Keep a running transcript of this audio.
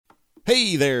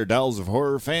Hey there, Dolls of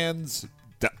Horror fans.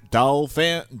 Doll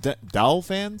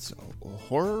fans?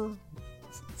 Horror?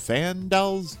 Fan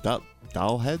dolls?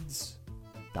 Doll heads?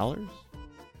 Dollars?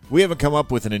 We haven't come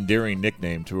up with an endearing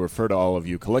nickname to refer to all of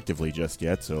you collectively just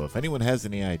yet, so if anyone has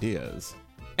any ideas.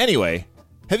 Anyway,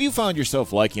 have you found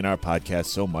yourself liking our podcast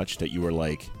so much that you were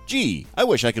like, gee, I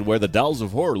wish I could wear the Dolls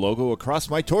of Horror logo across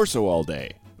my torso all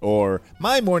day? Or,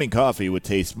 my morning coffee would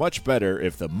taste much better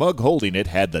if the mug holding it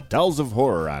had the Dolls of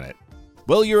Horror on it?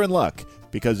 Well, you're in luck,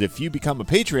 because if you become a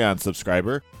Patreon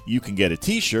subscriber, you can get a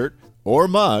t-shirt, or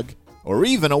mug, or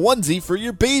even a onesie for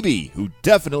your baby, who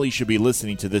definitely should be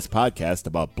listening to this podcast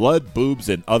about blood, boobs,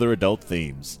 and other adult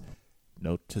themes.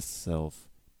 Note to self,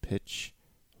 pitch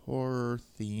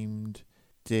horror-themed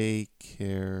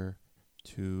daycare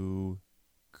to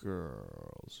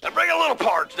girls. And bring a little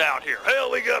parts down here.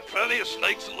 Hell, we got plenty of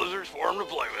snakes and lizards for them to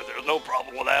play with. There's no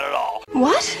problem with that at all.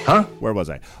 What? Huh? Where was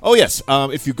I? Oh, yes.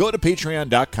 If you go to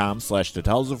patreon.com/The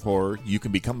Dolls of Horror, you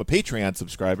can become a Patreon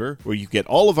subscriber where you get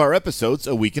all of our episodes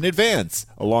a week in advance,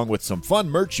 along with some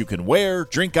fun merch you can wear,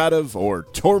 drink out of, or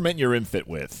torment your infant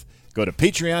with. Go to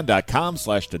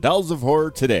patreon.com/The Dolls of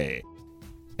Horror today.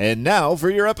 And now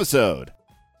for your episode.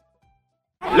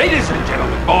 Ladies and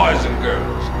gentlemen, boys and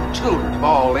girls, children of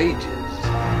all ages,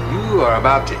 you are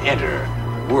about to enter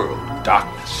a world of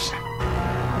darkness.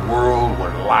 A world where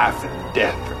life and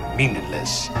death are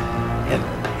meaningless, and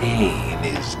pain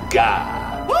is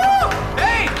God. Woo!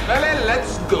 Hey, fella,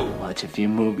 let's go. Watch a few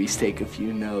movies, take a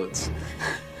few notes.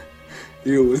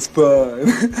 It was fun.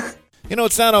 You know,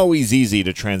 it's not always easy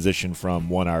to transition from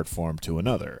one art form to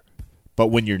another. But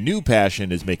when your new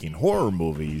passion is making horror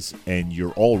movies, and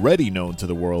you're already known to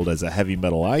the world as a heavy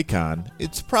metal icon,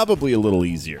 it's probably a little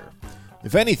easier.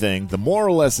 If anything, the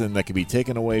moral lesson that can be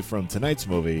taken away from tonight's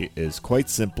movie is quite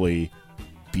simply,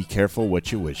 be careful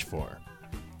what you wish for.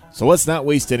 So let's not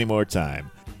waste any more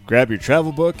time. Grab your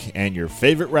travel book and your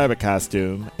favorite rabbit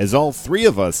costume, as all three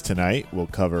of us tonight will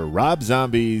cover Rob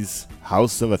Zombie's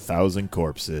House of a Thousand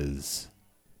Corpses.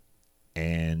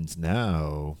 And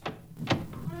now,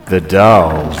 The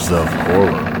Dolls of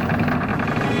Horror.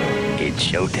 It's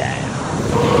showtime.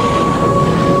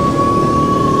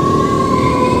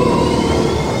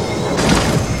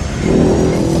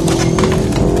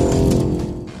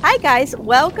 Hi guys,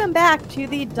 welcome back to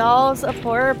the Dolls of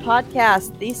Horror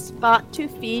podcast, the spot to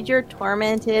feed your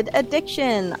tormented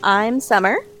addiction. I'm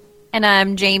Summer. And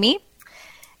I'm Jamie.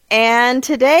 And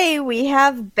today we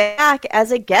have back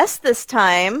as a guest this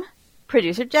time,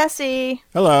 producer Jesse.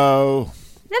 Hello.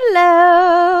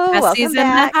 Hello. Jesse's Welcome in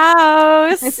back. the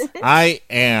house. I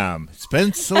am. It's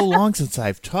been so long since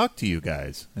I've talked to you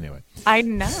guys. Anyway. I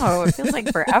know. It feels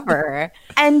like forever.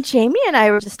 And Jamie and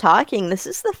I were just talking. This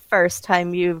is the first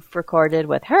time you've recorded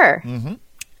with her in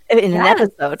an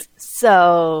episode.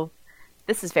 So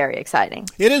this is very exciting.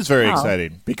 It is very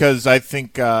exciting because I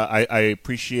think I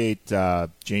appreciate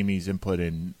Jamie's input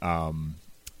and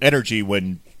energy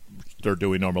when they're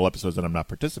doing normal episodes that I'm not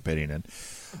participating in.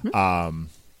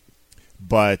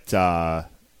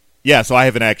 So I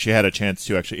haven't actually had a chance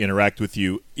to actually interact with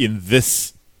you in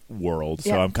this world,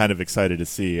 so I'm kind of excited to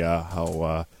see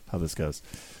how this goes.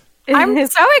 I'm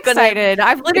so excited.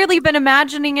 I've literally been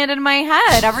imagining it in my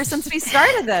head ever since we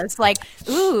started this. Like,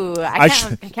 ooh, I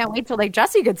can't wait till like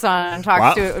Jesse gets on and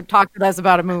talk to us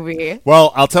about a movie.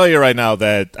 Well, I'll tell you right now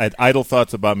that idle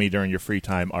thoughts about me during your free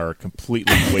time are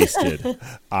completely wasted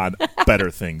on better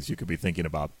things you could be thinking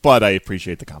about. But I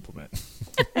appreciate the compliment.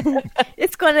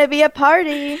 It's going to be a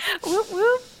party. Whoop,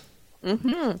 whoop.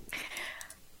 Mm-hmm.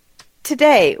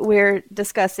 Today, we're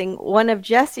discussing one of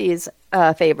Jesse's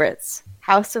favorites,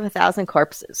 House of a Thousand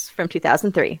Corpses from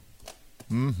 2003.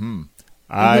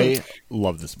 I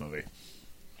love this movie.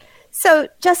 So,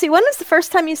 Jesse, when was the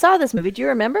first time you saw this movie? Do you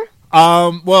remember?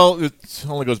 Well, it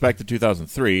only goes back to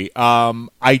 2003.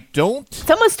 I don't...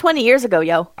 It's almost 20 years ago,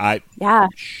 yo. Yeah.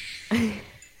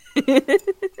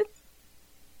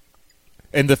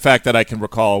 And the fact that I can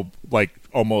recall, like,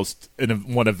 almost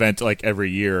in one event, like,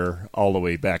 every year, all the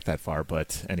way back that far.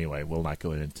 But anyway, we'll not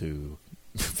go into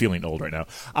feeling old right now.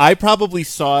 I probably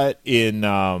saw it in...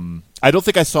 I don't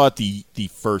think I saw it the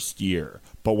first year.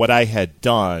 But what I had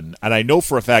done, and I know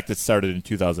for a fact it started in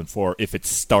 2004. If it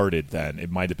started then, it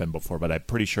might have been before, but I'm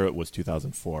pretty sure it was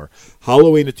 2004.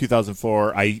 Halloween of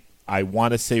 2004, I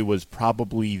want to say was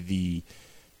probably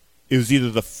it was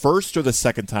either the first or the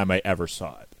second time I ever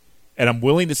saw it. And I'm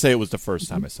willing to say it was the first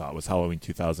time I saw it. It was Halloween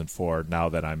 2004, now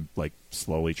that I'm like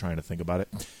slowly trying to think about it.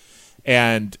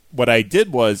 And what I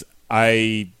did was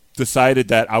I decided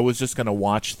that I was just going to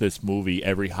watch this movie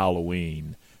every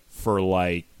Halloween for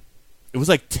like it was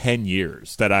like 10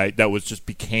 years that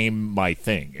became my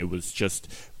thing. It was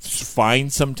just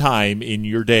find some time in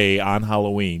your day on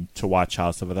Halloween to watch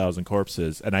House of a Thousand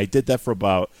Corpses, and I did that for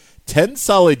about 10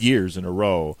 solid years in a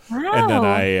row. Wow.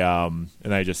 And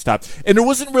then I just stopped. And it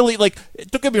wasn't really like,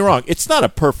 don't get me wrong, it's not a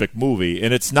perfect movie,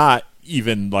 and it's not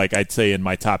even like I'd say in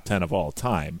my top 10 of all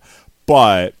time.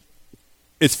 But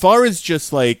as far as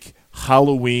just like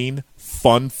Halloween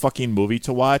fun fucking movie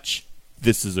to watch,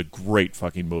 this is a great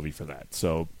fucking movie for that.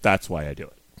 So that's why I do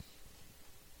it.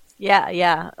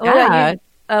 Yeah.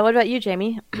 What about you,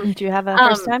 Jamie? Do you have a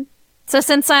first time? So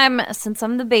since I'm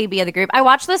the baby of the group, I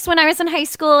watched this when I was in high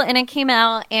school and it came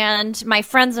out, and my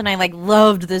friends and I like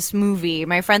loved this movie.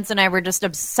 My friends and I were just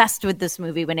obsessed with this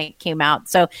movie when it came out.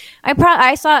 So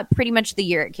I saw it pretty much the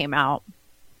year it came out.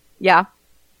 Yeah.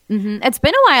 Mm-hmm. It's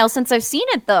been a while since I've seen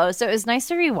it though, so it was nice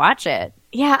to rewatch it.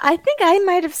 Yeah, I think I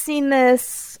might have seen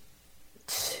this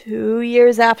 2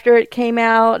 years after it came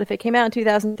out. If it came out in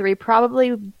 2003,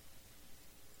 probably 1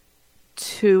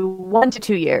 to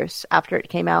 2 years after it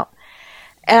came out.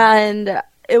 And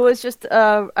it was just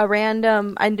a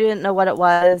random, I didn't know what it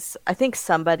was. I think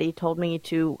somebody told me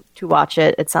to watch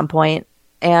it at some point.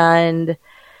 And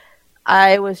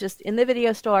I was just in the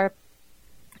video store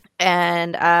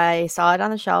and I saw it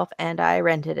on the shelf and I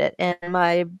rented it. And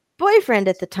my boyfriend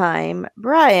at the time,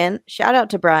 Brian, shout out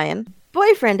to Brian.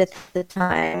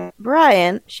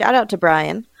 Shout out to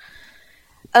Brian.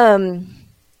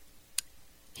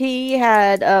 He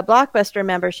had a Blockbuster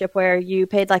membership where you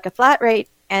paid like a flat rate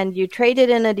and you traded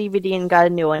in a DVD and got a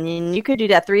new one. And you could do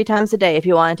that 3 times a day if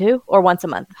you wanted to, or once a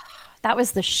month. That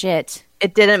was the shit.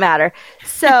 It didn't matter.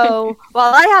 So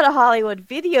while I had a Hollywood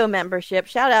Video membership,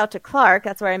 shout out to Clark,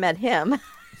 that's where I met him.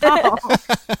 Oh.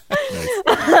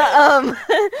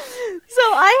 So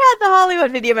I had the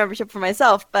Hollywood Video membership for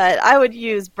myself, but I would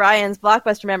use Brian's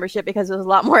Blockbuster membership because it was a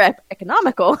lot more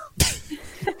economical.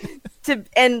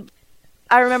 And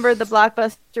I remember the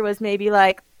Blockbuster was maybe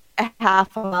like a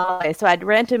half a mile away, so I'd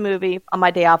rent a movie on my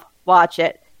day off, watch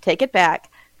it, take it back,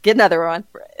 get another one,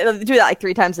 do that like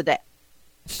 3 times a day.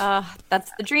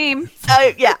 That's the dream.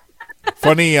 Yeah.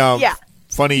 Funny. Yeah.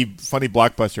 Funny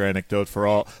Blockbuster anecdote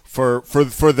for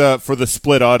the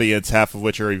split audience, half of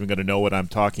which are even going to know what I'm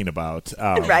talking about.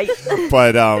 Right.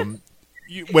 But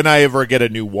when I ever get a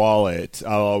new wallet,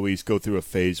 I'll always go through a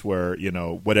phase where,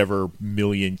 whatever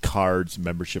million cards,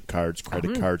 membership cards,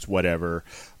 credit cards, whatever,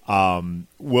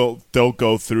 they'll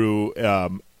go through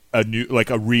a new, like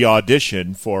a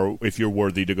re-audition for if you're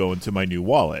worthy to go into my new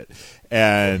wallet.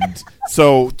 And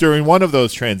so during one of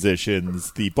those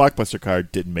transitions, the Blockbuster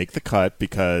card didn't make the cut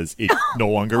because it no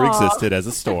longer existed as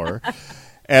a store.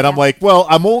 And I'm like, well,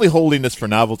 I'm only holding this for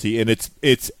novelty, and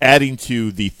it's adding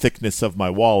to the thickness of my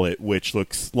wallet, which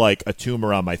looks like a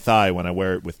tumor on my thigh when I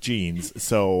wear it with jeans.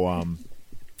 So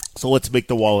let's make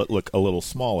the wallet look a little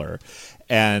smaller.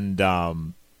 And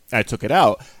I took it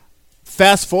out.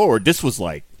 Fast forward, this was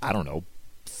like, I don't know,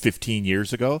 15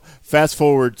 years ago. Fast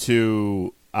forward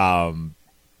to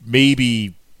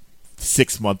maybe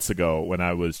 6 months ago when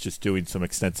I was just doing some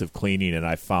extensive cleaning, and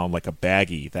I found like a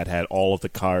baggie that had all of the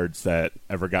cards that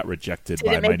ever got rejected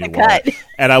by my new wallet.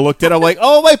 And I looked at it, I'm like,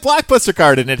 oh, my Blockbuster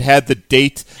card, and it had the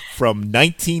date from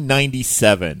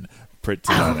 1997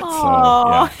 printed on it.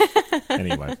 So, yeah.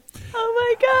 Anyway. Oh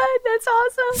my God, that's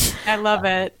awesome. I love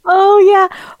it. Oh, yeah.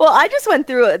 Well, I just went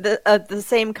through the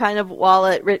same kind of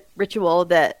wallet ritual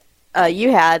that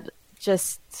you had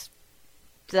just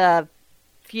a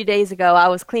few days ago. I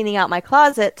was cleaning out my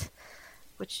closet,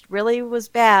 which really was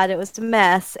bad. It was a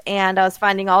mess, and I was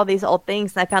finding all these old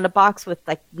things, and I found a box with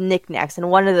like knickknacks, and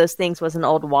one of those things was an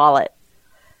old wallet.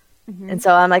 Mm-hmm. And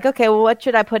so I'm like, okay, well, what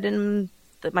should I put in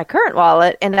my current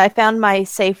wallet? And I found my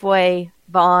Safeway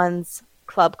Bonds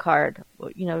club card.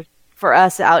 For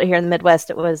us out here in the Midwest,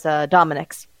 it was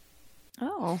Dominic's.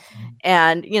 Oh.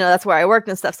 And, that's where I worked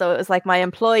and stuff. So it was like my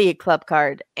employee club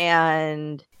card.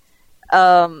 And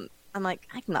I'm like,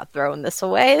 I'm not throwing this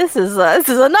away. This is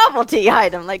a novelty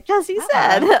item, like Jesse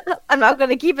said. I'm not going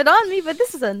to keep it on me, but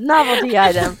this is a novelty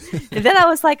item. And then I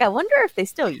was like, I wonder if they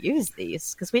still use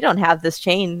these, because we don't have this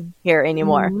chain here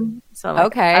anymore. Mm-hmm. So I'm like,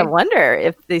 okay, I wonder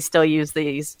if they still use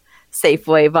these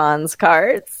Safeway Bonds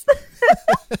cards.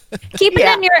 Keep it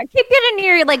in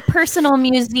your like personal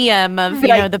museum of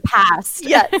the past.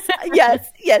 Yes.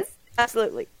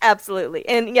 Absolutely.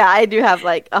 And yeah, I do have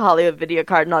like a Hollywood video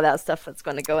card and all that stuff that's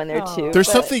going to go in there too. There's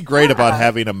something great about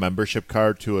having a membership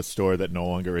card to a store that no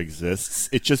longer exists.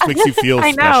 It just makes you feel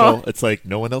special. It's like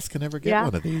no one else can ever get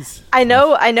one of these. I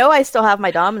know I still have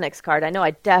my Dominic's card. I know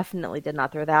I definitely did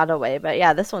not throw that away, but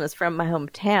yeah, this one is from my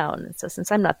hometown. So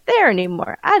since I'm not there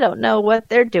anymore, I don't know what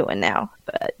they're doing now.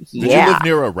 But Did you live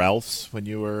near a Ralph's when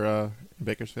you were in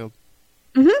Bakersfield?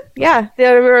 Mm-hmm. Yeah,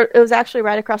 it was actually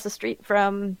right across the street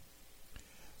from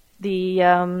the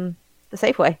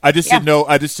Safeway. I just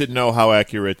didn't know how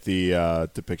accurate the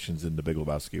depictions in The Big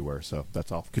Lebowski were. So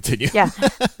that's all. Continue. Yeah,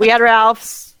 we had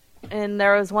Ralph's, and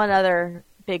there was one other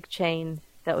big chain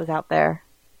that was out there.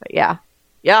 But yeah.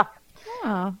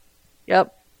 Oh.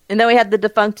 Yep. And then we had the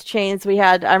defunct chains.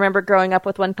 I remember growing up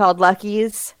with one called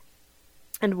Lucky's,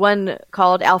 and one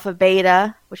called Alpha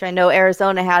Beta, which I know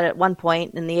Arizona had at one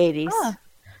point in the 80s. Oh.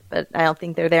 But I don't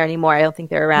think they're there anymore. I don't think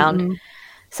they're around. Mm-hmm.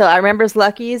 So I remember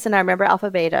Lucky's and I remember Alpha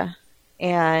Beta.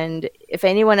 And if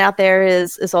anyone out there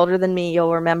is older than me,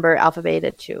 you'll remember Alpha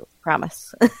Beta too.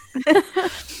 Promise.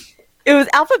 It was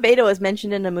Alpha Beta was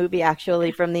mentioned in a movie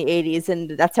actually from the 80s, and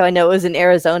that's how I know it was in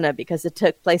Arizona because it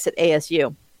took place at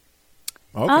ASU.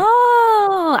 Okay.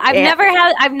 Oh, I've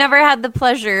never had the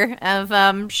pleasure of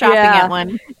shopping at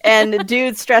one. And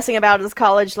dude stressing about his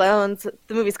college loans.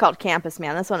 The movie's called Campus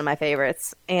Man. That's one of my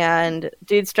favorites. And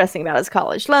dude stressing about his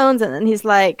college loans, and then he's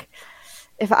like,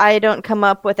 "If I don't come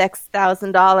up with X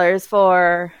 $1,000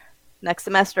 for next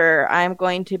semester, I'm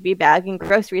going to be bagging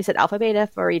groceries at Alpha Beta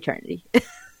for eternity."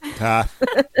 And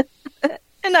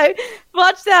I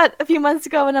watched that a few months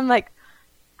ago, and I'm like,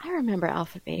 I remember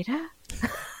Alpha Beta.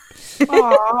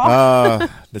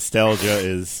 Nostalgia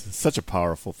is such a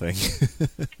powerful thing.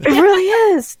 It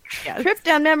really is. Trip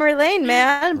down memory lane,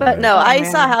 man. But no, I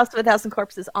saw House of a Thousand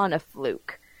Corpses on a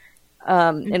fluke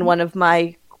in one of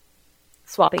my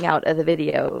swapping out of the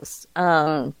videos.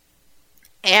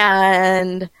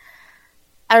 And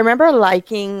I remember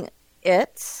liking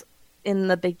it in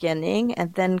the beginning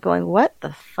and then going, what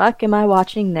the fuck am I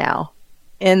watching now?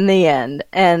 In the end.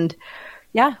 And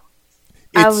yeah.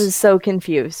 I was so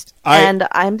confused, and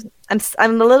I'm a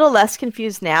little less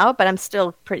confused now, but I'm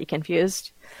still pretty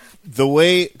confused.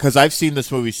 Because I've seen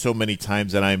this movie so many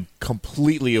times, and I'm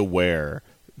completely aware.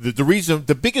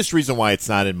 The biggest reason why it's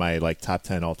not in my top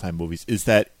 10 all time movies is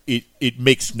that it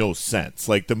makes no sense.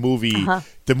 Like the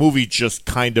movie just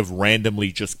kind of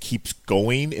randomly just keeps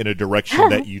going in a direction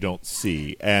that you don't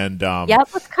see, and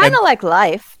it's kind of like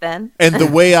life then. And the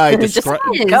way I describe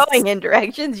going in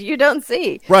directions you don't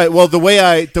see. Right. Well, the way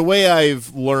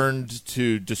I've learned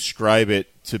to describe it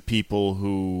to people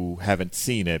who haven't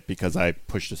seen it, because I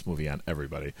push this movie on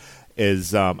everybody,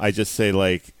 is I just say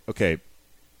okay.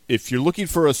 If you're looking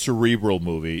for a cerebral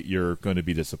movie, you're going to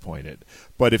be disappointed.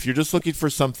 But if you're just looking for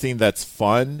something that's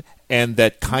fun and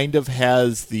that kind of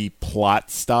has the plot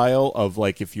style of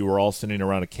if you were all sitting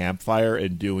around a campfire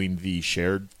and doing the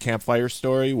shared campfire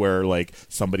story where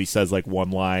somebody says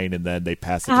one line and then they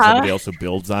pass it to somebody else who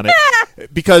builds on it.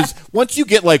 Because once you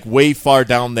get way far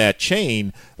down that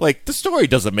chain, the story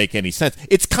doesn't make any sense.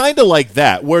 It's kind of like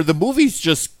that where the movie's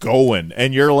just going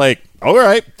and you're like, all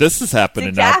right, this is happening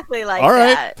exactly now. Like all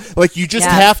right. that. You just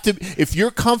have to, if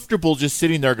you're comfortable just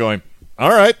sitting there going,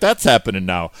 all right, that's happening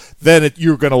now, then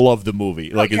you're going to love the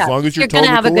movie. As long as you're totally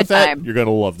have cool a good with that, time. you're going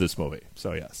to love this movie.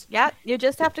 So, yes. Yeah, you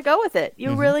just have to go with it.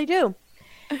 You really do.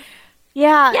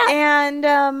 Yeah, and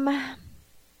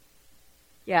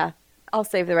I'll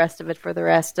save the rest of it for the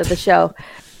rest of the show.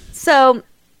 So,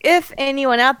 if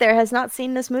anyone out there has not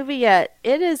seen this movie yet,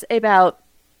 it is about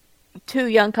two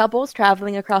young couples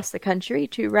traveling across the country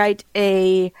to write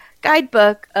a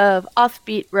guidebook of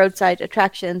offbeat roadside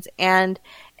attractions and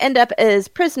end up as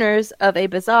prisoners of a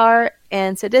bizarre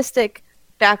and sadistic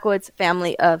backwoods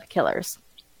family of killers.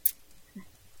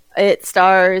 It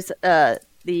stars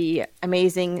the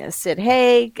amazing Sid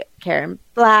Haig, Karen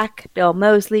Black, Bill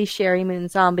Moseley, Sherry Moon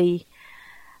Zombie,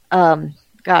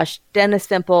 Dennis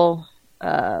Simple,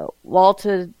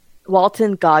 Walton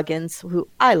Goggins, who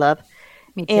I love,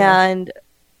 and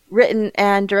written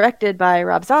and directed by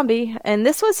Rob Zombie. And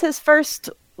this was his first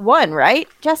one, right,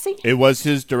 Jesse? It was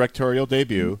his directorial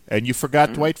debut, and you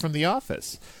forgot Dwight from The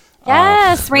Office.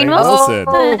 Yes, Rainn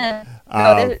Wilson.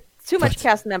 There's too much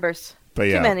cast members. But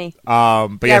yeah, too many.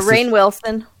 Yes, Rainn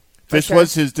Wilson. This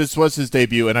was his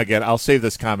debut, and again, I'll save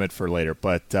this comment for later.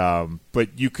 But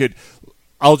you could,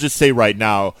 I'll just say right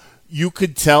now, you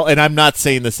could tell, and I'm not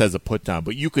saying this as a put down,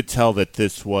 but you could tell that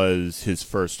this was his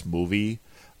first movie,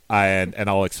 and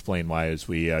I'll explain why as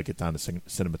we get down to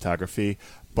cinematography.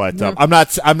 But I'm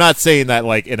not saying that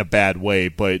in a bad way,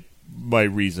 but my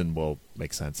reason will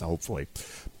make sense hopefully.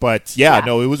 But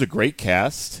no, it was a great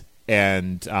cast,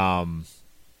 and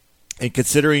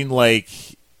considering like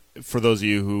for those of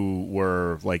you who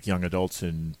were like young adults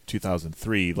in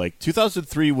 2003, like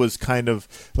 2003 was kind of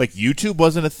like YouTube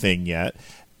wasn't a thing yet,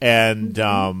 and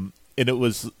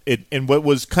and what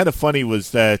was kind of funny was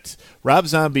that Rob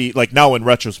Zombie, like now in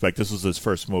retrospect, this was his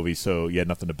first movie, so he had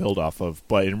nothing to build off of.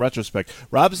 But in retrospect,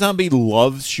 Rob Zombie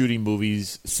loves shooting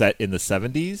movies set in the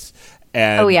 70s.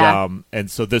 And,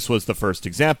 and so this was the first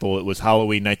example. It was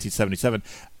Halloween 1977.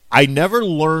 I never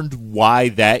learned why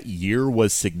that year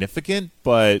was significant,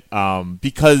 but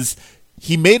because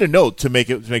he made a note to make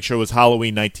sure it was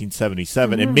Halloween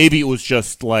 1977, and maybe it was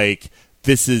just like,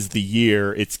 this is the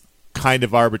year. It's kind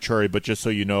of arbitrary, but just so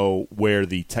you know where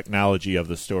the technology of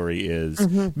the story is.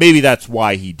 Maybe that's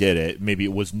why he did it. Maybe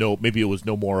it was no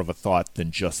more of a thought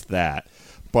than just that.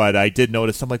 But I did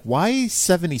notice, I'm like, why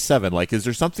 77? Like, is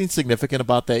there something significant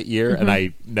about that year? And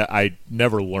I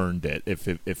never learned it,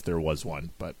 if there was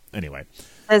one. But anyway.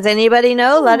 Does anybody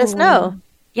know? Let us know.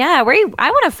 Yeah,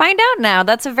 I want to find out now.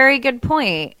 That's a very good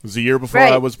point. It was a year before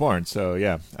I was born, so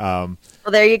yeah. Well,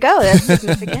 there you go. That's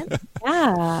significant.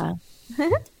 Yeah.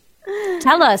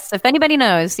 Tell us if anybody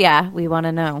knows. Yeah, we want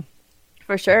to know.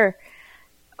 For sure.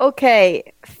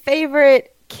 Okay,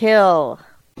 favorite kill.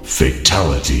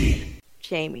 Fatality.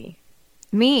 Jamie.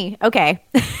 Me. Okay.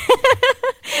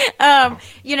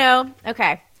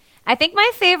 Okay. I think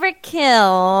my favorite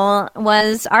kill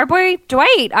was our boy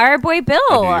Dwight, our boy Bill.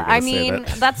 I mean,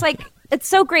 that's like, it's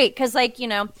so great because, like,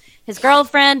 his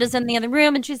girlfriend is in the other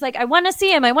room and she's like, I want to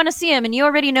see him. And you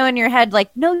already know in your head, like,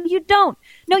 no, you don't.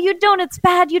 No, you don't. It's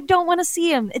bad. You don't want to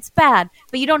see him. It's bad.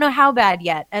 But you don't know how bad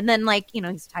yet. And then, like,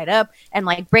 he's tied up and,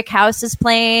 like, Brick House is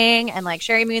playing and, like,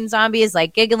 Sherry Moon Zombie is,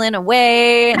 like, giggling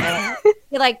away. And then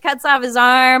he, like, cuts off his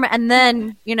arm. And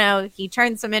then, he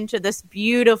turns him into this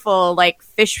beautiful, like,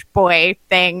 fish boy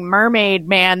thing, mermaid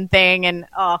man thing. And,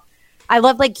 I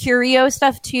love, like, curio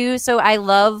stuff, too. So I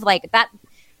love, like, that.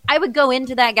 I would go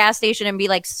into that gas station and be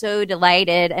like so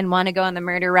delighted and want to go on the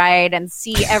murder ride and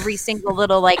see every single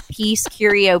little like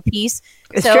curio piece.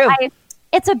 It's true.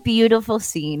 It's a beautiful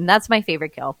scene. That's my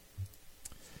favorite kill.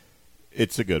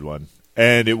 It's a good one.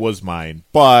 And it was mine.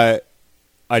 But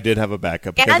I did have a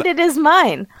backup. And it is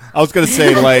mine. I was going to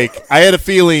say, like, I had a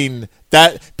feeling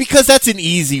that, because that's an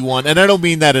easy one, and I don't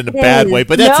mean that in a bad way,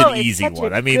 but that's an easy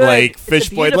one. I mean, like, Fish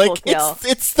Boy, like,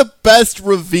 it's the best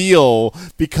reveal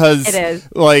because, it is.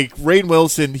 Like, Rainn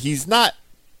Wilson, he's not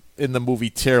in the movie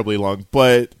terribly long,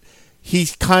 but he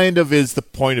kind of is the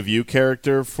point of view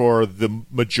character for the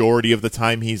majority of the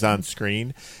time he's on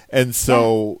screen. And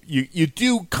so you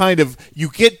do kind of, you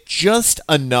get just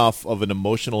enough of an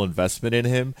emotional investment in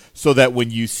him so that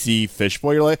when you see Fish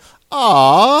Boy, you're like,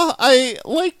 "Aw, I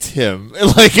liked him."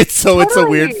 Like, it's a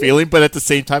weird feeling, but at the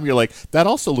same time, you're like, that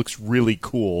also looks really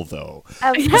cool, though.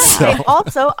 And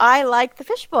also, I like the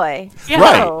Fish Boy. Yeah.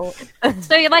 Right.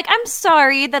 So you're like, I'm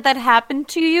sorry that happened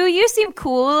to you. You seem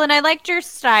cool, and I liked your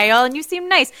style, and you seem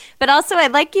nice. But also, I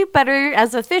like you better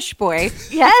as a Fish Boy.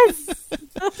 Yes.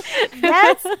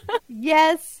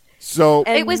 Yes. So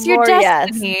it was your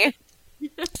destiny.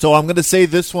 Yes. So I'm going to say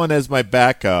this one as my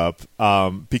backup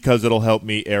because it'll help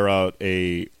me air out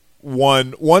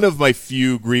one of my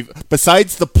few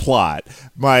besides the plot.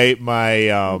 My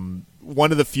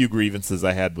one of the few grievances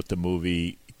I had with the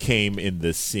movie came in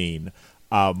this scene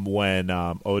when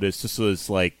Otis. This was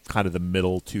like kind of the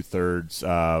middle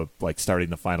 2/3, like starting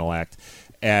the final act,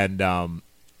 and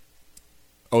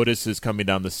Otis is coming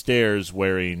down the stairs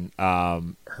wearing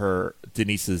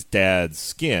Denise's dad's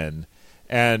skin,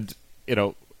 and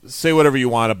say whatever you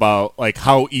want about like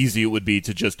how easy it would be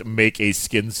to just make a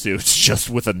skin suit just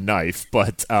with a knife,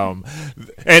 but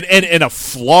and a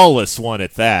flawless one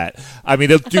at that. I mean,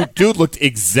 the dude looked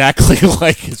exactly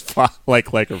like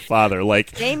like her father.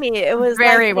 Like, Jamie, it was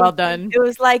very well done. It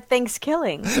was like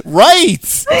Thanksgiving,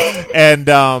 right? And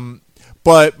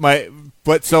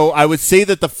But so I would say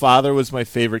that the father was my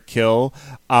favorite kill,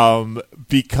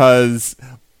 because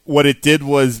what it did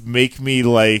was make me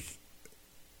like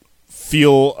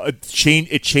feel it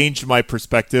changed my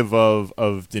perspective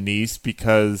of Denise,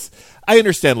 because I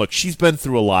understand, look, she's been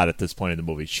through a lot at this point in the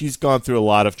movie. She's gone through a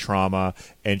lot of trauma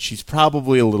and she's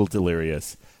probably a little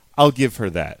delirious. I'll give her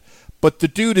that. But the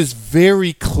dude is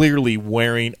very clearly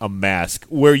wearing a mask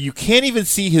where you can't even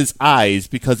see his eyes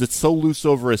because it's so loose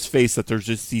over his face that there's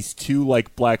just these two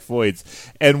like black voids.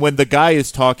 And when the guy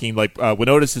is talking, like when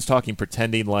Otis is talking,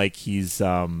 pretending like he's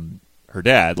her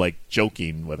dad, like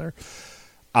joking with her,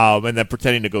 and then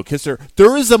pretending to go kiss her,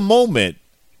 there is a moment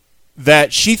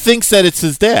that she thinks that it's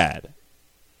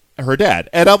her dad.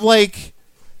 And I'm like,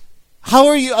 how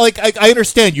are you? Like, I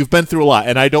understand you've been through a lot,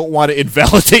 and I don't want to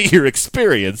invalidate your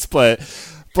experience, but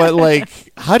like,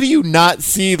 how do you not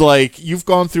see, like, you've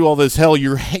gone through all this hell?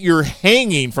 You're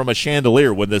hanging from a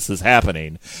chandelier when this is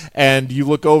happening, and you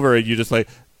look over and you're just like,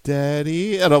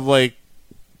 Daddy, and I'm like,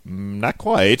 not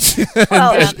quite.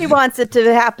 Well, she wants it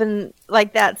to happen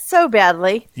like that so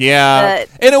badly. Yeah,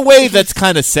 in a way that's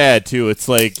kind of sad too. It's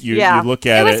like you look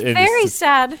at it. It was very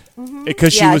sad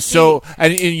because she was so,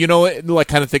 and you know, like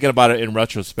kind of thinking about it in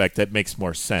retrospect, that makes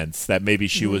more sense. That maybe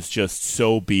she was just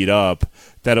so beat up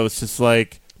that it was just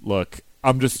like, look,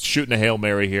 I'm just shooting a Hail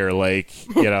Mary here, like,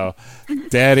 you know,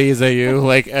 Daddy, is that you?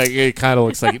 Like, it kind of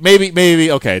looks like it.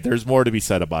 Maybe okay. There's more to be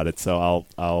said about it, so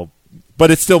I'll. But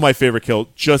it's still my favorite kill,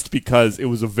 just because it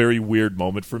was a very weird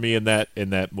moment for me in that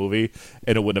movie,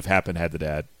 and it wouldn't have happened had the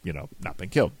dad, you know, not been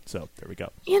killed. So there we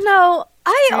go. You know,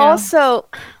 I also,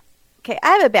 I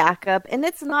have a backup, and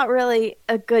it's not really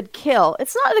a good kill.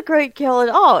 It's not a great kill at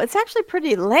all. It's actually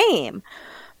pretty lame,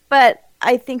 but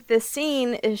I think this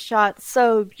scene is shot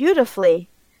so beautifully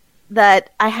that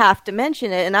I have to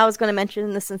mention it. And I was going to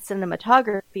mention this in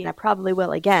cinematography, and I probably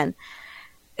will again.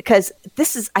 Because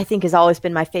this is, I think, has always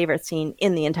been my favorite scene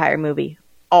in the entire movie,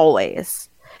 always,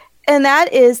 and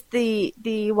that is the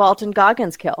Walton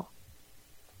Goggins kill.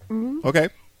 Mm-hmm. Okay,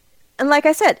 and like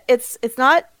I said, it's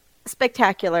not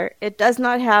spectacular. It does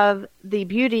not have the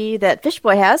beauty that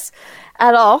Fishboy has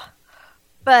at all,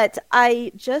 but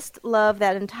I just love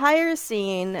that entire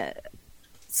scene,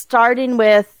 starting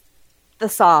with the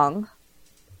song.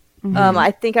 Mm-hmm. I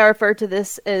think I referred to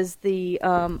this as the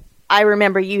 "I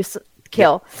Remember You"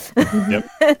 kill. Yep.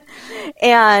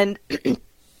 And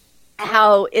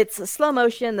how it's a slow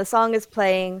motion, the song is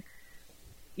playing,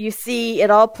 you see it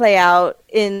all play out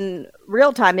in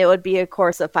real time. It would be a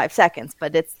course of 5 seconds,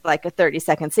 but it's like a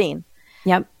 30-second scene.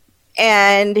 Yep.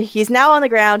 And he's now on the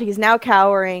ground, he's now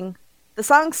cowering, the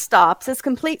song stops, it's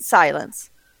complete silence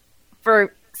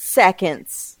for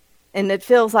seconds, and it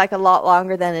feels like a lot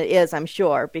longer than it is, I'm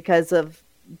sure, because of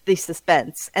the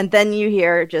suspense. And then you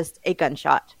hear just a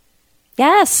gunshot.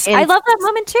 Yes, I love that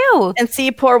moment too. And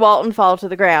see poor Walton fall to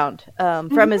the ground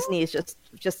from his knees,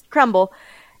 just crumble.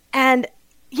 And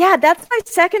yeah, that's my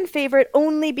second favorite,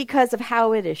 only because of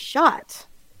how it is shot.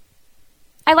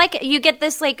 I like it. You get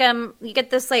this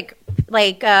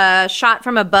shot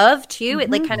from above too. It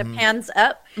like kind of pans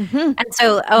up, and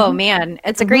so man,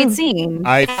 it's a great scene.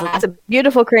 It's a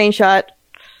beautiful crane shot.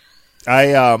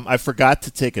 I forgot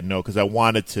to take a note because I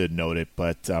wanted to note it,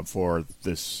 but for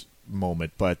this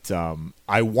moment, but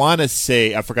I want to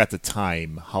say I forgot the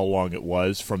time, how long it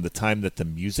was from the time that the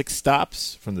music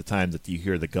stops, from the time that you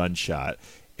hear the gunshot,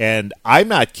 and I'm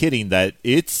not kidding that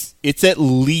it's at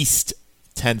least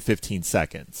 10-15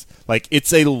 seconds. Like,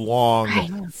 it's a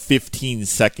long 15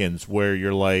 seconds where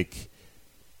you're like,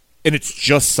 and it's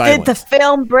just silence. Did the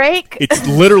film break? It's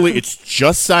literally, it's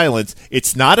just silence.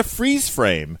 It's not a freeze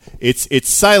frame. It's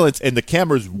silence, and the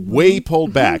camera's way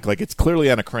pulled back. Like, it's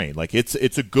clearly on a crane. Like, it's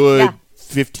a good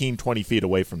 15, 20 feet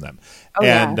away from them. Oh,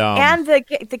 and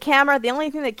the camera, the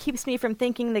only thing that keeps me from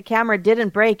thinking the camera didn't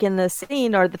break in the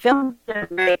scene, or the film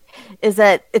didn't break, is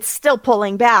that it's still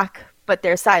pulling back, but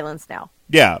there's silence now.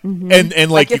 Yeah, and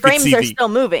like your you could frames see are still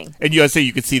moving, and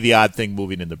you could see the odd thing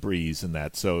moving in the breeze and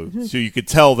that, so you could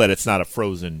tell that it's not a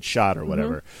frozen shot or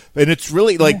whatever. And it's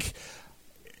really like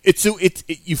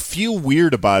you feel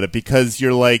weird about it because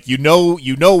you're like you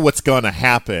know what's gonna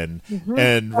happen,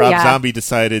 and Rob Zombie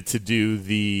decided to do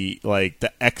the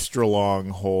extra long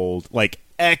hold,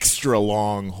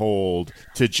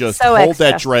 to just hold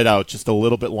that dread out just a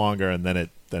little bit longer, and then it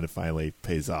finally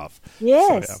pays off.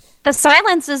 Yes. So, yeah. The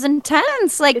silence is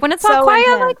intense. Like when it's all so quiet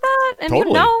intense. like that, and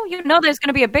Totally. you know there's going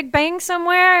to be a big bang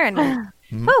somewhere, and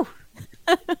whew.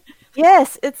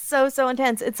 Yes, it's so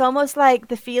intense. It's almost like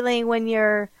the feeling when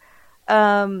you're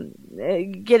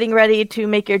getting ready to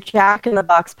make your Jack in the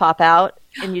Box pop out,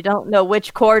 and you don't know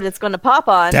which chord it's going to pop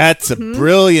on. That's a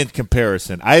brilliant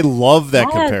comparison. I love that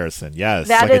comparison. Yes,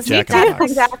 that like is a Jack in the that's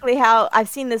Box. exactly how I've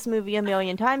seen this movie a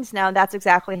million times now. And that's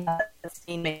exactly how the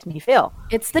scene makes me feel.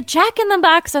 It's the Jack in the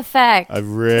Box effect. I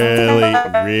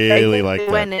really like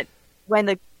that. When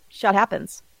the shot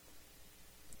happens.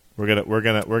 We're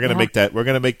gonna make that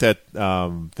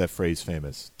that phrase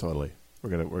famous. Totally. We're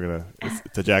gonna it's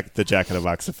the Jack in the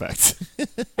Box effect.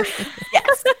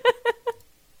 Yes.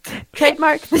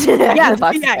 Trademark the Jack in the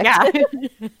Box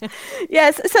effect.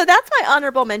 Yes, so that's my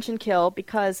honorable mention kill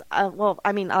because,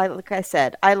 like I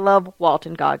said, I love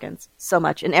Walton Goggins so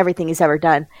much and everything he's ever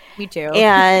done. Me too.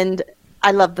 And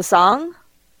I love the song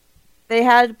they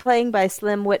had playing by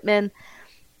Slim Whitman,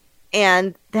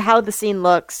 and how the scene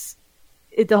looks,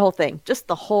 the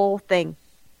whole thing.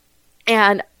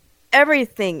 And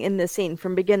everything in this scene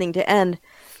from beginning to end,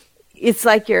 it's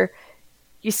like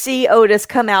you see Otis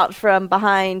come out from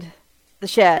behind the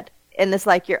shed, and it's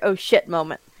like your oh shit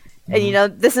moment. And you know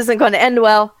this isn't going to end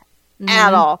well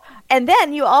at all. And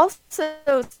then you also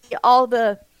see all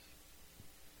the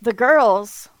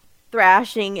girls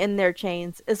thrashing in their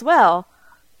chains as well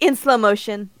in slow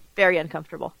motion. Very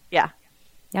uncomfortable. Yeah.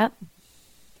 Yep.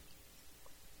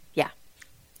 Yeah.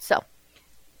 So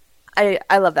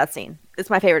I love that scene. It's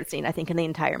my favorite scene, I think, in the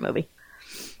entire movie.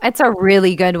 It's a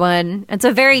really good one. It's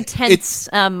a very tense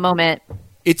moment.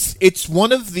 It's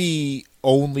one of the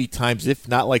only times, if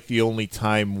not like the only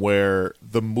time, where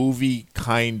the movie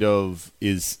kind of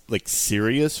is like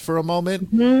serious for a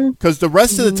moment. Because the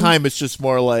rest of the time it's just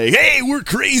more like, hey, we're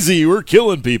crazy, we're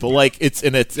killing people. Like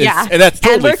and that's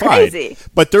totally and we're fine. Crazy.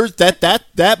 But there's that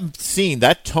scene,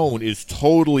 that tone is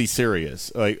totally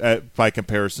serious, like by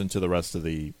comparison to the rest of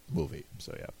the movie.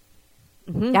 So yeah.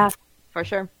 Yeah, for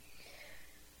sure.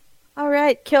 All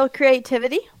right, kill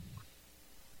creativity.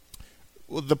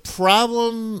 Well, the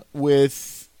problem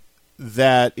with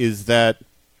that is that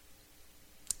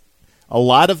a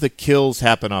lot of the kills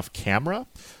happen off camera.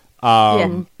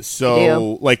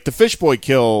 So, like the Fish Boy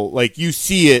kill, like you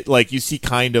see it, like you see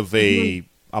kind of a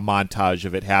montage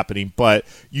of it happening, but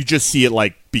you just see it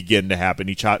like begin to happen.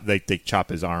 They chop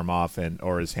his arm off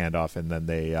or his hand off, and then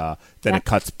it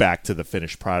cuts back to the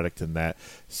finished product and that.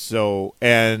 So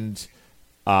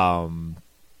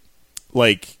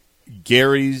like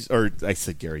Jerry's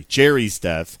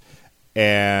death,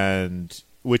 and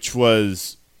which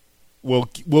was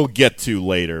we'll get to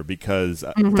later because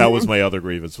that was my other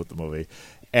grievance with the movie,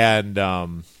 and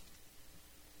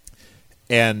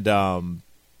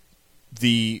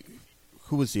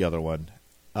who was the other one?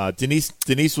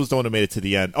 Denise was the one who made it to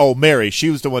the end. Oh, Mary, she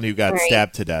was the one who got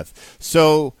stabbed to death.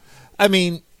 So, I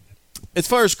mean, as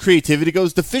far as creativity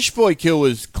goes, the Fish Boy kill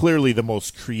was clearly the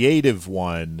most creative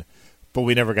one, but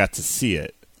we never got to see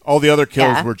it. All the other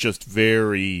kills were just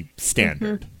very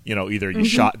standard. You know, either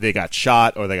they got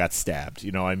shot or they got stabbed.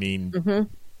 You know, I mean,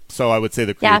 so I would say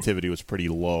the creativity was pretty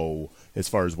low as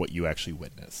far as what you actually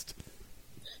witnessed.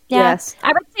 Yeah. Yes.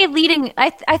 I would say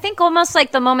I think almost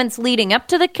like the moments leading up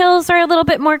to the kills are a little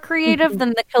bit more creative than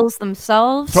the kills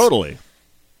themselves. Totally.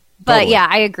 But yeah,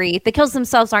 I agree. The kills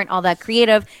themselves aren't all that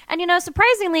creative. And, you know,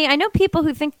 surprisingly, I know people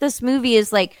who think this movie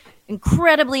is like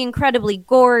incredibly, incredibly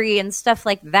gory and stuff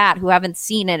like that who haven't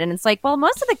seen it. And it's like, well,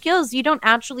 most of the kills, you don't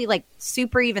actually like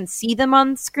super even see them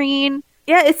on screen.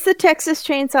 Yeah, it's the Texas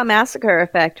Chainsaw Massacre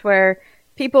effect where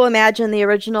people imagine the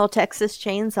original Texas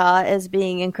Chainsaw as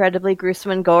being incredibly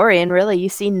gruesome and gory, and really you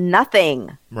see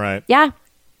nothing. Right. Yeah.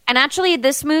 And actually,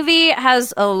 this movie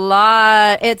has a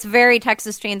lot. It's very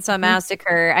Texas Chainsaw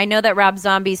Massacre. I know that Rob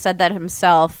Zombie said that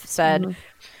himself,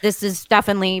 this is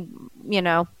definitely, you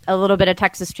know, a little bit of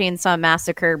Texas Chainsaw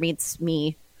Massacre meets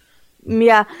me.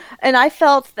 Yeah, and I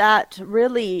felt that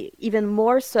really even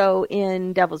more so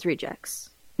in Devil's Rejects.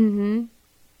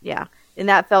 Yeah, and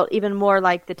that felt even more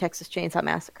like the Texas Chainsaw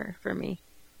Massacre for me.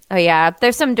 Oh, yeah.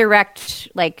 There's some direct,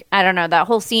 like, I don't know, that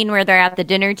whole scene where they're at the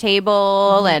dinner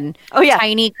table and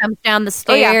Tiny comes down the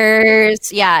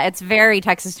stairs. Yeah, it's very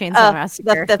Texas Chainsaw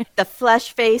Massacre. The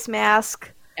flesh face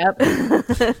mask. Yep.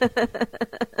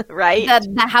 Right?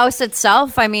 The house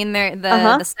itself, I mean,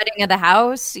 the setting of the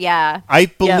house, yeah. I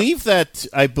believe that,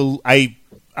 I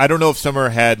don't know if Summer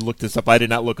had looked this up. I did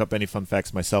not look up any fun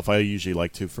facts myself. I usually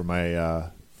like to for my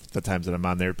the times that I'm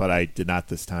on there, but I did not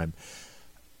this time.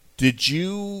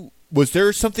 Was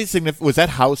there something significant? Was that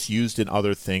house used in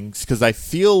other things? Because I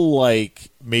feel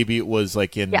like maybe it was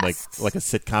like in like a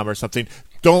sitcom or something.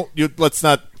 Let's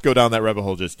not go down that rabbit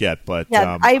hole just yet. But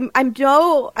yeah, I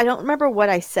don't remember what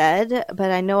I said,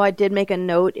 but I know I did make a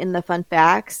note in the fun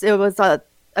facts. It was a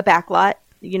backlot,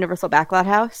 Universal backlot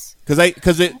house.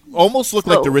 Because it almost looked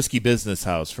like the Risky Business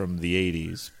house from the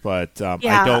 80s, but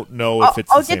I don't know if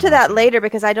it's. I'll get to that later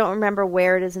because I don't remember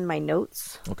where it is in my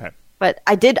notes. Okay. But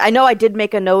I know I did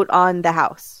make a note on the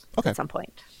house at some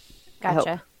point.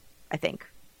 Gotcha. I think.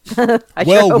 We'll get to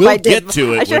it when we get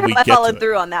to it. I followed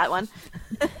through on that one.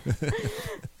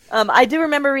 I do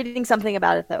remember reading something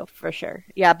about it, though, for sure.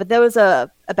 Yeah, but there was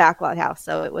a backlot house,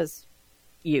 so it was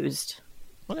used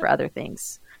for other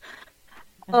things.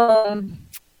 What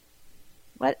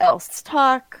else?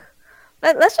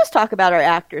 Let's just talk about our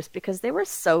actors because they were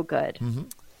so good.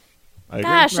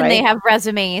 Gosh, and they have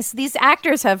resumes. These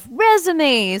actors have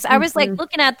resumes. I was like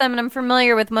looking at them, and I'm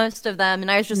familiar with most of them, and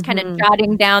I was just kind of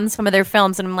jotting down some of their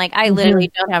films, and I'm like, I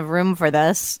literally don't have room for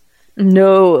this.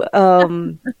 No.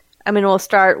 I mean, we'll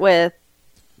start with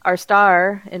our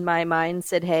star, in my mind,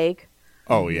 Sid Haig.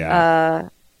 Oh, yeah.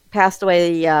 passed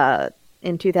away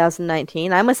in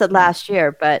 2019. I almost said last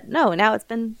year, but no, now it's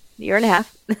been a year and a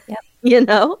half. Yep. You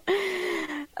know?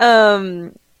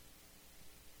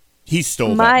 He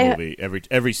stole that movie,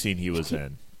 every scene he was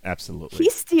in. Absolutely. He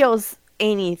steals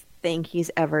anything he's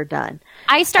ever done.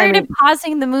 I started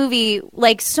pausing the movie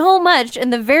like so much in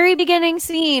the very beginning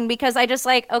scene because I just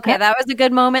like, okay, that was a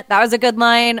good moment. That was a good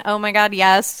line. Oh my God,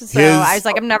 yes. So I was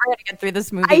like, I'm never going to get through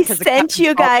this movie. I sent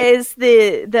you guys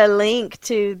the link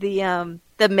to the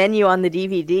menu on the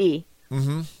DVD.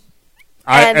 Mm-hmm.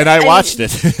 I watched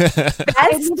it.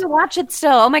 I need to watch it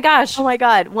still. Oh my gosh. Oh my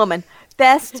God, woman.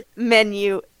 Best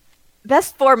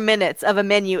 4 minutes of a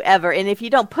menu ever. And if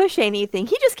you don't push anything,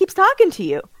 he just keeps talking to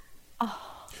you.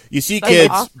 You see,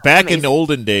 kids, back in the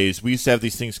olden days, we used to have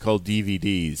these things called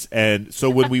DVDs. And so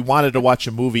when we wanted to watch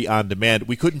a movie on demand,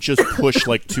 we couldn't just push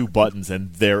like 2 buttons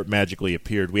and there it magically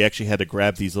appeared. We actually had to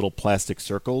grab these little plastic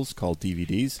circles called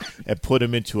DVDs and put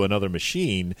them into another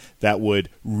machine that would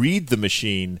read the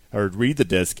machine or read the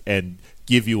disc and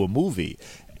give you a movie.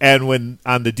 And when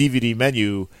on the DVD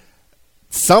menu,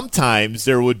 sometimes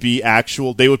there would be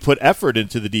they would put effort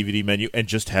into the DVD menu and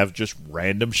just have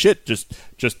random shit. Just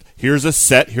here's a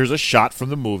shot from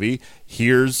the movie.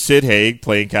 Here's Sid Haig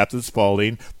playing Captain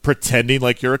Spaulding, pretending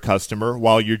like you're a customer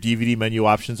while your DVD menu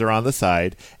options are on the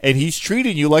side, and he's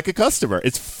treating you like a customer.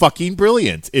 It's fucking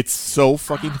brilliant. It's so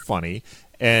fucking funny.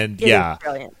 And It is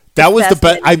brilliant. That was the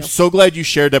best. menu. I'm so glad you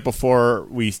shared that before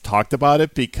we talked about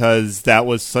it because that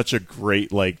was such a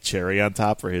great cherry on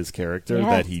top for his character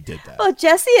that he did that. Well,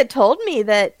 Jesse had told me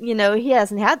that, he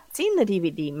hasn't seen the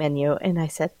DVD menu. And I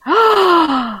said,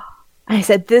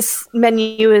 this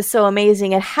menu is so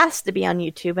amazing. It has to be on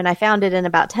YouTube. And I found it in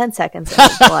about 10 seconds.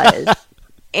 And it was.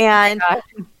 And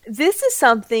this is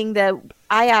something that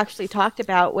I actually talked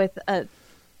about with a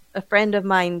friend of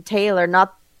mine, Taylor,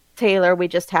 not Taylor we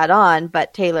just had on,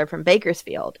 but Taylor from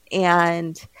Bakersfield.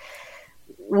 And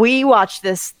we watched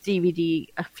this DVD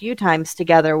a few times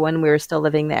together when we were still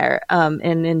living there, and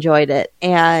enjoyed it.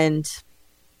 And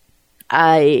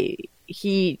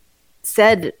he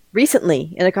said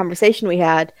recently in a conversation we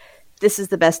had, this is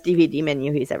the best DVD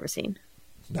menu he's ever seen.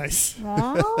 Nice.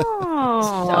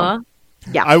 Oh.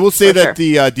 Yeah, I will say that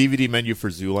the DVD menu for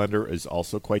Zoolander is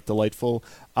also quite delightful.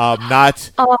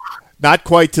 Not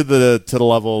quite to the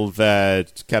level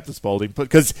that Captain Spaulding put,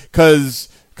 because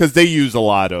they use a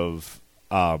lot of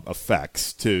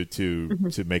effects to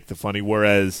make the funny,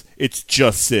 whereas it's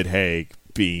just Sid Haig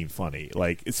being funny,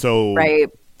 right,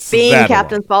 being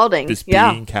Captain Spaulding,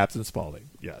 being Captain Spaulding,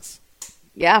 yes,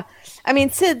 yeah. I mean,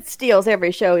 Sid steals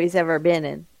every show he's ever been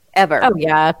in, ever. Oh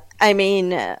yeah. I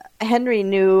mean, Henry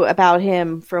knew about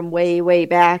him from way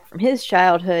back from his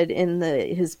childhood in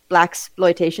his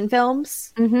blaxploitation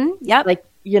films. Mm-hmm. Yep. Like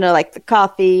The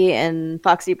Coffee and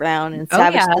Foxy Brown and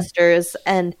Savage Sisters.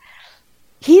 And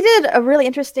he did a really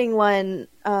interesting one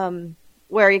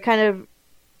where he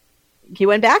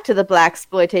went back to the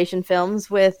blaxploitation films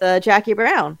with Jackie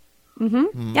Brown.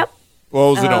 Mm-hmm. Yep. Well,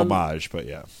 it was an homage, but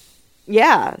yeah.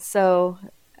 Yeah. So,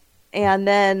 and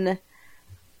then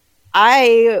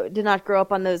I did not grow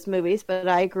up on those movies, but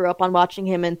I grew up on watching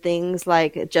him in things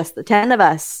like Just the 10 of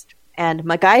Us and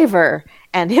MacGyver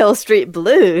and Hill Street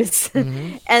Blues.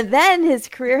 Mm-hmm. And then his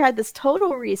career had this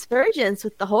total resurgence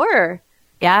with the horror.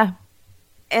 Yeah.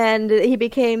 And he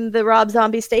became the Rob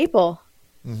Zombie staple.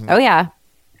 Mm-hmm. Oh, yeah.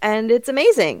 And it's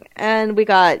amazing. And we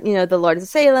got, The Lords of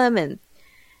Salem, and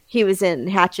he was in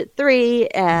Hatchet 3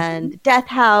 and Death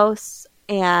House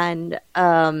and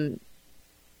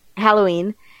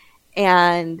Halloween.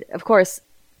 And, of course,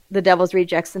 The Devil's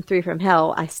Rejects and 3 from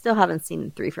Hell. I still haven't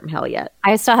seen 3 from Hell yet.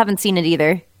 I still haven't seen it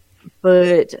either.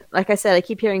 But, like I said, I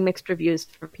keep hearing mixed reviews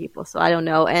from people, so I don't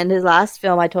know. And his last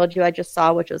film I told you I just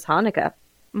saw, which was Hanukkah.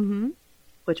 Mm-hmm.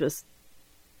 Which was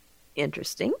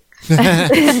interesting.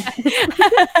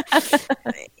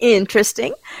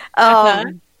 Interesting.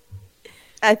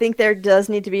 I think there does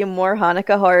need to be more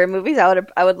Hanukkah horror movies.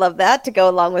 I would love that to go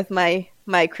along with my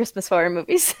Christmas horror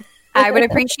movies. I would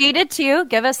appreciate it too.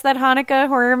 Give us that Hanukkah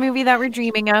horror movie that we're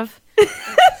dreaming of. This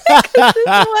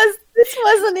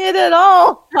wasn't it at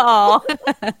all. Oh.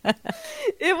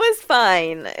 It was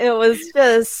fine. It was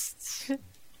just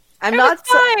I'm not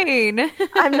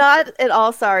at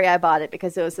all sorry I bought it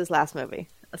because it was his last movie.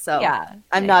 So yeah,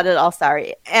 I'm not at all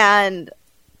sorry. And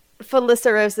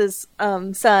Felissa Rose's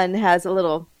son has a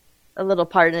little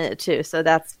part in it too, so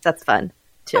that's fun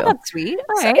too. Oh, that's sweet.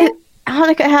 All right.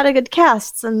 Hanukkah had a good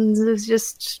cast, and it was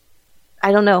just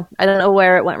I don't know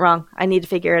where it went wrong. I need to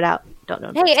figure it out. don't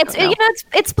know. Hey,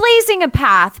 it's blazing a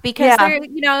path because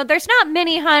there's not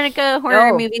many Hanukkah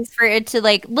horror movies for it to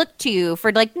like look to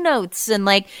for like notes and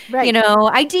like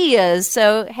ideas.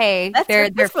 So hey,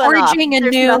 they're forging a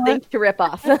There's new nothing to rip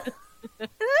off.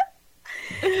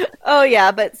 Oh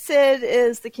yeah, but Sid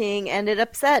is the king, and it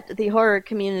upset the horror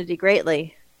community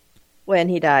greatly when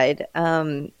he died.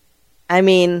 I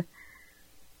mean,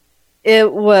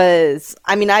 it was.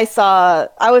 I mean, I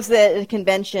was at a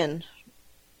convention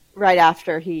right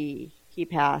after he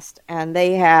passed, and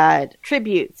they had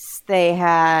tributes. They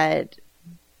had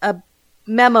a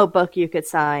memo book you could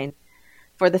sign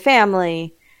for the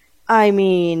family. I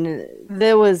mean,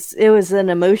 it was an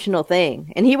emotional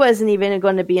thing, and he wasn't even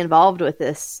going to be involved with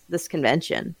this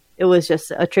convention. It was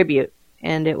just a tribute,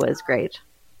 and it was great.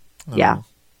 Oh. Yeah,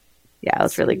 it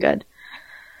was really good.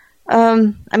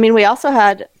 I mean, we also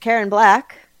had Karen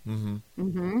Black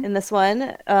in this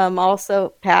one. Also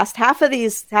passed. Half of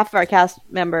our cast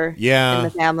member in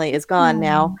the family is gone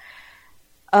now.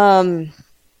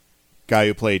 Guy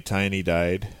who played Tiny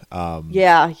died. And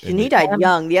he died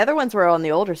young. The other ones were on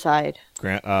the older side.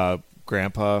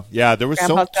 Grandpa. Yeah, there was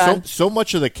so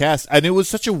much of the cast, and it was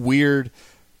such a weird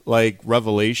like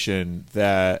revelation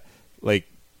that like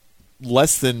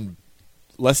less than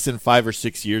 5 or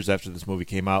 6 years after this movie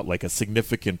came out, like a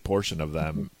significant portion of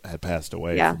them had passed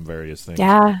away from various things.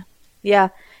 Yeah.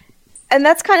 And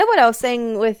that's kind of what I was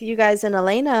saying with you guys and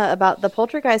Elena about the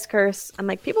poltergeist curse. I'm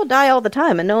like, people die all the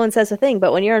time and no one says a thing.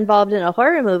 But when you're involved in a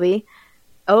horror movie,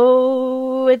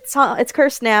 it's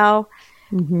cursed now.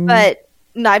 Mm-hmm. But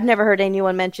no, I've never heard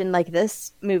anyone mention like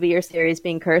this movie or series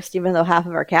being cursed, even though half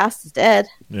of our cast is dead.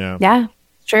 Yeah,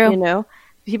 true. You know,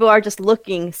 people are just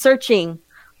searching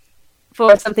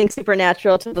for something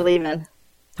supernatural to believe in.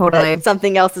 Totally. That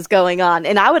something else is going on.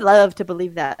 And I would love to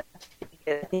believe that.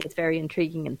 I think it's very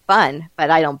intriguing and fun, but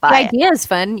I don't buy it. The idea is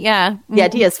fun, yeah. The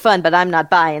idea is fun, but I'm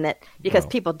not buying it because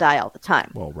people die all the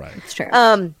time. Well, right. It's true.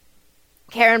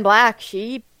 Karen Black,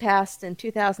 she passed in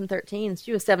 2013.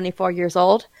 She was 74 years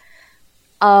old.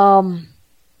 I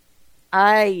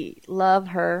love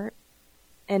her,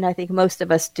 and I think most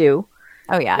of us do.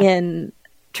 Oh, yeah. In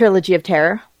Trilogy of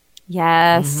Terror.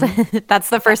 Yes. That's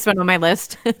the first one on my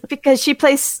list. Because she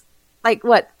plays,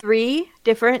 3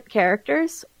 different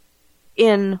characters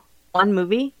in one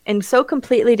movie, and so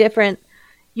completely different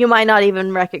you might not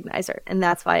even recognize her, and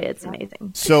that's why it's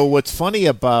amazing. So what's funny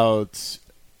about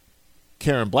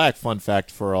Karen Black, fun fact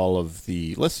for all of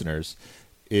the listeners,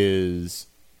 is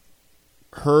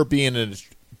her being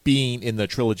in the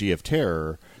Trilogy of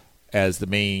Terror as the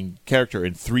main character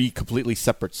in 3 completely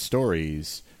separate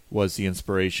stories was the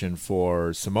inspiration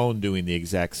for Simone doing the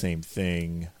exact same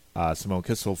thing. Simone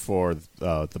Kissel for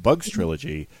the Bugs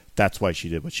trilogy. That's why she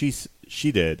did what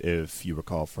she did, if you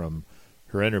recall from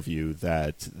her interview,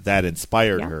 that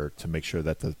inspired her to make sure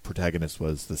that the protagonist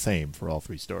was the same for all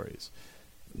 3 stories.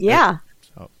 Yeah.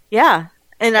 So. Yeah.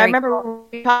 And I remember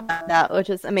we talked about that, which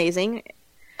is amazing.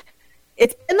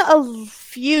 It's been a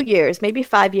few years, maybe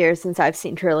 5 years since I've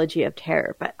seen Trilogy of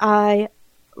Terror, but I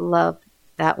love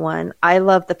that one. I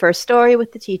love the first story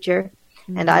with the teacher,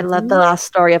 and I love the last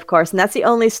story, of course. And that's the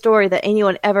only story that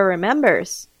anyone ever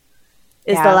remembers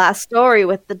is the last story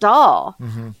with the doll.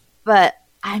 Mm-hmm. But,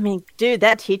 I mean, dude,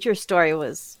 that teacher story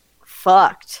was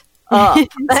fucked up.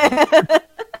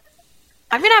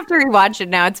 I'm going to have to rewatch it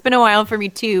now. It's been a while for me,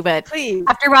 too. But please,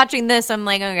 after watching this, I'm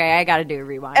like, okay, I got to do a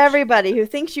rewatch. Everybody who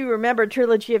thinks you remember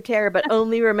Trilogy of Terror but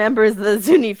only remembers the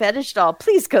Zuni fetish doll,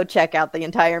 please go check out the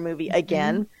entire movie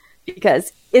again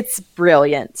because it's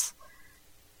brilliant.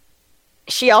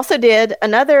 She also did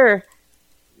another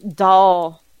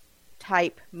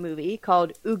doll-type movie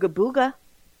called Ooga Booga.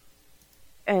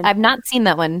 And I've not seen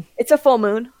that one. It's a full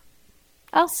moon.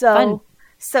 Oh, fun.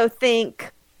 So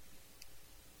think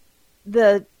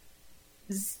the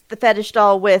fetish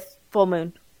doll with full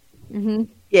moon. Mm-hmm.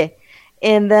 Yeah.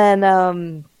 And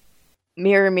then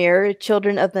Mirror Mirror,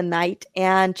 Children of the Night,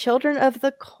 and Children of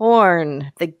the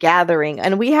Corn, The Gathering.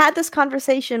 And we had this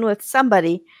conversation with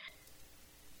somebody.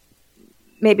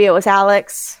 Maybe it was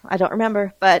Alex. I don't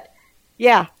remember. But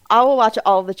yeah, I will watch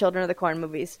all of the Children of the Corn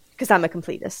movies because I'm a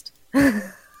completist.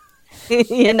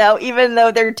 You know, even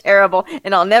though they're terrible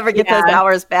and I'll never get those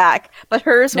hours back. But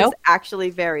hers was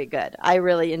actually very good. I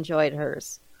really enjoyed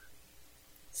hers.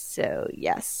 So,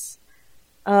 yes.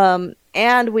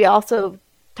 And we also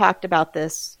talked about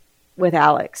this with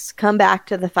Alex. Come back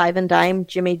to the Five and Dime,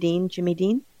 Jimmy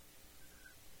Dean.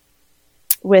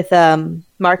 With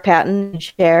Mark Patton and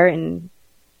Cher and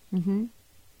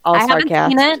all-star cast. I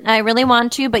haven't seen it. I really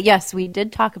want to, but yes, we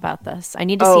did talk about this. I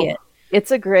need to see it.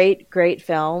 It's a great, great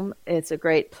film. It's a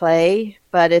great play,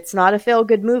 but it's not a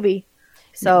feel-good movie.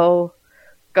 So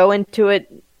go into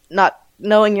it not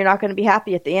knowing you're not going to be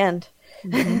happy at the end.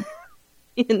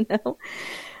 You know?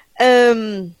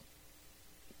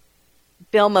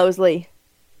 Bill Moseley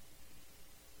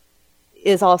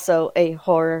is also a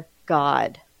horror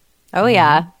god. Oh,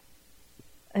 yeah.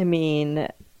 I mean,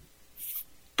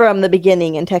 from the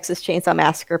beginning in Texas Chainsaw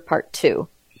Massacre Part 2.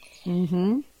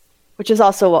 Which is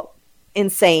also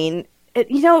insane.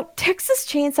 Texas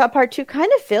Chainsaw Part 2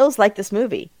 kind of feels like this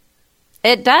movie.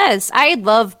 It does. I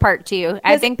love Part 2.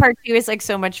 I think Part 2 is like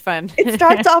so much fun. It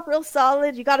starts off real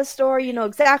solid. You got a story. You know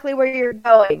exactly where you're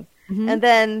going. And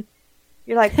then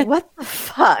you're like, what the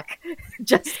fuck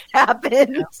just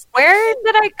happened? Where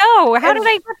did I go? How did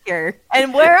I get here?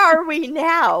 And where are we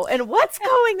now? And what's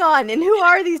going on? And who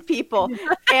are these people?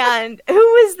 And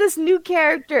who is this new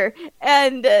character?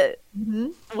 And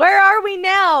where are we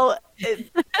now?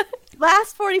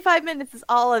 Last 45 minutes is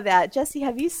all of that. Jesse,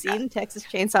 have you seen Texas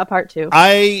Chainsaw Part 2?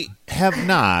 I have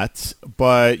not,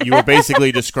 but you were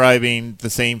basically describing the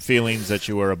same feelings that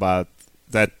you were about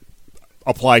that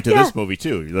apply to this movie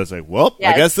too. You're just like, well,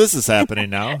 I guess this is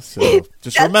happening now. So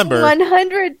just remember,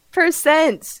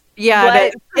 100%.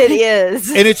 Yeah, it is.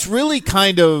 And it's really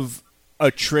kind of a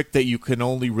trick that you can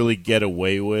only really get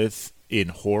away with in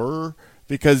horror.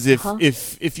 Because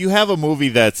if you have a movie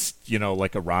that's,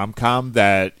 like a rom-com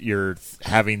that you're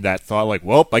having that thought like,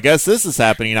 well, I guess this is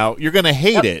happening now, you're going to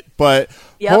hate it. But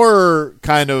horror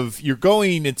you're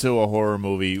going into a horror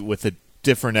movie with a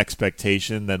different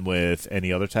expectation than with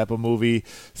any other type of movie.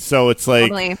 So it's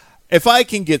like, if I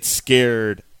can get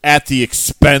scared at the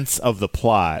expense of the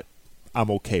plot,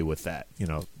 I'm okay with that.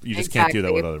 You just can't do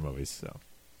that with other movies. So.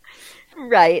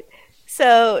 Right.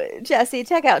 So, Jesse,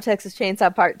 check out Texas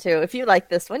Chainsaw Part 2. If you like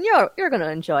this one, you're going to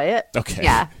enjoy it. Okay.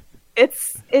 Yeah.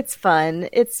 It's fun.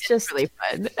 It's just really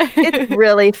fun. It's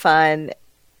really fun.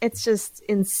 It's just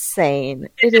insane.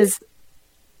 It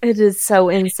is so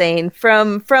insane.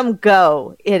 From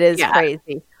go, it is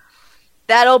crazy.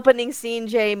 That opening scene,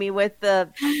 Jamie, with the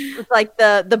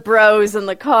bros in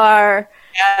the car.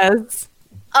 Yes.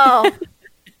 Oh.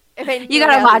 You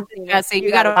gotta watch it, Jesse.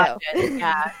 You gotta watch it.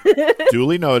 Yeah.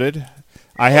 Duly noted.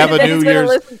 I have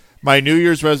my New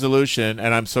Year's resolution,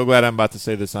 and I'm so glad I'm about to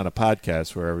say this on a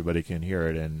podcast where everybody can hear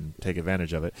it and take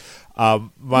advantage of it.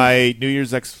 My New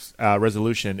Year's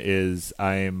resolution is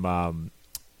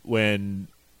when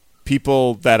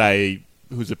people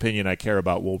whose opinion I care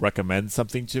about will recommend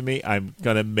something to me, I'm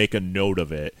going to make a note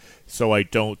of it so I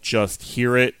don't just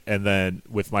hear it and then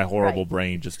with my horrible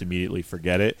brain just immediately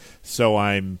forget it. So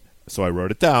I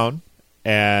wrote it down,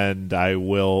 and I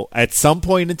will, at some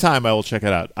point in time, I will check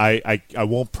it out. I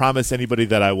won't promise anybody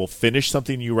that I will finish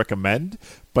something you recommend,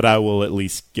 but I will at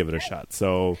least give it a shot.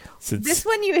 So since this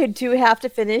one you do have to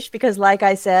finish because, like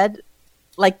I said,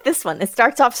 like this one, it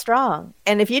starts off strong.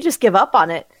 And if you just give up on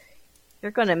it,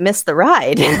 you're going to miss the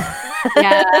ride.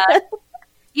 Yeah.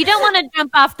 You don't want to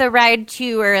jump off the ride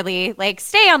too early. Like,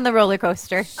 stay on the roller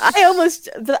coaster.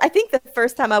 I think the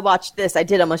first time I watched this, I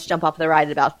did almost jump off the ride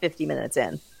at about 50 minutes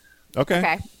in.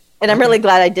 Okay. And I'm really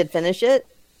glad I did finish it.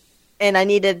 And I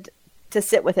needed to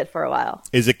sit with it for a while.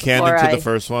 Is it canon to the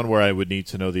first one where I would need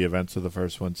to know the events of the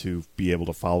first one to be able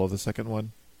to follow the second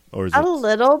one? Or is a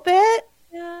little bit.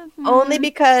 Yeah. Only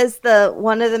because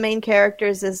one of the main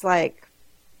characters is like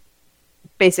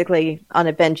basically on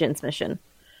a vengeance mission.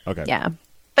 Okay. Yeah.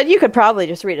 But you could probably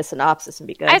just read a synopsis and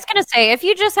be good. I was going to say, if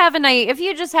you just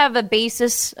have a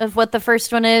basis of what the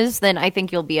first one is, then I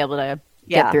think you'll be able to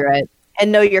get through it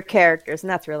and know your characters, and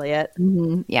that's really it.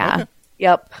 Mm-hmm. Yeah. Okay.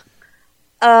 Yep.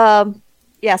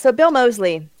 So Bill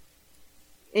Moseley,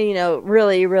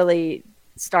 really, really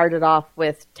started off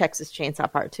with Texas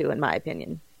Chainsaw Part 2, in my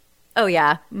opinion. Oh,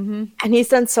 yeah. Mm-hmm. And he's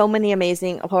done so many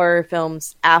amazing horror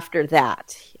films after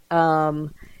that.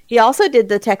 He also did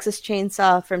the Texas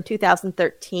Chainsaw from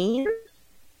 2013,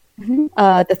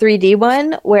 the 3D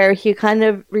one, where he kind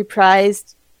of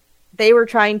reprised. They were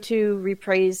trying to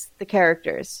reprise the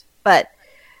characters, but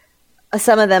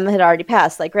some of them had already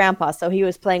passed, like Grandpa. So he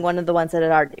was playing one of the ones that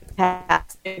had already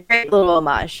passed. A great little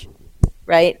homage,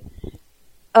 right?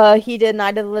 He did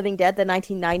Night of the Living Dead, the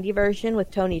 1990 version with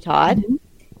Tony Todd. Mm-hmm.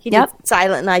 He did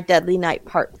Silent Night, Deadly Night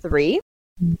Part 3.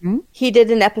 Mm-hmm. He did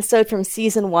an episode from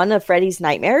season 1 of Freddy's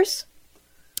Nightmares.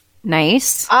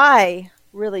 Nice. I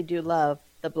really do love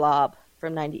The Blob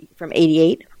from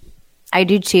 88. I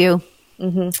do too.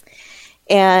 Mm-hmm.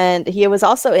 And he was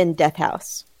also in Death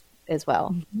House as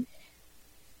well. Mm-hmm.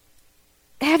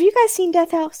 Have you guys seen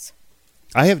Death House?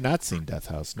 I have not seen Death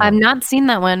House. No. I've not seen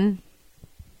that one.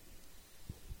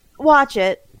 Watch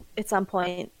it at some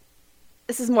point.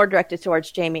 This is more directed towards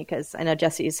Jamie because I know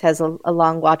Jesse's has a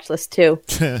long watch list too.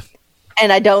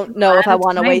 And I don't know if I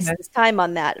want to time. waste this time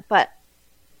on that. But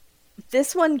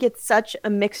this one gets such a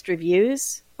mixed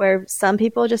reviews where some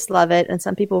people just love it and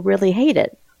some people really hate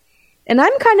it. And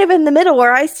I'm kind of in the middle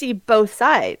where I see both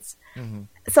sides. Mm-hmm.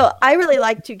 So I really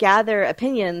like to gather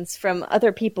opinions from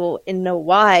other people and know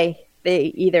why they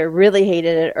either really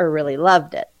hated it or really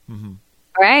loved it. Mm-hmm.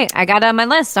 All right, I got it on my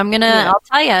list. I'll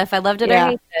tell you if I loved it or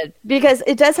hated it. Because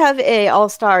it does have a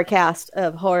all-star cast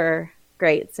of horror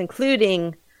greats,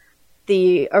 including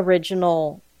the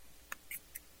original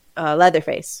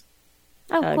Leatherface.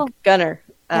 Oh, cool. Gunner.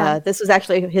 Yeah. This was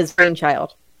actually his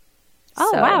brainchild.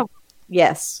 Oh, wow.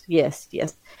 Yes.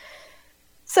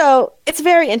 So it's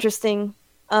very interesting.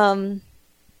 I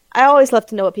always love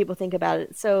to know what people think about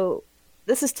it. So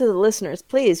this is to the listeners.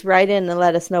 Please write in and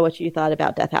let us know what you thought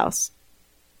about Death House.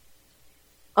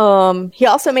 He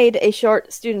also made a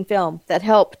short student film that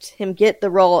helped him get the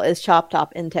role as Chop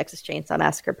Top in Texas Chainsaw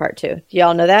Massacre Part 2. Do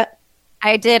y'all know that?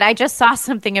 I did. I just saw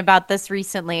something about this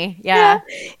recently. Yeah.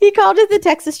 He called it the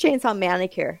Texas Chainsaw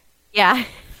Manicure. Yeah.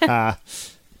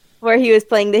 Where he was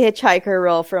playing the hitchhiker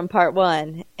role from Part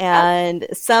 1. And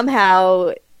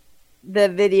somehow the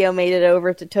video made it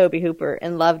over to Toby Hooper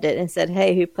and loved it and said,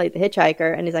 hey, who played the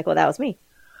hitchhiker? And he's like, well, that was me.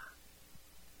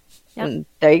 Yep. And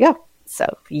there you go. So,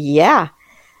 yeah.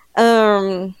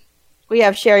 We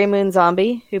have Sherry Moon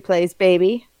Zombie, who plays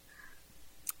Baby.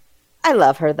 I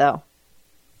love her, though.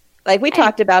 Like, we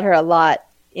talked about her a lot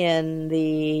in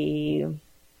the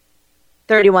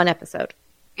 31 episode.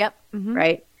 Yep. Mm-hmm.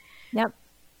 Right? Yep.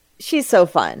 She's so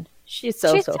fun. She's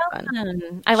so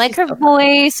fun. I like her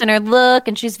voice and her look,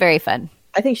 and she's very fun.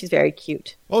 I think she's very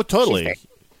cute. Oh, totally.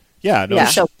 Yeah. No.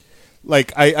 Yeah.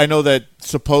 Like, I know that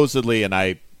supposedly,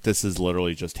 and this is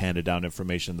literally just handed down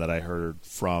information that I heard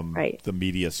from the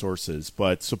media sources,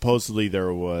 but supposedly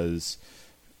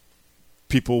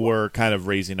people were kind of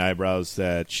raising eyebrows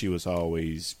that she was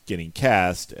always getting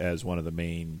cast as one of the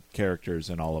main characters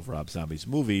in all of Rob Zombie's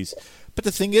movies. But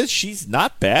the thing is, she's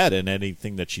not bad in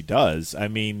anything that she does. I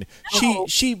mean,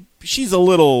 she's a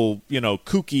little,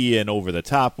 kooky and over the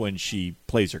top when she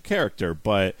plays her character,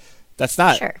 but that's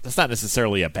not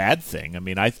necessarily a bad thing. I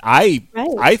mean, I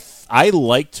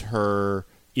liked her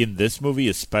in this movie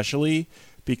especially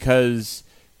because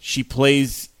she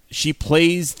plays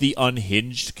the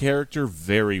unhinged character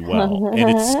very well, and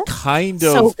it's kind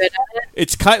of so good at it.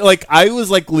 It's kind of like I was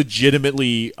like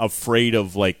legitimately afraid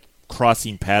of like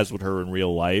crossing paths with her in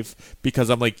real life because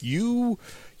I'm like you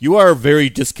are very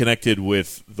disconnected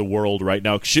with the world right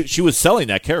now. She was selling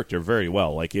that character very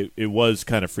well. Like it was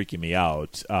kind of freaking me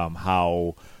out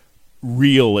how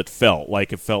real it felt.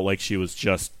 Like it felt like she was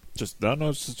just no,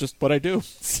 it's just what I do.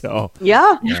 So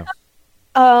yeah.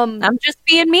 I'm just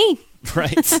being me.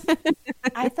 Right.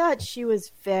 I thought she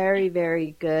was very,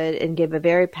 very good and gave a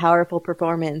very powerful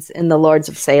performance in The Lords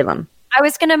of Salem. I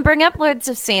was going to bring up Lords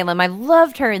of Salem. I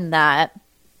loved her in that.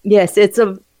 Yes, it's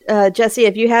Jesse,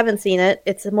 if you haven't seen it,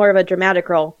 it's more of a dramatic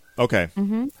role. Okay.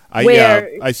 Mm-hmm.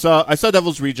 I saw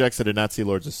Devil's Rejects. I did not see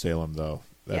Lords of Salem though.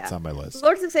 That's on my list.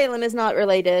 Lords of Salem is not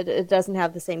related. It doesn't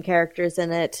have the same characters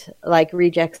in it like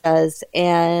Rejects does.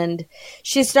 And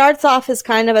she starts off as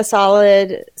kind of a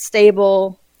solid,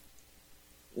 stable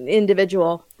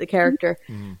individual, the character.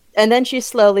 Mm-hmm. And then she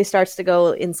slowly starts to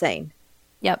go insane.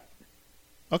 Yep.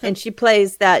 Okay. And she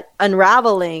plays that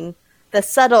unraveling, the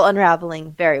subtle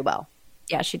unraveling very well.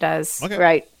 Yeah, she does. Okay.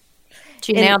 Right.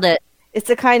 She nailed it. It's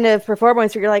the kind of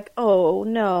performance where you're like, oh,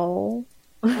 no.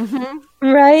 Mm-hmm.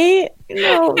 Right?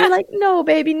 No. You're like, no,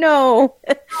 baby, no.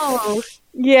 Oh.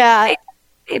 Yeah.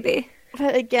 Baby.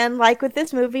 But again, like with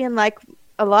this movie and like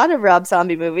a lot of Rob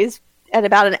Zombie movies, at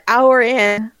about an hour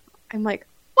in, I'm like,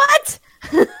 what?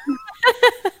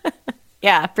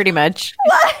 Yeah, pretty much.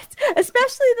 What?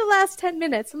 Especially the last 10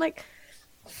 minutes. I'm like,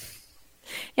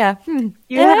 yeah.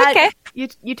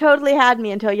 You totally had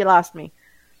me until you lost me.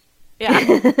 Yeah.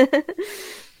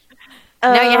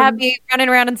 Now you have me running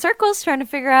around in circles trying to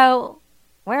figure out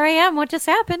where I am, what just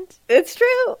happened. It's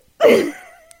true.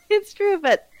 It's true,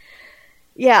 but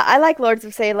yeah, I like Lords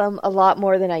of Salem a lot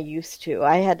more than I used to.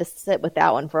 I had to sit with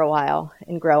that one for a while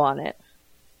and grow on it.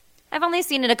 I've only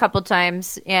seen it a couple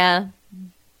times. Yeah.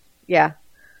 Yeah.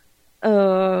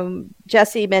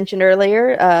 Jesse mentioned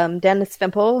earlier, Dennis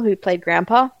Fimple, who played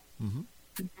Grandpa. Mm-hmm.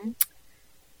 Mm-hmm.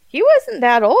 He wasn't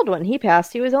that old when he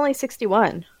passed. He was only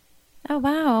 61. Oh,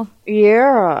 wow.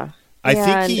 Yeah. I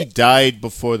think he died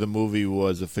before the movie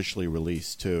was officially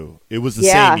released, too. It was the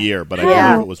same year, but I don't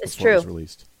know if it was before it was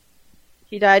released.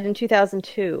 He died in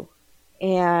 2002.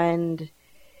 And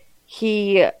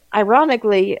he,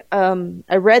 ironically,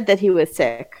 I read that he was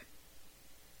sick.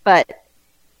 But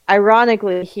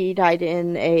ironically, he died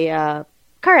in a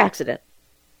car accident.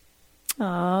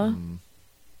 Aw.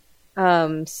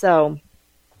 So,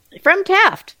 from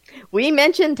Taft. We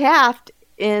mentioned Taft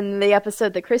in the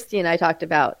episode that Christy and I talked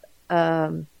about.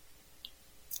 Night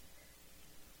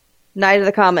of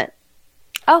the Comet.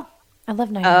 Oh, I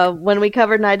love Night. When we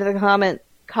covered Night of the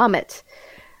Comet,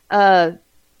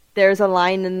 there's a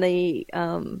line in the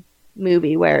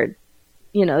movie where,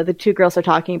 the two girls are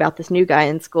talking about this new guy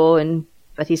in school,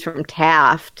 but he's from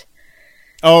Taft.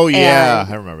 Oh, yeah.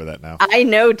 I remember that now. I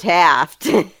know Taft.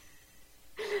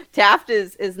 Taft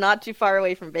is not too far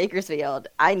away from Bakersfield.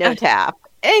 I know Taft.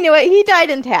 Anyway, he died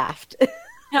in Taft in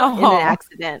an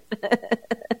accident.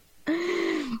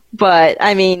 But,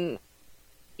 I mean,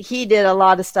 he did a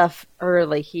lot of stuff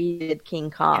early. He did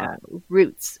King Kong,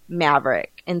 Roots,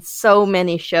 Maverick, and so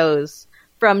many shows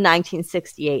from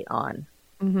 1968 on.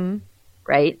 Mm-hmm.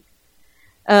 Right?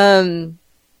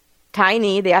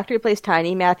 Tiny, the actor who plays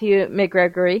Tiny, Matthew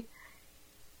McGregory,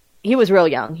 he was real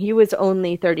young. He was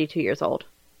only 32 years old.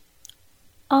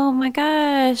 Oh my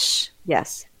gosh.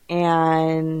 Yes.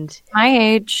 And my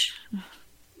age.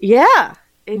 Yeah,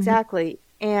 exactly.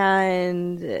 Mm-hmm.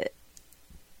 And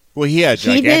well, he had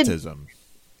gigantism.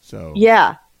 So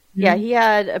yeah. Yeah, he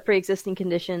had a pre-existing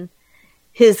condition.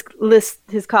 His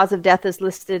cause of death is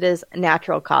listed as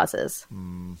natural causes.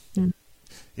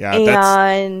 Yeah,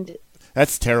 and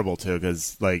that's terrible too,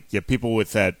 because people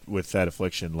with that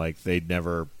affliction, I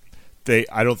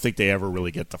don't think they ever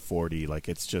really get to 40. Like,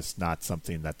 it's just not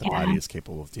something that the body is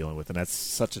capable of dealing with, and that's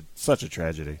such a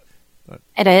tragedy. But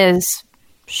it is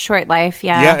short life,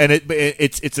 yeah. Yeah, and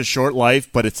it's a short life,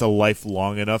 but it's a life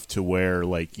long enough to where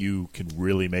you can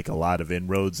really make a lot of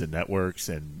inroads and networks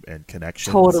and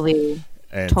connections. Totally.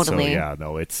 And totally. So yeah,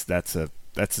 no, that's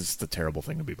just a terrible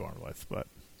thing to be born with. But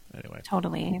anyway,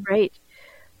 totally right.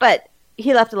 But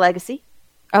he left a legacy.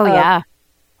 Oh yeah.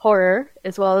 Horror,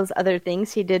 as well as other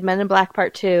things. He did Men in Black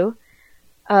Part 2,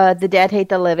 The Dead Hate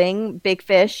the Living, Big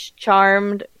Fish,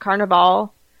 Charmed,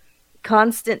 Carnival,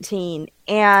 Constantine,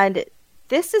 and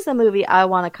this is a movie I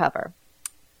want to cover.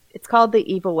 It's called The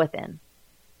Evil Within.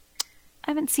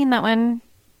 I haven't seen that one.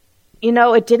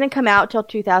 It didn't come out till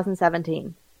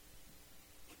 2017.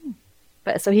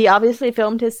 But so he obviously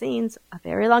filmed his scenes a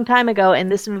very long time ago,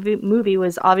 and this movie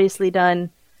was obviously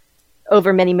done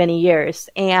over many, many years.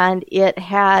 And it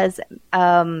has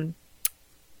Michael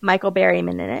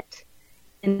Berryman in it,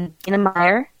 and Dana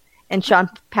Meyer, and Sean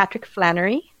Patrick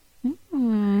Flannery.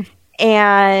 Mm-hmm.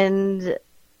 And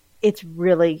it's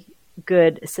really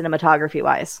good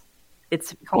cinematography-wise.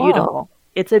 It's beautiful.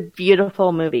 It's a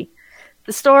beautiful movie.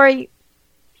 The story,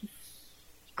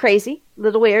 crazy, a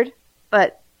little weird,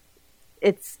 but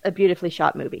it's a beautifully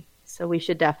shot movie. So we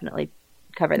should definitely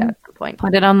cover that at some point.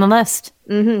 Put it on the list.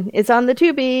 Mm-hmm. It's on the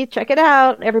Tubi. Check it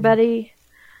out, everybody.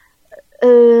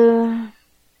 Erin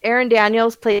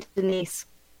Daniels played Denise.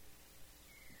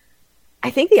 I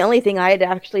think the only thing I had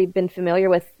actually been familiar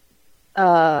with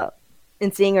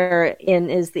in seeing her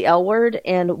in is The L Word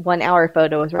and 1 Hour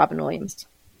Photo with Robin Williams.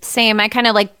 Same. I kind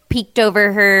of peeked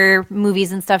over her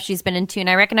movies and stuff she's been into, and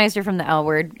I recognized her from The L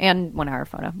Word and 1 Hour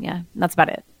Photo. Yeah, that's about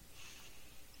it.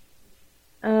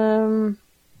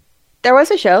 There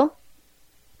was a show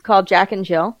called Jack and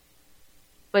Jill,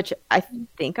 which I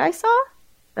think I saw,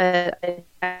 but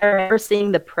I remember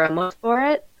seeing the promos for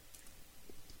it,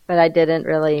 but I didn't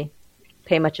really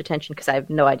pay much attention because I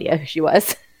have no idea who she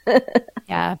was.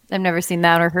 Yeah, I've never seen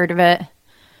that or heard of it.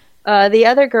 The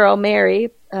other girl,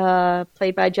 Mary,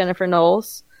 played by Jennifer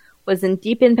Knowles, was in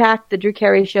Deep Impact, The Drew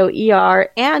Carey Show, ER,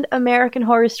 and American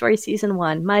Horror Story Season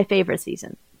 1, my favorite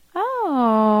season.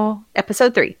 Oh.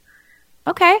 Episode 3.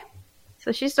 Okay.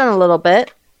 So she's done a little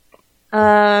bit.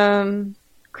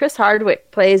 Chris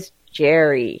Hardwick plays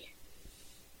Jerry.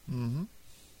 Mm-hmm.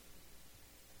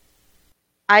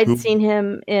 I'd seen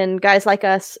him in Guys Like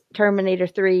Us, Terminator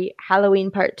 3,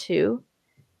 Halloween Part 2,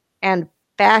 and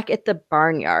Back at the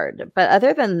Barnyard. But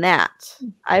other than that,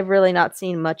 I've really not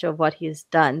seen much of what he's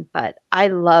done, but I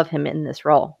love him in this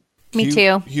role. Me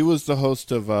too. He was the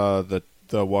host of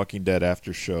the Walking Dead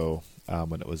after show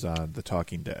when it was on The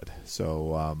Talking Dead.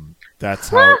 So that's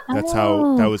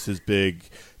how that was his big.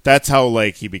 That's how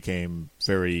he became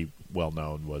very well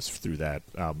known, was through that.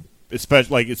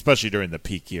 Especially during the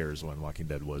peak years when Walking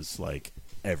Dead was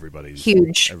everybody's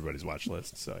watch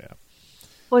list. So yeah.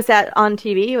 Was that on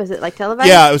TV? Was it televised?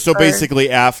 Yeah. So basically,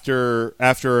 after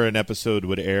an episode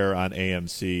would air on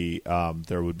AMC,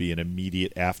 there would be an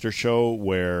immediate after show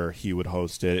where he would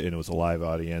host it, and it was a live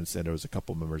audience, and there was a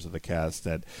couple members of the cast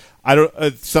that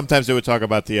sometimes they would talk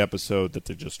about the episode that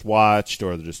they just watched,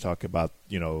 or they just talk about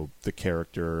the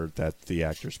character that the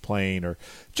actor's playing, or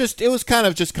it was kind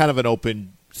of an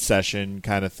session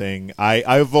kind of thing.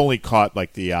 I've only caught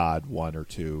like the odd one or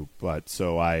two, but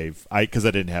so because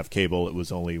I didn't have cable, it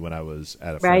was only when I was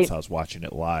at a friend's house watching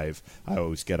it live. I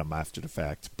always get them after the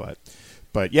fact,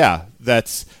 but yeah,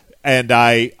 and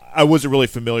I wasn't really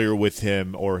familiar with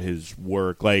him or his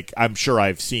work. Like, I'm sure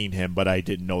I've seen him, but I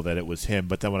didn't know that it was him.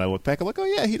 But then when I look back, I'm like, oh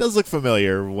yeah, he does look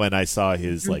familiar when I saw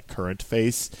his like current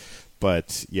face.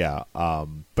 But yeah,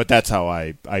 but that's how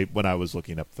I when I was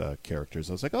looking up the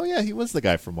characters, I was like, oh yeah, he was the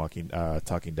guy from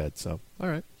Talking Dead. So all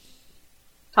right,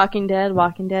 Talking Dead,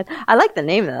 Walking Dead. I like the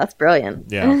name though. That's brilliant.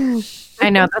 Yeah,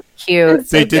 I know, that's cute.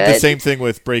 They did the same thing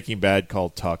with Breaking Bad,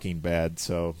 called Talking Bad.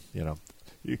 So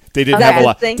they didn't have a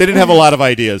lot. They didn't have a lot of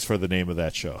ideas for the name of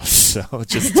that show. So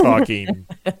just talking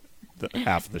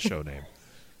half of the show name.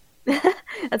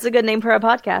 That's a good name for a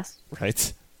podcast,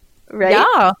 right? Right?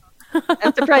 Yeah.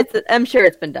 I'm surprised. I'm sure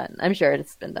it's been done.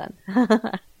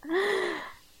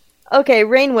 Okay,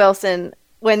 Rainn Wilson.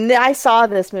 When I saw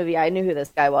this movie, I knew who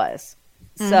this guy was.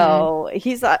 So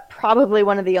he's probably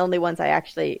one of the only ones I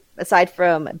actually, aside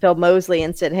from Bill Moseley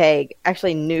and Sid Haig,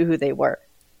 actually knew who they were.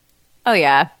 Oh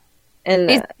yeah,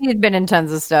 and he'd been in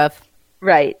tons of stuff,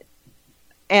 right?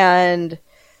 And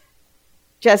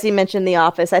Jesse mentioned The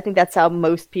Office. I think that's how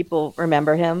most people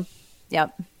remember him.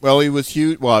 Yep. Well, he was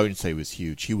huge. Well, I wouldn't say he was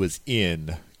huge. He was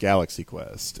in Galaxy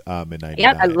Quest in '99.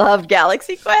 Yeah, I love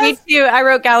Galaxy Quest. Me too. I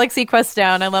wrote Galaxy Quest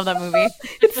down. I love that movie.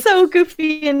 It's so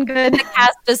goofy and good. The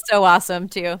cast is so awesome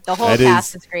too. The whole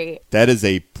cast is great. That is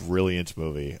a brilliant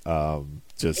movie.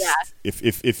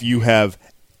 If you have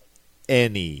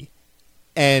any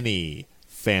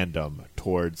fandom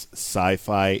towards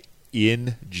sci-fi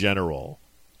in general,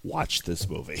 watch this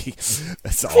movie.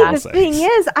 That's all I'm saying. The thing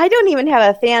is, I don't even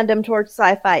have a fandom towards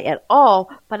sci-fi at all,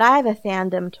 but I have a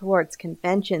fandom towards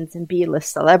conventions and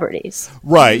B-list celebrities.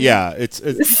 Right, yeah. It's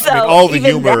so, I mean, all the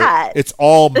humor. That. It's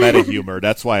all meta humor.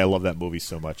 That's why I love that movie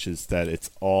so much, is that it's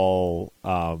all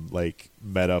like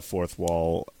meta fourth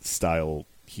wall style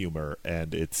humor,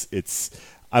 and it's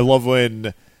I love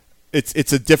when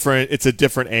it's a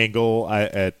different angle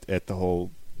at the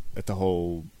whole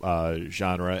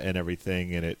genre and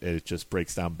everything, and it just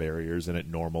breaks down barriers and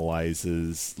it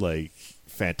normalizes like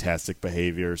fantastic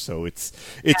behavior. So it's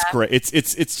great.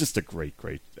 It's just a great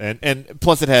and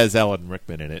plus it has Alan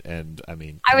Rickman in it, and I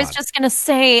mean, I was just gonna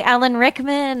say Alan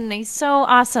Rickman. He's so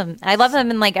awesome. I love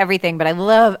him in like everything, but I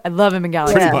love him in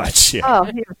Galaxy. Pretty much, yeah. Oh,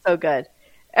 he was so good.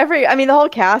 The whole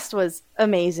cast was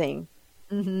amazing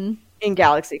in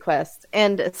Galaxy Quest,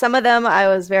 and some of them I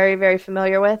was very, very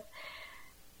familiar with.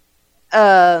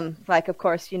 Like, of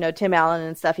course, Tim Allen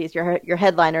and stuff. He's your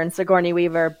headliner, and Sigourney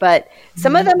Weaver. But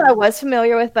some of them I was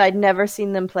familiar with, but I'd never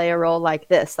seen them play a role like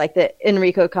this, like the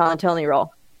Enrico Colantoni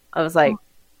role. I was like,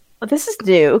 well, this is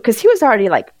new, because he was already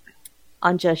like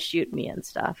on Just Shoot Me and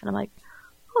stuff. And I'm like,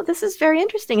 oh, this is very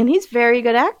interesting. And he's a very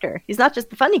good actor. He's not just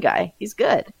the funny guy. He's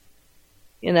good.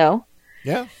 Yeah.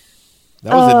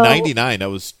 That was in '99.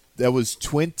 That was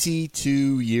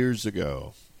 22 years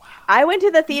ago. Wow. I went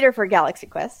to the theater for Galaxy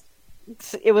Quest.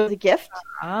 It was a gift.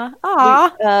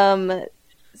 Aww.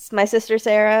 My sister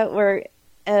Sarah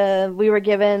we were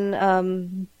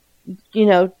given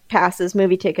passes,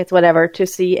 movie tickets, whatever, to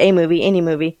see any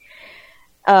movie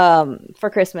for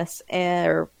Christmas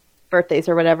or birthdays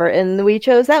or whatever, and we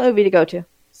chose that movie to go to.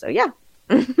 So yeah.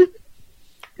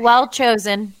 Well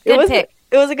chosen. Good pick.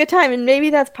 It was a good time, and maybe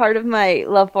that's part of my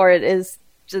love for it, is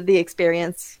the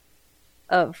experience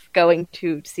of going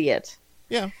to see it.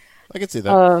 Yeah, I can see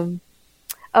that.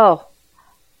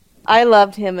 I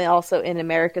loved him also in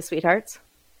America's Sweethearts.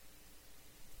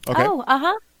 Okay.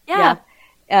 Oh,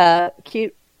 yeah.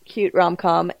 Cute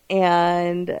rom-com,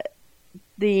 and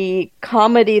the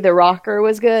comedy The Rocker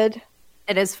was good.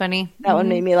 It is funny. That one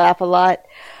made me laugh a lot.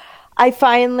 I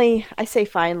say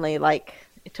finally, like,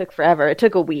 it took forever. It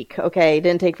took a week, okay? It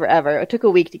didn't take forever. It took a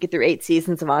week to get through 8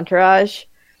 seasons of Entourage.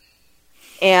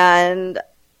 And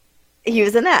he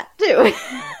was in that, too.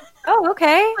 Oh,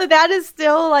 okay. So that is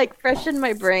still, like, fresh in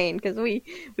my brain, because we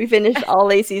finished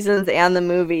all 8 seasons and the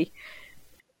movie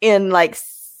in, like,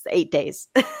 8 days.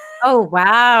 Oh,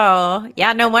 wow.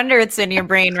 Yeah, no wonder it's in your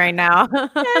brain right now. Yeah,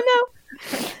 I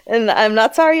know. And I'm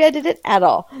not sorry I did it at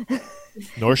all.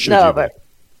 Nor should you. But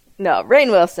no,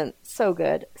 Rainn Wilson, so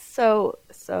good. So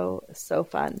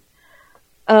fun.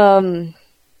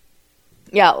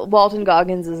 Yeah, Walton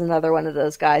Goggins is another one of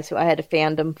those guys who I had a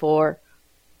fandom for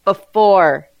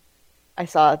before I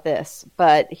saw this,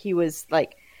 but he was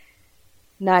like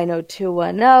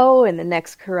 90210 and The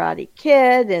Next Karate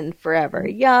Kid and Forever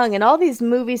Young and all these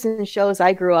movies and shows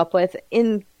I grew up with.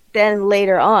 Then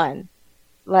later on,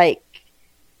 like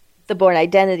The Bourne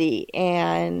Identity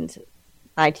and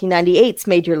 1998's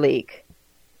Major League.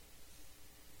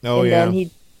 Oh, And yeah.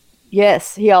 then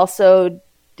he also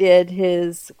did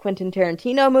his Quentin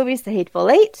Tarantino movies, The Hateful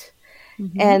Eight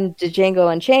and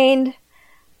Django Unchained.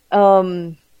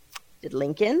 Did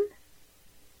Lincoln,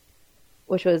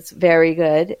 which was very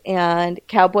good, and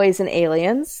Cowboys and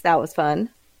Aliens, that was fun.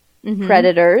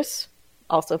 Predators,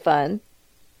 also fun.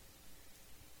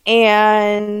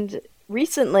 And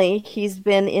recently, he's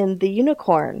been in The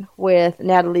Unicorn with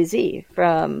Natalie Z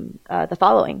from The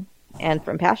Following and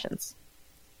from Passions.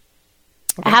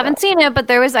 I haven't seen it, but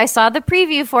I saw the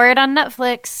preview for it on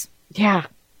Netflix. Yeah.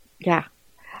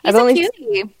 He's a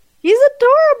cutie. He's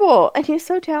adorable, and he's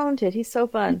so talented. He's so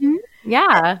fun.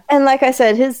 Yeah. And like I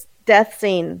said, his death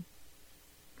scene,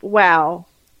 wow.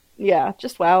 Yeah,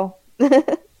 just wow.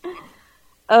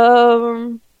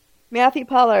 Matthew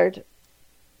Pollard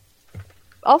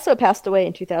also passed away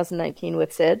in 2019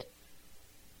 with SID.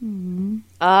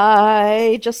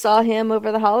 I just saw him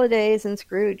over the holidays in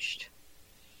Scrooged.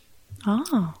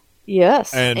 Oh.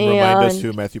 Yes. And remind us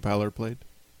who Matthew Pollard played.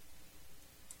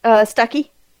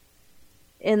 Stucky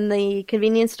in the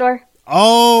convenience store.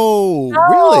 Oh,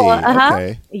 really?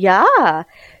 Okay. Yeah.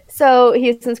 So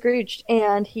he was in Scrooged,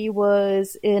 and he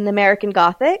was in American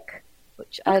Gothic,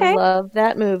 which I love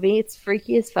that movie. It's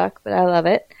freaky as fuck, but I love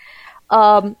it.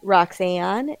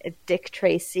 Roxanne, Dick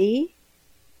Tracy,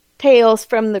 Tales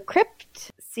from the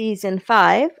Crypt, Season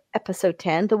 5, Episode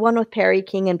 10, the one with Perry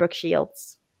King and Brooke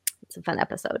Shields. It's a fun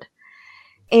episode.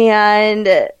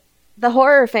 And the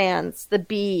horror fans, the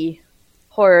B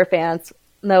horror fans,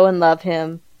 know and love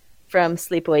him from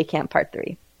Sleepaway Camp Part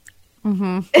 3. We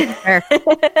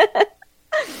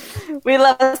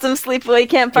love some Sleepaway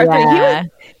Camp Part 3.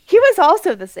 He was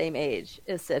also the same age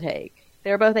as Sid Haig.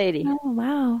 They were both 80. Oh,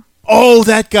 wow. Oh,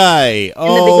 that guy.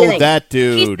 Oh, that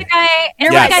dude. He's the guy.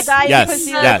 Yes,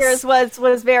 Yes.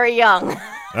 Was very young.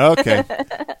 Okay.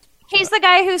 He's the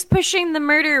guy who's pushing the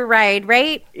murder ride,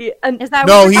 right? Is that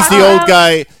No, what he's the old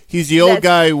guy. He's the old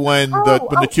guy when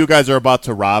the two guys are about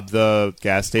to rob the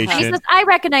gas station. He says, I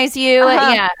recognize you.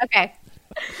 Yeah, okay.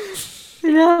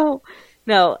 No.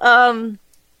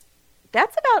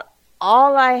 That's about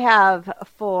all I have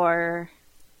for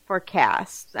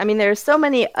cast. I mean, there's so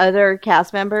many other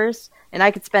cast members, and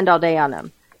I could spend all day on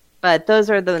them. But those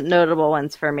are the notable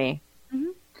ones for me.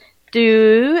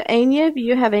 Do any of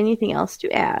you have anything else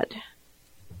to add?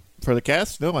 For the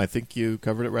cast? No, I think you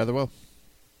covered it rather well.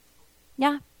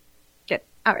 Yeah. Good.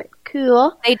 All right.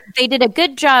 Cool. They did a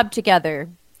good job together.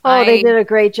 Oh, they did a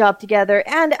great job together.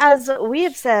 And as we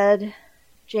have said,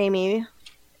 Jamie,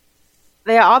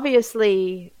 they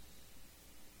obviously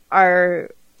are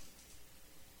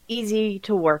easy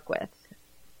to work with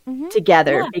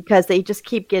together because they just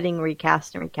keep getting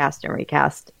recast and recast and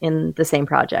recast in the same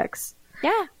projects.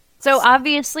 Yeah. So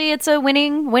obviously it's a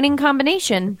winning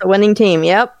combination. A winning team,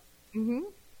 yep.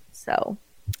 So,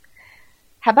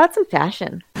 how about some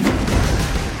fashion?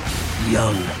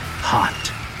 Young,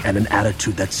 hot, and an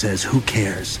attitude that says, who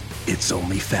cares? It's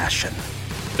only fashion.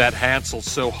 That Hansel's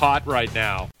so hot right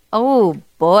now. Oh,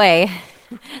 boy.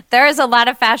 There is a lot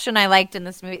of fashion I liked in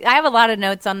this movie. I have a lot of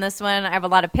notes on this one. I have a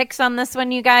lot of picks on this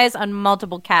one, you guys, on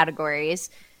multiple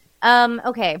categories.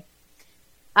 Okay.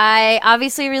 I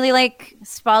obviously really like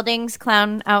Spalding's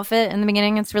clown outfit in the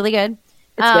beginning. It's really good.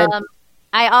 It's good.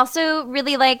 I also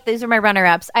really like, these are my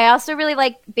runner-ups. I also really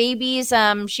like Baby's,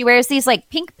 she wears these like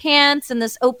pink pants and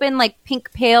this open like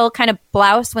pink pale kind of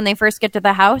blouse when they first get to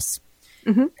the house.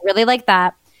 I really like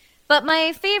that. But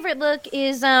my favorite look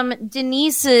is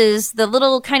Denise's, the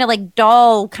little kind of like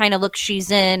doll kind of look she's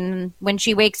in when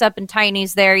she wakes up and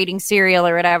Tiny's there eating cereal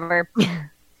or whatever.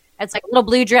 It's like a little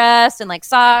blue dress and like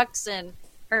socks, and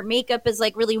her makeup is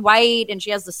like really white, and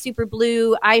she has the super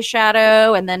blue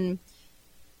eyeshadow, and then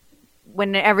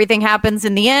when everything happens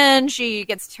in the end, she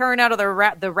gets torn out of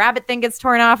the rabbit thing gets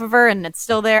torn off of her, and it's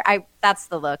still there. That's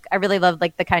the look. I really love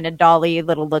like the kind of dolly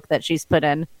little look that she's put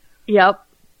in. Yep.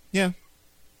 Yeah.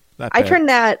 I turned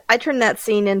that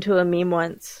scene into a meme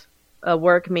once, a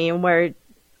work meme where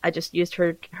I just used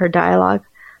her dialogue.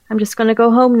 I'm just going to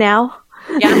go home now.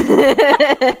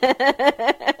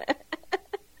 Yeah.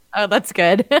 Oh, that's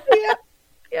good.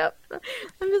 Yep.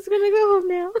 I'm just going to go home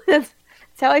now. That's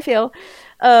how I feel.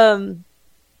 Well,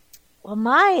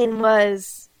 mine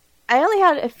was, I only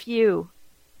had a few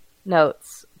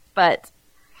notes, but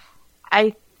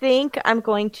I think I'm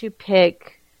going to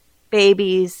pick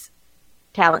Baby's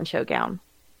talent show gown.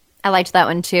 I liked that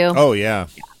one too. Oh, yeah.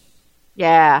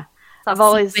 Yeah. I've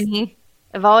always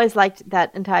liked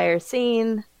that entire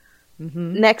scene.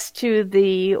 Next to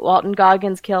the Walton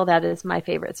Goggins kill, that is my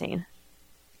favorite scene.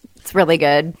 It's really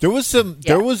good. There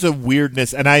was a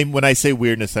weirdness, and when I say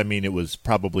weirdness, I mean it was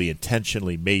probably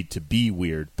intentionally made to be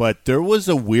weird, but there was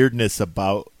a weirdness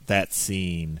about that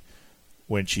scene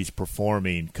when she's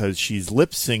performing, because she's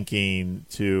lip syncing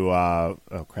to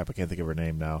oh crap, I can't think of her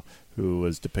name now, who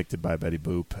was depicted by Betty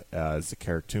Boop as a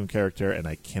cartoon character, and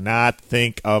I cannot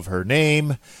think of her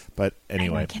name, but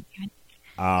anyway,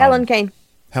 Helen Kane.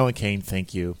 Helen Kane,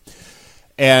 thank you.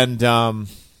 And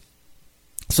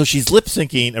so she's lip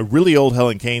syncing a really old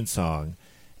Helen Kane song,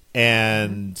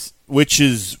 and which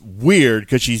is weird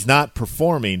because she's not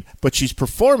performing, but she's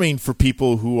performing for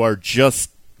people who are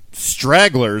just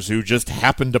stragglers who just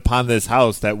happened upon this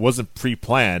house that wasn't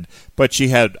pre-planned, but she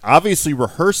had obviously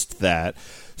rehearsed that.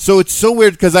 So it's so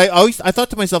weird because I thought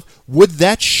to myself, would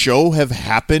that show have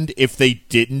happened if they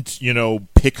didn't,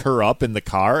 pick her up in the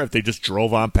car? If they just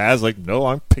drove on past, like, no,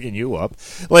 I'm picking you up.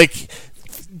 Like,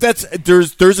 there's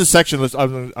a section.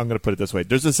 I'm going to put it this way.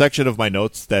 There's a section of my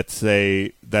notes that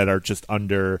are just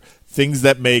under things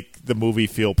that make the movie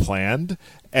feel planned,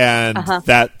 and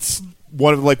that's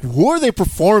one of, like, who are they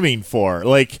performing for?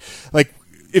 Like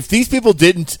if these people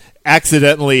didn't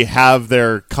accidentally have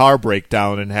their car break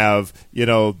down and have,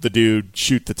 the dude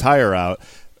shoot the tire out,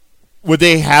 would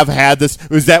they have had this?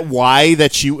 Was that why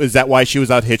she was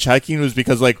out hitchhiking? It was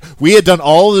because, like, we had done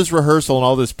all this rehearsal and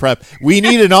all this prep. We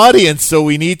need an audience, so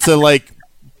we need to, like,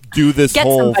 do this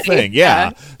whole thing.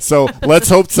 Yeah. So let's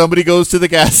hope somebody goes to the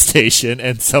gas station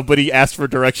and somebody asks for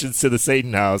directions to the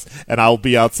Satan house, and I'll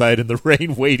be outside in the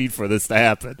rain waiting for this to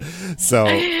happen. So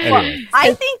anyway. Well,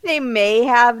 I think they may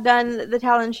have done the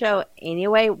talent show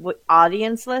anyway with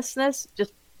audiencelessness.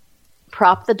 Just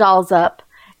prop the dolls up,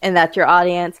 and that's your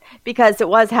audience, because it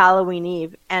was Halloween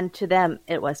Eve, and to them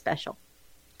it was special.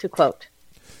 To quote,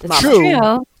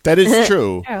 true. That is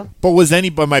true.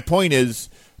 But my point is,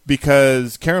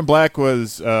 because Karen Black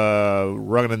was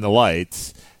running the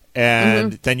lights,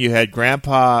 and then you had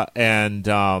Grandpa and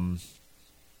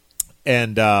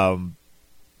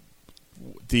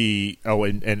Baby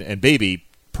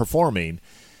performing,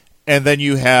 and then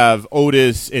you have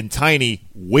Otis and Tiny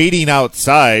waiting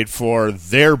outside for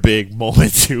their big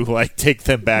moment to, like, take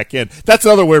them back in. That's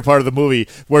another weird part of the movie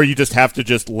where you just have to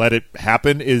just let it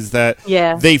happen, is that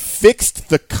they fixed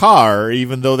the car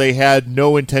even though they had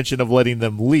no intention of letting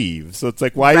them leave. So it's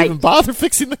like, why even bother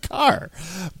fixing the car?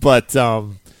 But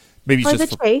maybe it's for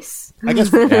just the chase. I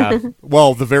guess. Yeah.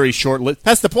 Well, the very short.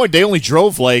 That's the point. They only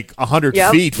drove like 100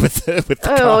 feet with the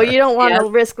car. You don't want to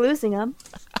risk losing them.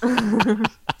 But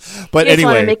you just anyway,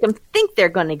 want to make them think they're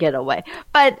going to get away.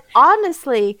 But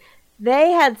honestly,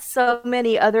 they had so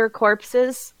many other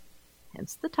corpses,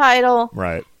 hence the title,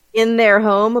 right, in their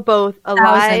home, both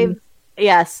alive,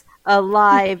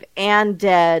 alive and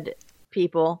dead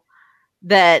people,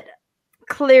 that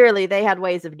clearly they had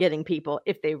ways of getting people.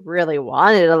 If they really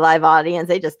wanted a live audience,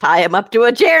 they just tie them up to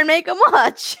a chair and make them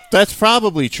watch. That's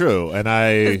probably true. And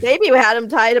maybe we had them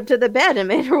tied up to the bed and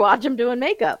made her watch them doing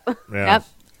makeup. Yeah.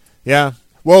 Yeah.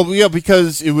 Well, yeah,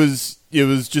 because it was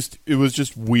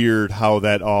just weird how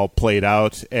that all played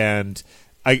out, and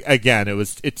I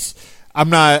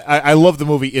love the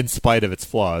movie in spite of its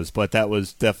flaws, but that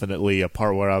was definitely a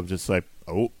part where I was just like,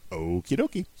 oh, okie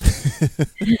dokie.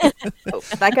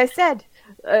 Like I said,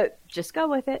 just go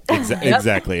with it.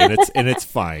 Exactly, and it's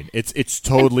fine. It's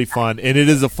totally fun, and it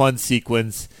is a fun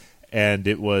sequence, and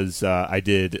it was. I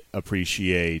did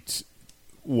appreciate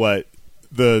what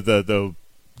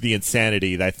the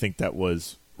insanity. I think that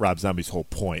was Rob Zombie's whole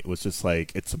point, was just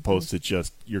like, it's supposed to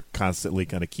just, you're constantly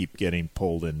going to keep getting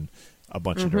pulled in a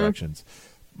bunch of directions.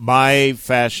 My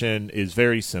fashion is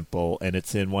very simple, and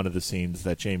it's in one of the scenes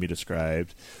that Jamie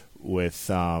described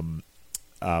with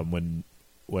when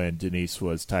Denise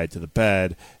was tied to the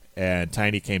bed and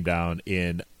Tiny came down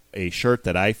in a shirt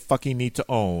that I fucking need to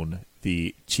own,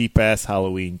 the cheap-ass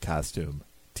Halloween costume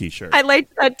t-shirt. I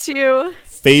like that too.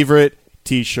 Favorite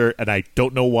t-shirt, and I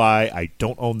don't know why I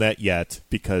don't own that yet,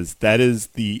 because that is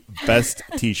the best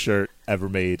t-shirt ever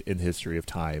made in the history of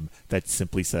time, that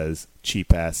simply says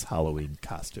cheap ass Halloween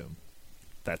costume.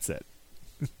 That's it.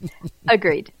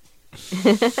 Agreed.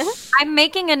 I'm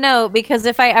making a note, because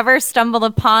if I ever stumble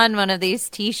upon one of these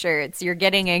t-shirts, you're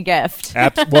getting a gift.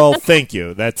 Well, thank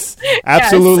you. That's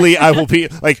absolutely, yes. I will be,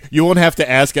 like, you won't have to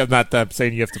ask. I'm not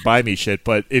saying you have to buy me shit,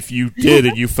 but if you did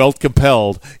and you felt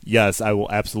compelled, yes, I will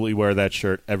absolutely wear that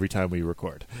shirt every time we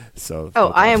record. So,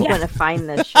 I am going to find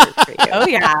this shirt for you. Oh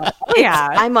yeah.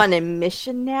 I'm on a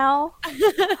mission now.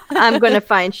 I'm going to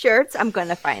find shirts. I'm going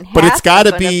to find hats. But it's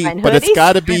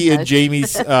got to be in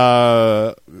Jamie's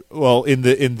well, in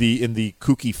the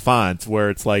kooky font, where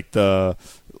it's like the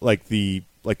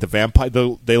the vampire.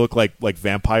 They look like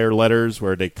vampire letters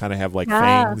where they kind of have like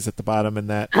fangs at the bottom and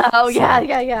that. Oh, so,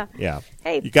 yeah.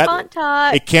 Hey, you got font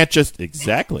talk. It can't just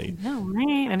exactly. No,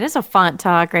 man, it is a font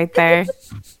talk right there.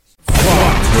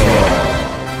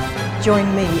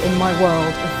 Join me in my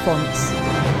world of fonts.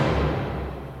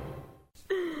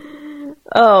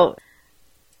 Oh,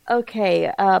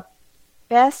 okay.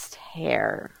 Best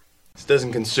hair. This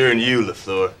doesn't concern you,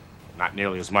 LaFleur. Not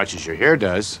nearly as much as your hair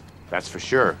does, that's for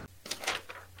sure.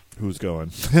 Who's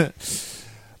going?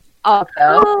 I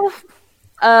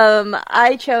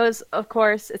chose, of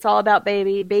course, It's All About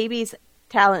Baby. Baby's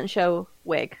talent show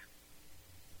wig.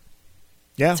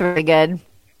 Yeah. It's really good.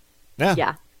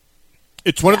 Yeah.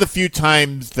 It's one of the few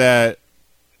times that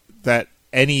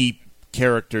any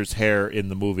character's hair in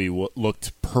the movie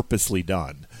looked purposely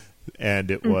done, and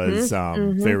it was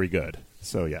very good.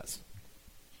 So, yes.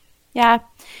 Yeah.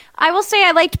 I will say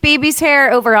I liked Baby's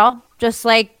hair overall, just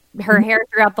like her hair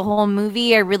throughout the whole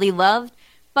movie. I really loved.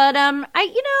 But I think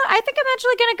I'm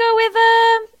actually going to go with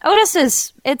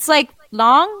Otis's. It's like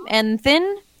long and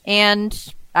thin,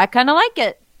 and I kind of like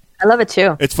it. I love it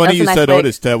too. It's funny you said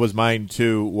Otis. That was mine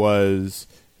too. Was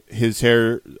his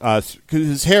hair? Because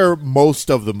his hair, most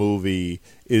of the movie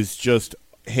is just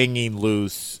hanging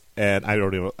loose, and I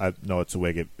know it's a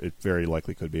wig. It very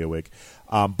likely could be a wig,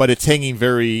 but it's hanging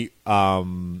very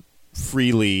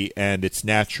freely, and it's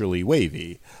naturally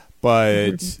wavy.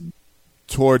 But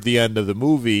toward the end of the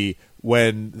movie,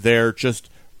 when they're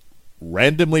just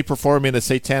randomly performing a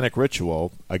satanic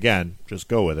ritual, again, just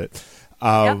go with it.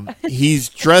 He's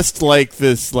dressed like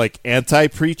this, like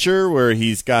anti-preacher, where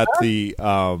he's got the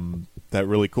that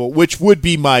really cool, which would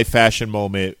be my fashion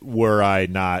moment were I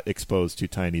not exposed to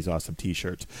Tiny's awesome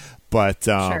T-shirts. But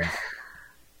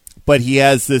but he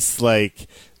has this like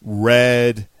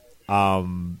red,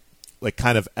 like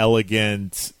kind of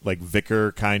elegant, like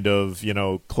vicar kind of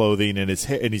clothing, and his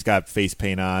hair, and he's got face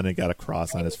paint on and got a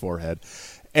cross on his forehead,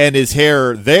 and his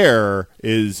hair there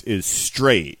is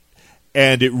straight.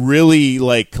 And it really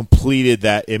like completed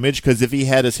that image, because if he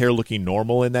had his hair looking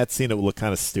normal in that scene, it would look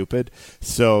kind of stupid.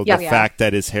 So the fact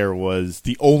that his hair was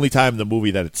the only time in the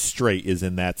movie that it's straight is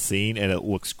in that scene, and it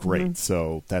looks great.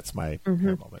 So that's my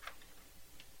hair moment.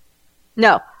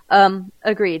 No,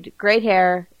 agreed. Great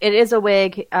hair. It is a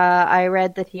wig. I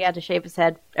read that he had to shave his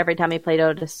head every time he played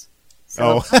Otis.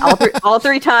 So all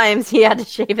three times he had to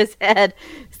shave his head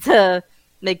to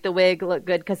make the wig look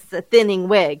good, because it's a thinning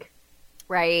wig.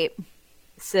 Right.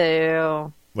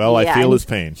 So, I feel his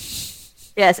pain.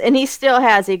 Yes, and he still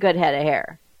has a good head of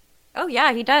hair. Oh,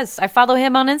 yeah, he does. I follow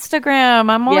him on Instagram.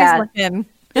 I'm always looking.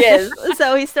 Yes,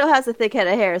 so he still has a thick head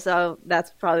of hair, so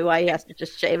that's probably why he has to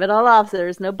just shave it all off so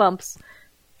there's no bumps.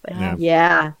 But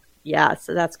yeah,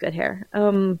 so that's good hair.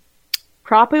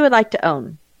 Prop we would like to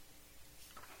own.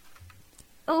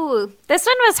 Oh, this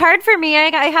one was hard for me.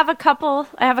 I have a couple,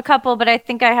 but I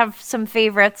think I have some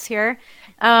favorites here.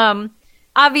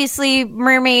 Obviously,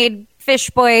 Mermaid Fish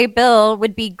Boy Bill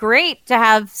would be great to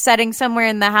have setting somewhere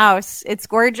in the house. It's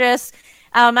gorgeous.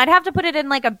 I'd have to put it in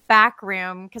like a back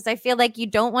room, because I feel like you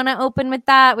don't want to open with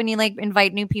that when you like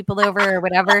invite new people over or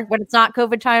whatever, when it's not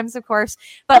COVID times, of course.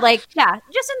 But like, yeah,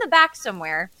 just in the back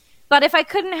somewhere. But if I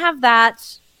couldn't have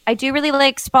that, I do really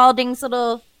like Spalding's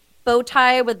little bow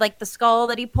tie with like the skull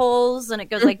that he pulls, and it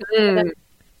goes like.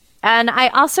 And I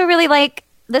also really like.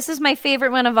 This is my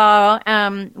favorite one of all.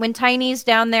 When Tiny's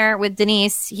down there with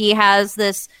Denise, he has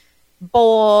this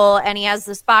bowl and he has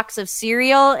this box of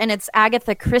cereal, and it's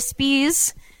Agatha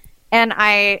Crispies, and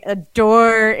I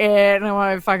adore it.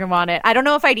 I fucking want it. I don't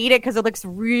know if I'd eat it because it looks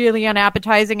really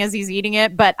unappetizing as he's eating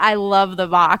it, but I love the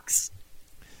box.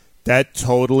 That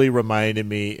totally reminded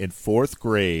me, in 4th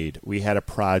grade, we had a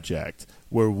project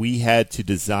where we had to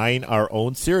design our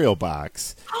own cereal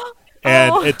box.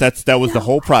 And that was the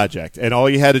whole project. And all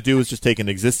you had to do was just take an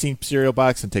existing cereal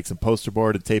box and take some poster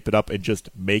board and tape it up and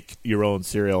just make your own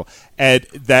cereal. And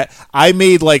that I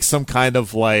made like some kind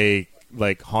of like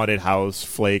haunted house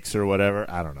flakes or whatever.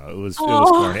 I don't know. It was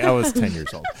corny. I was 10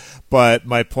 years old. But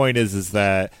my point is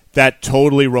that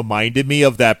totally reminded me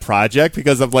of that project,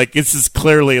 because I'm like, this is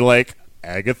clearly like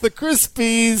Agatha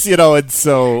Crispies, and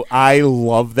so I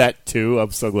love that too.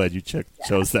 I'm so glad you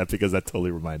chose that, because that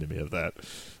totally reminded me of that.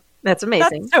 That's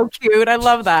amazing. That's so cute. I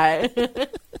love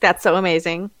that. That's so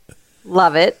amazing.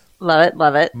 Love it. Love it.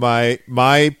 Love it.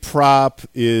 My prop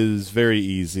is very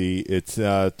easy. It's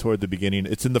toward the beginning.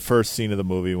 It's in the first scene of the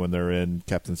movie when they're in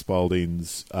Captain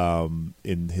Spaulding's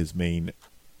in his main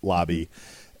lobby,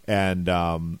 and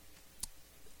I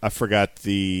forgot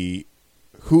who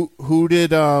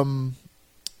did the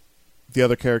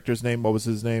other character's name. What was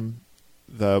his name?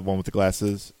 The one with the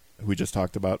glasses who we just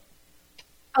talked about.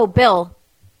 Oh, Bill.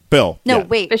 Bill. No, yeah.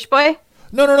 wait. Fish boy?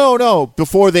 No.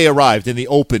 Before they arrived in the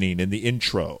opening, in the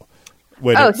intro.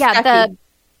 When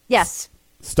Yes.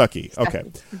 Stucky.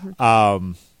 Okay.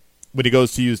 When he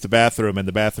goes to use the bathroom, and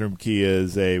the bathroom key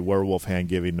is a werewolf hand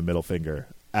giving the middle finger.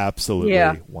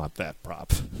 Absolutely want that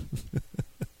prop.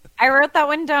 I wrote that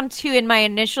one down too in my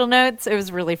initial notes. It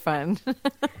was really fun.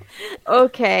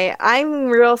 Okay, I'm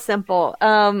real simple.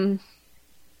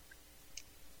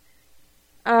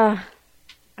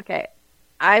 Okay,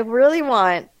 I really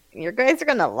want. You guys are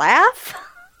gonna laugh.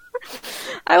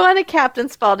 I want a Captain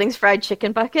Spaulding's fried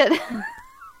chicken bucket.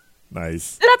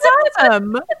 Nice. That's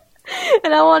awesome.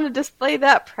 And I want to display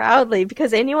that proudly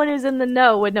because anyone who's in the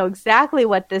know would know exactly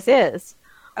what this is.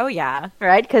 Oh yeah,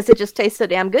 right? Because it just tastes so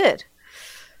damn good.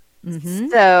 Mm-hmm.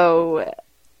 So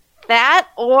that,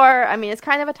 or I mean, it's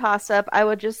kind of a toss-up. I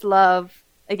would just love,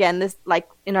 again, this, like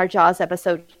in our Jaws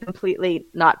episode, completely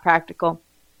not practical,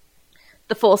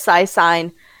 the full-size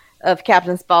sign of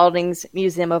Captain Spaulding's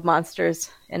Museum of Monsters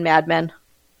and Mad Men.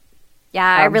 Yeah,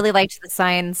 I really liked the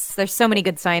signs. There's so many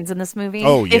good signs in this movie.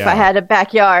 Oh, yeah. If I had a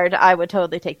backyard, I would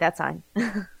totally take that sign.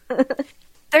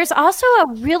 There's also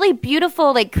a really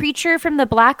beautiful like creature from the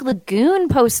Black Lagoon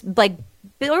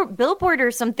billboard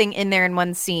or something in there in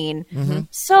one scene. Mm-hmm.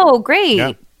 So great.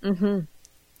 Yeah. Mm-hmm.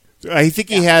 I think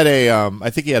he had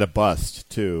a bust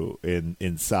too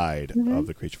inside of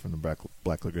the creature from the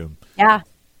Black Lagoon. Yeah.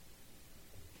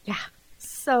 Yeah.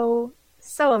 So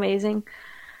amazing.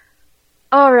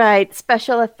 All right,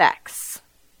 special effects.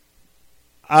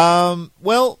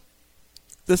 Well,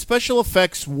 the special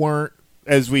effects weren't,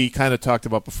 as we kind of talked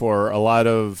about before, a lot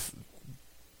of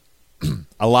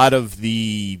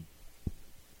the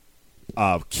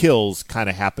kills kind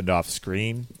of happened off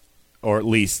screen, or at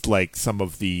least like some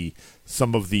of the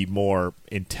more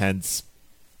intense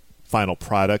final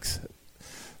products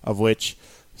of which.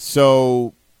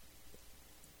 So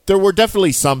there were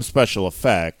definitely some special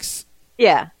effects.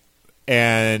 Yeah.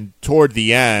 And toward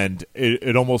the end,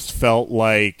 it almost felt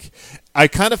like, I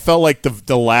kind of felt like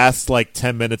the last like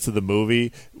 10 minutes of the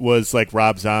movie was like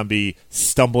Rob Zombie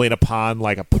stumbling upon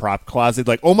like a prop closet,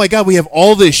 like, oh my god, we have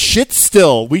all this shit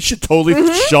still. We should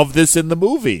totally shove this in the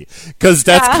movie, because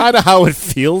that's kind of how it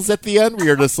feels at the end. Where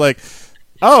you're just like,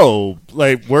 oh,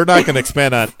 like we're not going to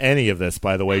expand on any of this.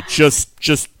 By the way,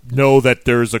 just know that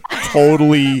there's a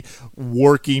totally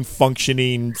working,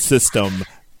 functioning system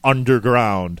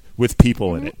underground with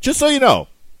people in it, just so you know,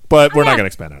 but we're not going to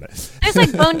expand on it. There's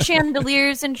like bone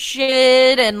chandeliers and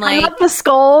shit, and like I love the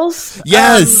skulls.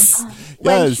 Yes,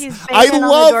 when she's banging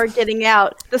on the door getting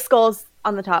out, the skulls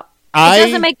on the top. It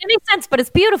doesn't make any sense, but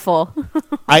it's beautiful.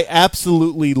 I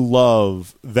absolutely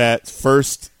love that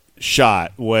first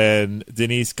shot when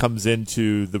Denise comes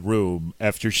into the room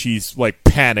after she's like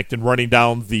panicked and running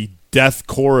down the death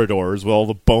corridors with all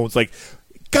the bones, like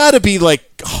gotta be like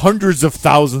hundreds of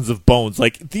thousands of bones.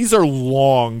 Like these are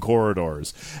long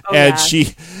corridors.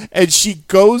 She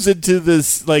goes into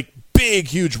this like big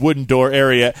huge wooden door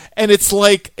area, and it's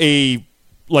like a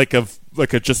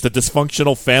just a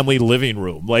dysfunctional family living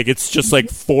room. Like it's just like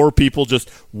four people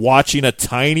just watching a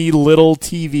tiny little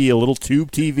TV, a little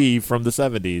tube TV from the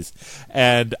 70s.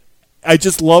 And I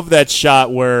just love that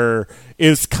shot where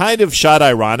it's kind of shot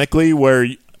ironically, where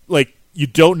like you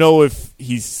don't know if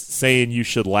he's saying you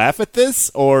should laugh at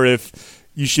this or if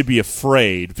you should be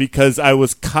afraid, because I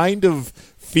was kind of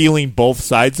feeling both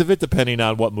sides of it depending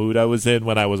on what mood I was in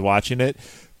when I was watching it.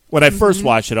 When I first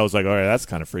watched it, I was like, all right, that's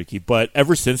kind of freaky. But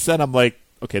ever since then, I'm like,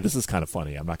 okay, this is kind of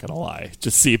funny. I'm not going to lie.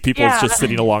 Just see people just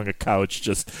sitting along a couch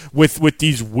just with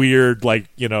these weird, like,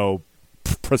 you know,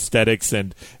 prosthetics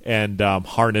and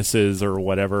harnesses or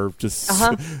whatever, just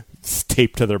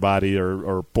taped to their body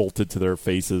or bolted to their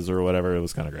faces or whatever. It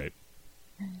was kind of great.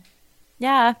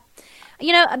 Yeah.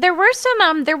 You know, there were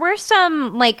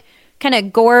some like kind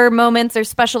of gore moments or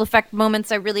special effect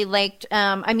moments I really liked.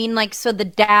 I mean, like, so the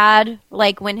dad,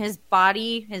 like when his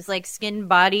like skin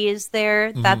body is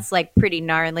there, that's like pretty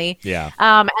gnarly. Yeah.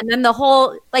 And then the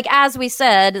whole, like, as we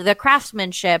said, the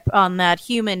craftsmanship on that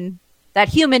human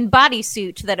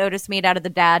bodysuit that Otis made out of the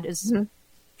dad is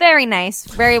very nice,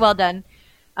 very well done.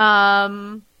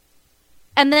 And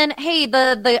then, hey,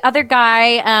 the other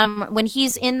guy, when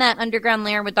he's in that underground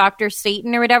lair with Dr.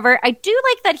 Satan or whatever, I do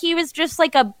like that he was just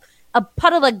like a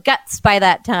puddle of guts by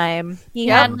that time. He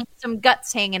had like some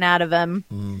guts hanging out of him.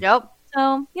 Yep.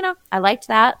 So, you know, I liked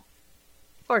that.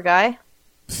 Poor guy.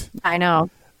 I know.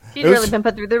 He'd really been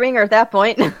put through the ringer at that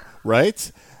point.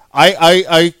 Right?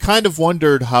 I kind of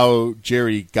wondered how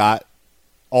Jerry got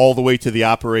all the way to the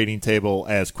operating table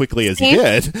as quickly as Same. he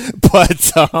did. But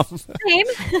Same.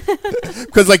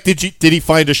 because like, did he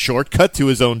find a shortcut to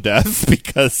his own death?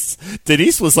 Because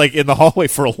Denise was like in the hallway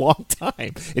for a long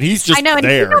time, and he's just I know, and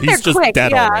there. he got He's there just quick,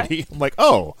 dead yeah. already. I'm like,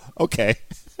 oh, okay.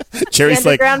 The Jerry's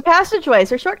like, underground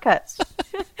passageways are shortcuts.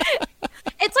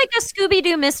 It's like a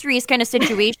Scooby-Doo Mysteries kind of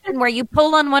situation where you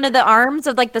pull on one of the arms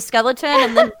of like the skeleton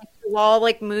and then the wall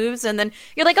like moves and then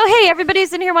you're like, oh, hey,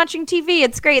 everybody's in here watching TV.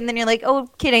 It's great. And then you're like, oh,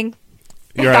 kidding.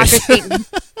 you're Dr. right. Satan.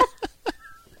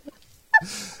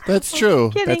 That's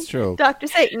true. Kidding. That's true. Dr.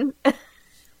 Satan.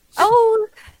 Oh,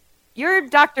 you're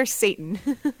Dr. Satan.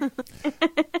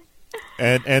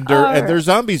 And there's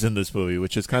zombies in this movie,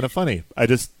 which is kind of funny. I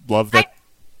just love that.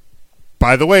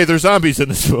 By the way, there's zombies in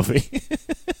this movie.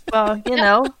 Well,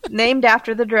 named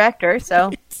after the director,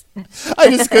 so.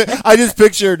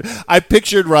 I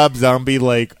pictured Rob Zombie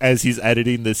like as he's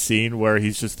editing this scene where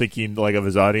he's just thinking like of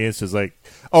his audience is like,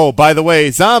 oh, by the way,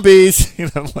 zombies.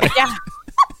 Like, Yeah.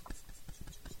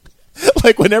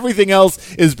 like when everything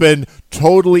else has been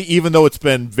totally, even though it's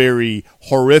been very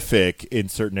horrific in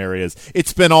certain areas,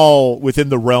 it's been all within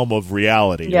the realm of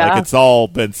reality. Yeah. Like it's all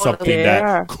been something Yeah.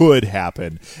 that could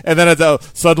happen. And then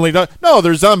it's suddenly, no,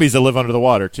 there's zombies that live under the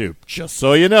water too. Just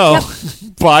so you know. Yep.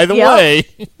 By the way.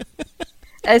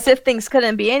 As if things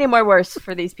couldn't be any more worse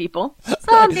for these people.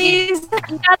 Zombies.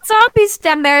 You got zombies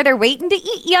down there. They're waiting to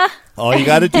eat ya. All you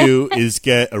got to do is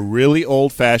get a really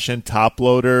old-fashioned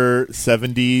top-loader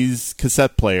 70s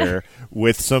cassette player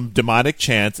with some demonic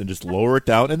chants and just lower it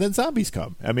down, and then zombies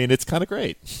come. I mean, it's kind of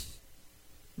great.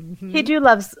 He do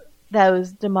loves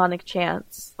those demonic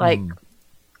chants, like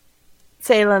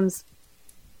Salem's.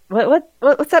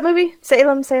 What's that movie?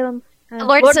 Salem.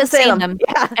 Lord of Salem.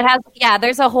 Yeah. It has,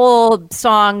 there's a whole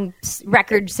song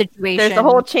record situation. There's a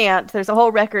whole chant. There's a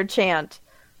whole record chant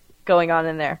going on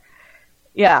in there.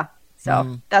 Yeah.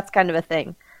 So that's kind of a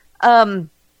thing. I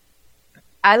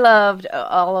loved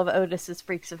all of Otis's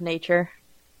Freaks of Nature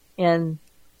in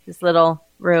his little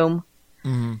room.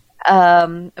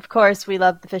 Of course, we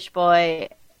love the Fish Boy.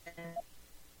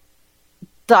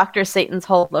 Dr. Satan's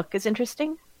whole look is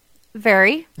interesting.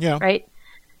 Very. Yeah. Right?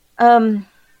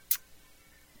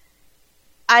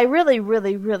 I really,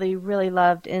 really, really, really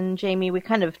loved, and Jamie, we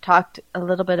kind of talked a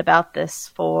little bit about this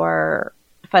for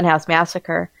Funhouse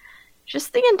Massacre,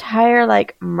 just the entire,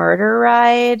 like, murder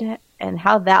ride and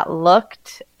how that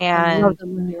looked. And I love the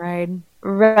murder ride.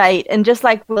 Right, and just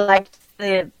like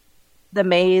the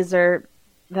maze or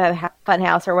the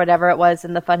Funhouse or whatever it was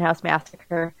in the Funhouse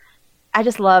Massacre, I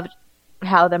just loved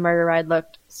how the murder ride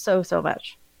looked so, so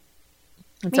much.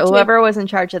 And so whoever was in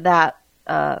charge of that,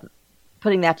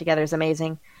 putting that together is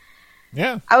amazing.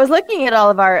 Yeah. I was looking at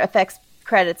all of our effects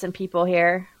credits and people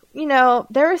here.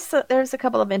 There's a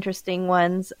couple of interesting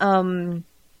ones. The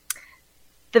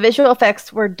visual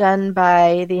effects were done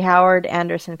by the Howard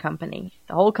Anderson Company,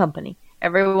 the whole company.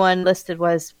 Everyone listed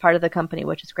was part of the company,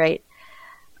 which is great.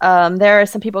 There are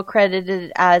some people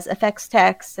credited as effects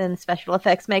techs and special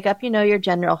effects makeup, your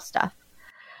general stuff.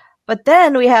 But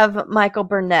then we have Michael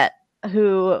Burnett,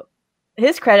 who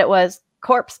his credit was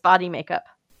corpse body makeup.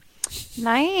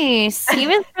 Nice. He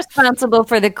was responsible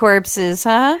for the corpses,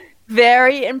 huh?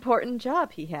 Very important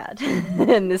job he had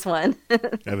in this one.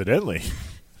 Evidently.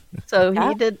 So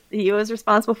he was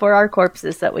responsible for our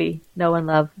corpses that we know and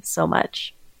love so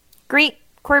much. Great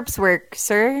corpse work,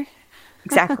 sir.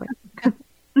 Exactly.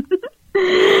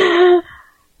 That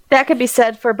could be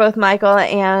said for both Michael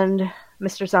and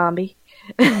Mr. Zombie.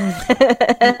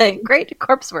 Great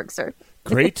corpse work, sir.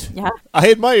 Great. Yeah.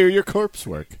 I admire your corpse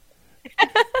work.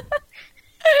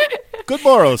 Good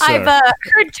morrow, sir. I've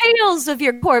heard tales of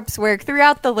your corpse work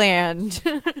throughout the land.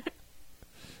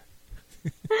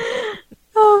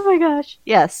 Oh my gosh.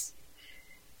 Yes.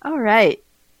 All right.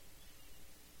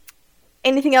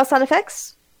 Anything else on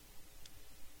effects?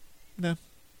 No.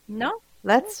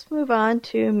 Let's move on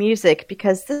to music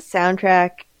because this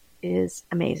soundtrack is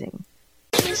amazing.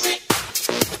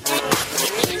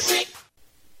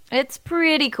 It's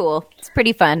pretty cool. It's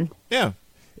pretty fun. Yeah.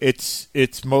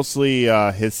 It's mostly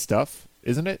his stuff,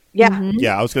 isn't it? Yeah. Mm-hmm.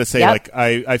 Yeah, I was going to say, like,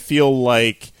 I feel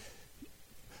like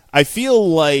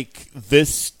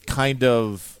this kind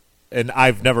of, and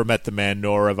I've never met the man,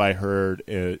 nor have I heard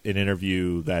an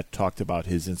interview that talked about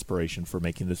his inspiration for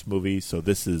making this movie. So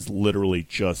this is literally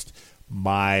just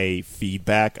my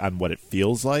feedback on what it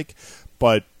feels like.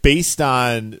 But based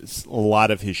on a lot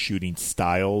of his shooting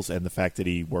styles and the fact that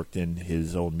he worked in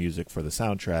his own music for the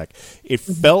soundtrack, it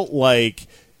felt like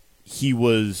he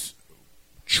was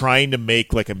trying to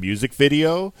make like a music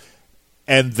video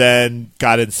and then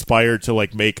got inspired to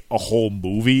like make a whole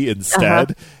movie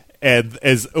instead. and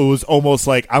as it was almost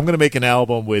like, I'm gonna make an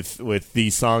album with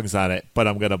these songs on it, but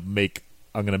I'm gonna make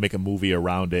a movie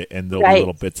around it, and there'll be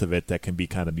little bits of it that can be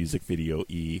kind of music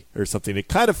video-y or something. It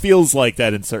kind of feels like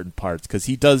that in certain parts, because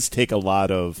he does take a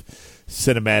lot of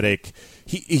cinematic.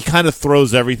 He kind of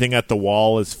throws everything at the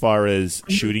wall as far as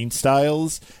shooting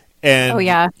styles,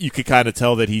 and you could kind of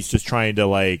tell that he's just trying to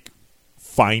like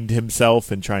find himself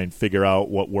and try and figure out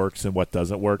what works and what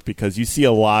doesn't work, because you see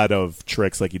a lot of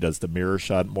tricks, like he does the mirror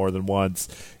shot more than once.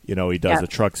 He does a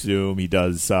truck zoom. He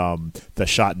does the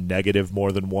shot negative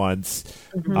more than once.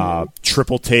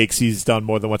 Triple takes he's done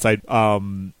more than once.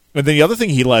 And then the other thing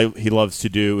he loves to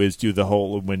do is do the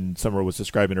whole, when Summer was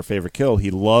describing her favorite kill,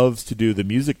 he loves to do the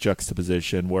music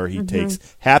juxtaposition where he takes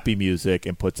happy music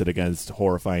and puts it against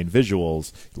horrifying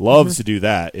visuals. He loves to do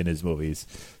that in his movies.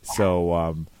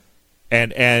 So,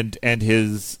 and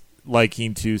his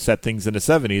liking to set things in the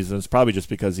 70s, and it's probably just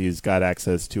because he's got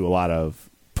access to a lot of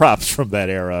props from that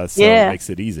era, so it makes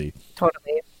it easy.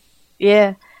 Totally.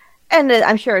 Yeah. And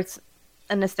I'm sure it's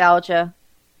a nostalgia.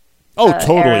 Oh,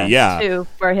 totally, too,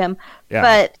 for him. Yeah.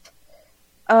 But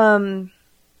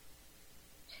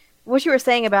what you were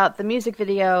saying about the music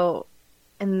video,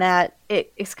 and that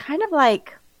it's kind of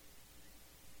like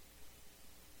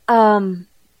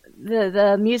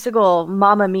the musical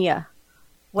Mamma Mia,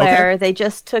 where they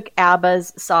just took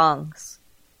ABBA's songs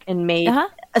and made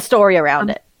a story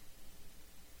around it.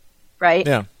 Right?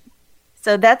 Yeah.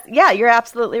 So you're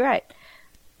absolutely right.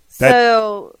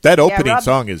 That opening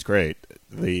song is great.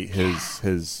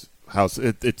 His house,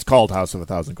 it's called House of a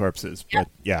Thousand Corpses, but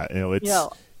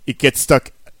it gets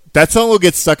stuck. That song will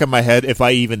get stuck in my head if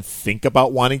I even think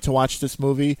about wanting to watch this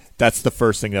movie. That's the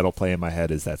first thing that'll play in my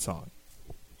head, is that song.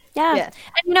 Yeah.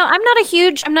 And, I'm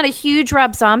not a huge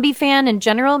Rob Zombie fan in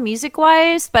general, music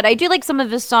wise, but I do like some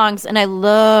of his songs, and I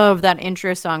love that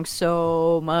intro song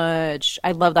so much.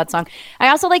 I love that song. I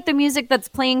also like the music that's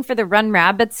playing for the Run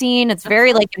Rabbit scene. It's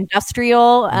very like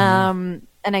industrial,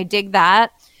 and I dig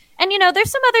that. And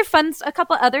there's a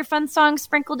couple other fun songs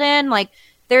sprinkled in. Like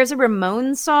there's a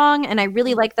Ramones song, and I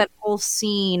really like that whole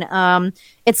scene.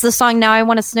 It's the song "Now I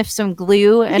Want to Sniff Some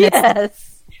Glue," and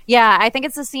I think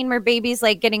it's the scene where Baby's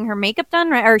like getting her makeup done,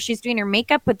 right? Or she's doing her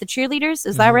makeup with the cheerleaders.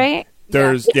 Is that right?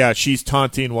 She's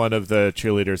taunting one of the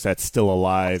cheerleaders that's still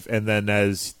alive, and then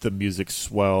as the music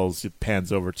swells, it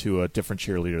pans over to a different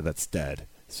cheerleader that's dead.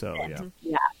 So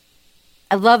yeah.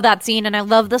 I love that scene, and I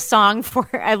love the song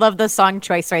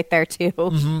choice right there too.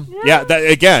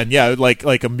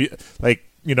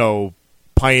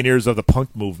 Pioneers of the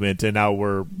punk movement, and now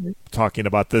we're talking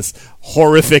about this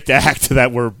horrific act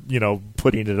that we're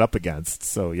putting it up against.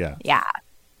 So yeah.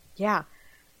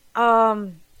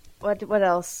 What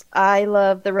else? I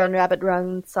love the Run Rabbit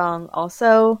Run song.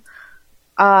 Also,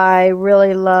 I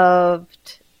really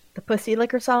loved the Pussy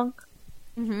Licker song.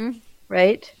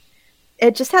 Right.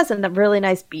 It just has a really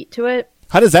nice beat to it.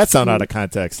 How does that sound out of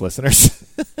context, listeners?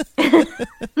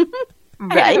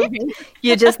 Right?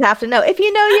 You just have to know. If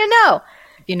you know, you know.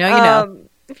 If you know, you know.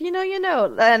 If you know, you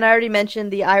know. And I already mentioned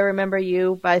the I Remember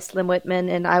You by Slim Whitman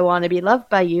and I Want to Be Loved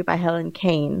by You by Helen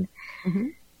Kane.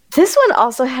 This one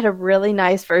also had a really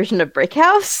nice version of Brick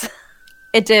House.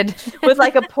 It did. With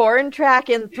like a porn track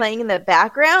playing in the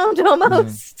background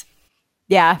almost.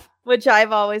 Yeah. Which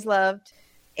I've always loved.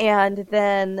 And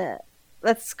then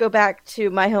let's go back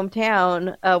to my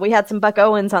hometown. We had some Buck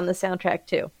Owens on the soundtrack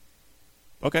too.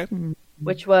 Okay.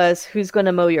 Which was Who's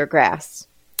Gonna Mow Your Grass?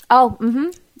 Oh,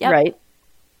 yep. Right.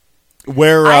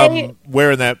 Where in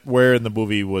the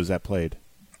movie was that played?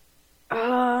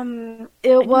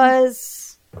 It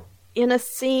was in a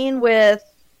scene with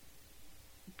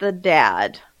the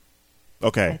dad.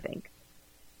 Okay. I think.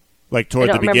 Like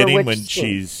toward the beginning when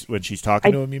she's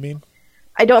talking to him, you mean?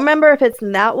 I don't remember if it's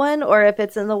in that one or if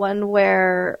it's in the one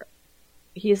where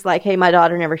he's like, "Hey, my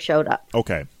daughter never showed up."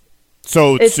 Okay.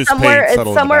 So it's just somewhere.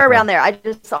 It's somewhere around there. I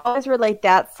just always relate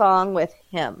that song with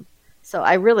him. So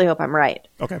I really hope I'm right.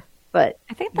 Okay. But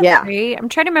I think that's great. I'm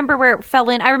trying to remember where it fell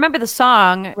in. I remember the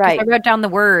song. Right. I wrote down the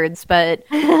words, but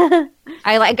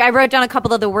I wrote down a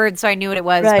couple of the words so I knew what it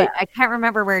was, but I can't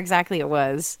remember where exactly it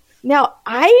was. Now,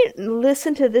 I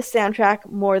listened to this soundtrack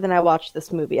more than I watched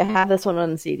this movie. I have this one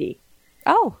on CD.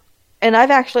 Oh. And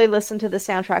I've actually listened to the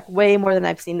soundtrack way more than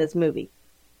I've seen this movie.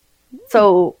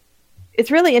 So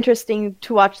it's really interesting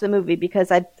to watch the movie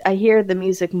because I hear the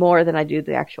music more than I do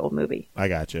the actual movie. I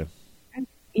got you.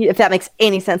 If that makes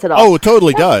any sense at all. Oh, it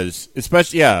totally does.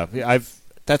 Especially,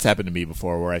 that's happened to me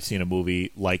before where I've seen a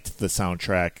movie, liked the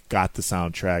soundtrack, got the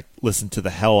soundtrack, listened to the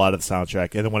hell out of the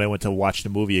soundtrack, and then when I went to watch the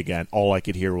movie again, all I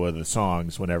could hear were the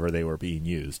songs whenever they were being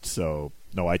used. So,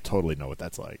 no, I totally know what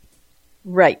that's like.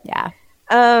 Right. Yeah.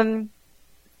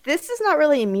 This is not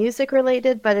really music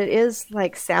related, but it is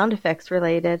like sound effects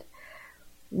related.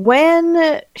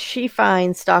 When she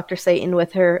finds Dr. Satan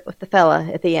with the fella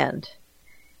at the end,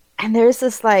 and there's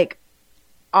this like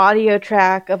audio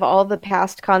track of all the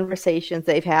past conversations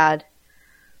they've had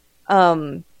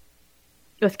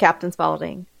with Captain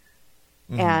Spaulding,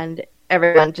 and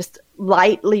everyone just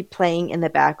lightly playing in the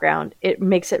background, it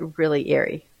makes it really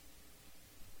eerie.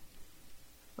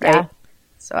 Right? Yeah.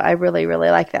 So I really, really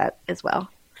like that as well.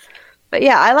 But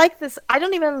yeah, I like this.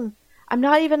 I'm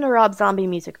not even a Rob Zombie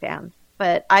music fan,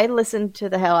 but I listen to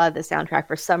the hell out of the soundtrack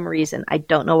for some reason. I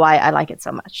don't know why I like it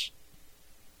so much.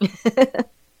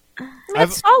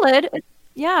 It's solid.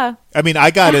 Yeah. I mean,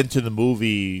 I got into the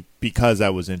movie because I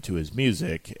was into his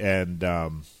music, and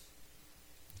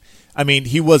I mean,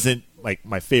 he wasn't like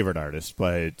my favorite artist,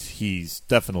 but he's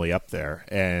definitely up there.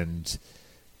 And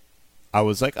I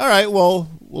was like, all right, well,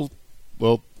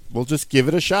 we'll just give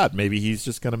it a shot. Maybe he's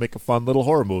just going to make a fun little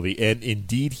horror movie, and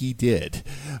indeed he did.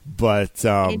 But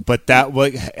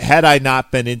had I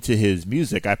not been into his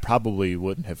music, I probably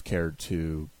wouldn't have cared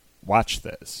to watch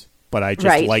this. But I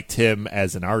just liked him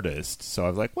as an artist, so I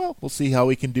was like, well, we'll see how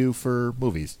he can do for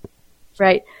movies.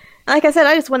 Right. Like I said,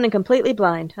 I just went in completely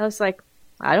blind. I was like,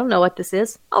 I don't know what this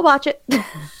is. I'll watch it.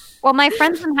 Well, my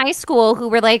friends in high school who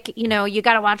were like, you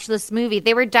got to watch this movie,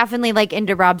 they were definitely like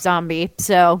into Rob Zombie.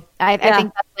 So I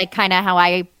think that's like kind of how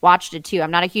I watched it too. I'm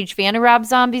not a huge fan of Rob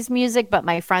Zombie's music, but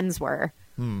my friends were.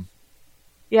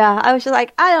 Yeah, I was just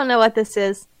like, I don't know what this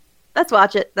is. Let's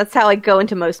watch it. That's how I go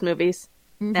into most movies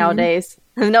nowadays.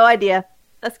 I have no idea.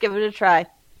 Let's give it a try.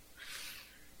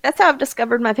 That's how I've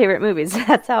discovered my favorite movies.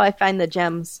 That's how I find the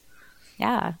gems.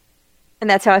 Yeah. And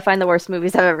that's how I find the worst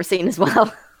movies I've ever seen as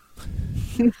well.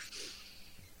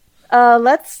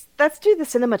 Let's do the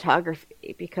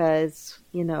cinematography because,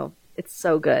 it's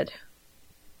so good.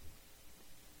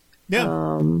 Yeah.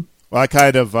 Well, I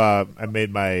kind of I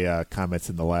made my comments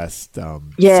in the last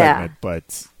segment,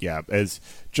 but yeah, as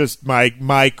just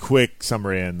my quick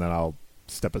summary, and then I'll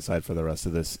step aside for the rest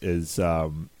of this is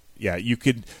you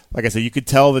could, like I said, you could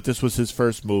tell that this was his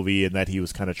first movie and that he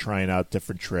was kind of trying out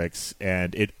different tricks,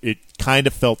 and it kind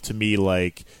of felt to me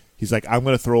like he's like, I'm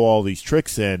going to throw all these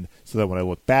tricks in so that when I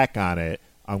look back on it,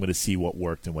 I'm going to see what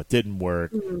worked and what didn't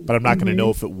work, but I'm not going to know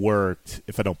if it worked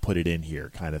if I don't put it in here,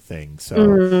 kind of thing.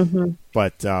 So,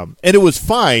 but and it was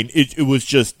fine. It was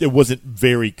just, it wasn't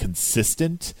very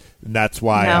consistent, and that's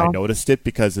why I noticed it,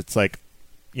 because it's like,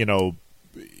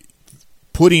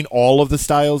 putting all of the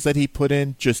styles that he put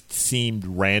in just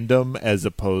seemed random, as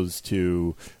opposed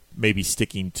to maybe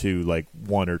sticking to like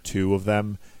one or two of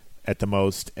them at the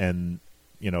most, and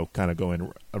kind of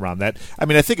going around that. I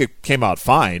mean, I think it came out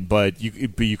fine, but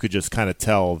you could just kind of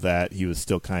tell that he was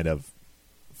still kind of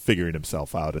figuring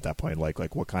himself out at that point, like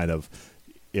what kind of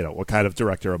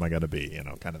director am I going to be,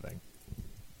 kind of thing.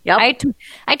 Yep.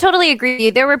 I totally agree with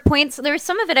you. There were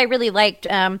some of it I really liked.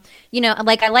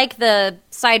 Like I like the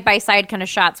side-by-side kind of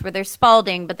shots where there's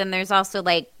Spaulding, but then there's also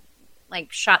like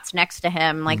shots next to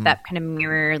him, like that kind of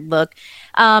mirror look.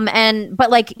 But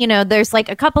like, there's like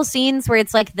a couple scenes where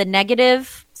it's like the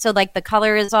negative. So like the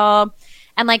color is all,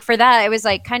 and like for that, it was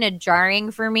like kind of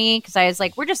jarring for me, because I was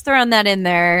like, we're just throwing that in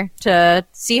there to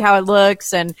see how it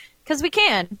looks, and because we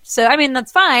can. So, I mean,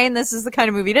 that's fine. This is the kind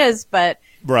of movie it is, but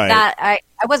that I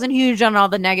wasn't huge on all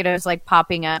the negatives like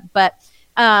popping up. But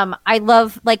I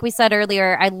love, like we said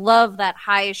earlier, I love that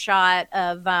high shot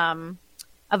of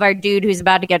our dude who's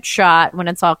about to get shot when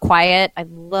it's all quiet. I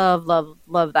love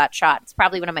that shot. It's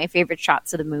probably one of my favorite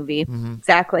shots of the movie.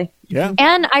 Exactly. Yeah.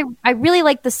 And I really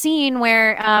like the scene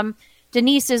where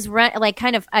Denise is like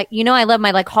kind of, I love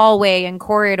my like hallway and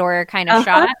corridor kind of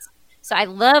shots. So I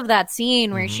love that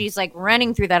scene where she's like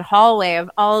running through that hallway of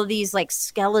all of these like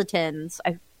skeletons.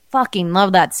 I fucking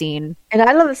love that scene. And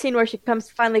I love the scene where she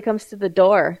finally comes to the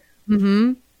door.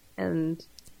 And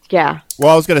yeah.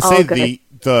 Well, I was going to say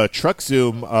the truck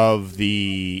zoom of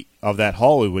that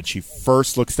hallway when she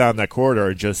first looks down that corridor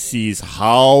and just sees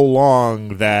how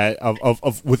long that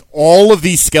of with all of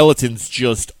these skeletons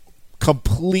just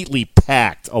completely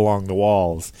packed along the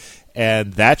walls,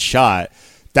 and that shot.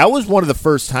 That was one of the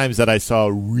first times that I saw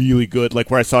really good,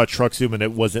 like where I saw a truck zoom and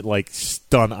it wasn't like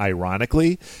done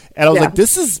ironically. And I was like,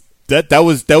 this is that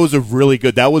was a really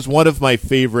good. That was one of my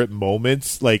favorite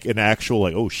moments, like an actual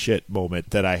like oh shit moment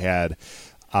that I had.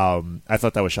 I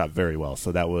thought that was shot very well,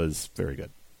 so that was very good.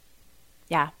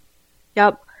 Yeah.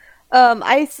 Yep.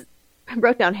 I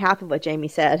wrote down half of what Jamie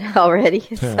said already,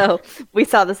 so we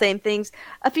saw the same things.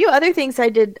 A few other things I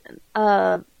did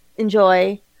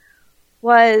enjoy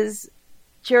was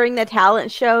during the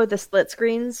talent show, the split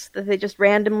screens that they just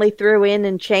randomly threw in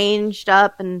and changed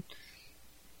up and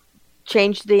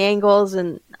changed the angles,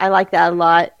 and I like that a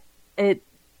lot. I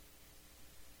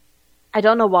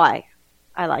don't know why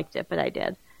I liked it, but I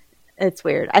did. It's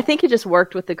weird. I think it just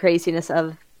worked with the craziness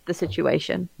of the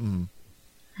situation. Mm.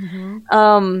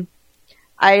 Mm-hmm.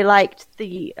 I liked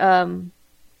the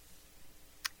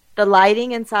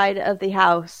lighting inside of the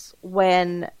house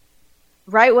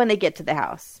right when they get to the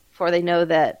house, before they know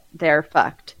that they're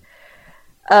fucked.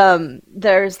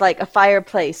 There's like a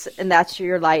fireplace, and that's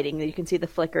your lighting. You can see the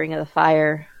flickering of the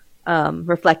fire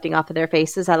reflecting off of their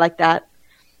faces. I like that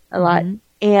a lot.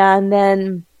 And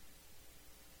then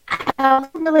I also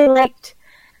really liked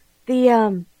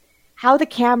the how the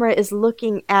camera is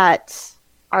looking at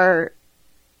our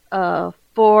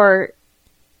 4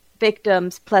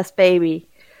 victims plus baby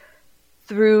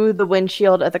through the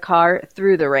windshield of the car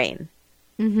through the rain.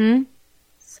 Mm-hmm.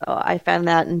 So I found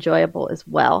that enjoyable as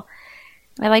well.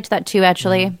 I liked that too,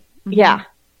 actually. Mm-hmm. Yeah,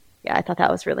 I thought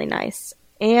that was really nice.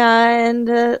 And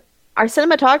our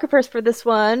cinematographers for this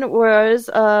one was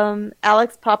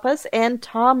Alex Pappas and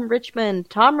Tom Richmond.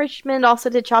 Tom Richmond also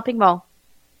did Chopping Mall.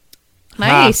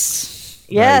 Nice.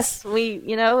 Yes, nice.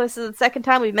 This is the second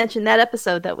time we've mentioned that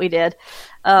episode that we did.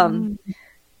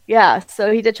 Yeah,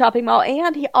 so he did Chopping Mall,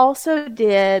 and he also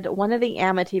did one of the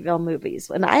Amityville movies.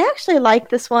 And I actually like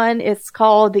this one. It's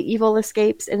called The Evil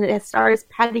Escapes, and it stars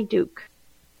Patty Duke.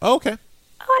 Oh, okay.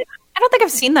 Oh, I don't think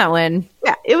I've seen that one.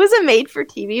 Yeah, it was a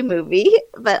made-for-TV movie,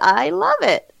 but I love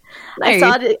it. Nice.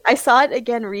 I saw it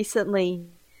again recently,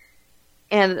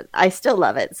 and I still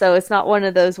love it. So it's not one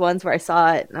of those ones where I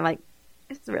saw it, and I'm like,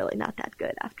 it's really not that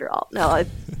good after all. No,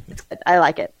 it's good. I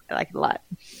like it. I like it a lot.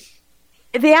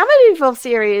 The Amityville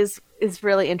series is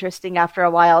really interesting after a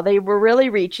while. They were really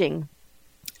reaching,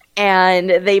 and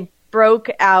they broke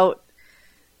out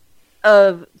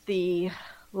of the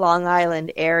Long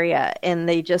Island area, and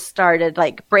they just started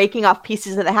like breaking off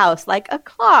pieces of the house, like a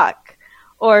clock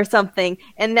or something.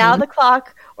 And now the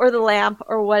clock or the lamp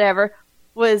or whatever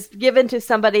was given to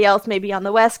somebody else, maybe on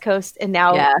the West Coast, and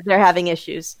now they're having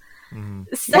issues. Mm-hmm.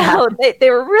 So they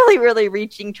were really, really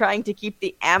reaching, trying to keep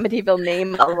the Amityville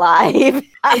name alive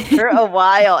after a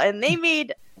while, and they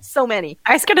made so many.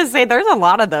 I was going to say, there's a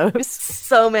lot of those.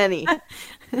 So many.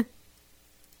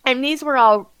 And these were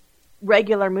all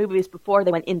regular movies before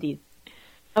they went indie.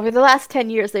 Over the last 10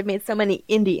 years, they've made so many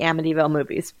indie Amityville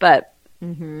movies, but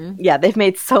they've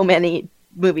made so many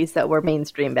movies that were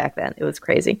mainstream back then. It was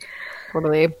crazy.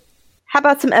 Totally. How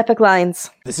about some epic lines?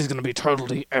 This is going to be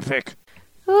totally epic.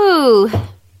 Ooh,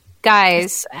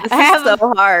 guys, this is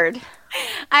so hard.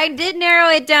 I did narrow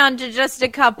it down to just a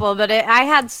couple, but I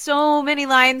had so many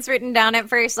lines written down at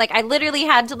first. Like, I literally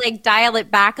had to like dial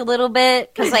it back a little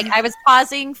bit because like I was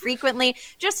pausing frequently.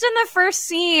 Just in the first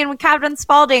scene with Captain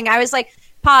Spaulding, I was like,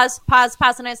 pause,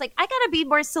 and I was like, I gotta be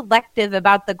more selective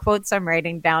about the quotes I'm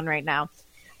writing down right now.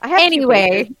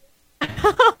 Anyway,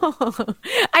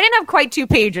 I didn't have quite 2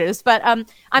 pages, but I'm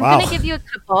gonna give you a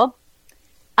couple.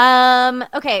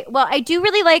 Okay, well, I do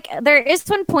really like, there is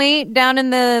one point down in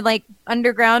the, like,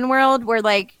 underground world where,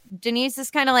 like, Denise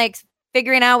is kind of, like,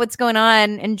 figuring out what's going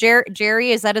on, and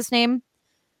Jerry, is that his name?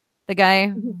 The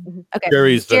guy? Okay.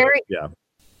 Jerry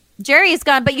is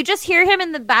gone, but you just hear him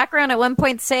in the background at one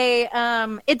point say,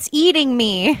 it's eating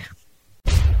me.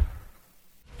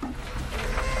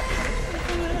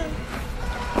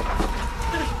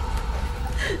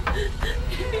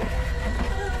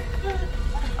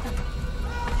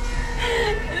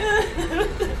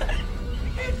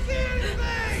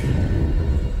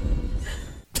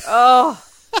 Oh.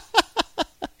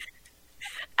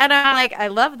 And I'm like, I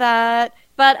love that.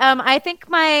 But I think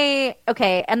and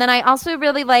then I also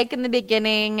really like in the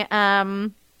beginning,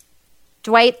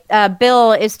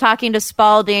 Bill is talking to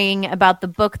Spaulding about the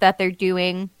book that they're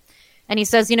doing. And he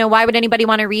says, why would anybody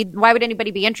want to read? Why would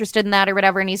anybody be interested in that or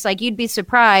whatever? And he's like, you'd be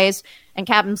surprised. And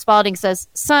Captain Spaulding says,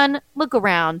 son, look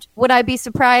around. Would I be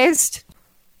surprised?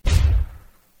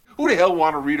 Who the hell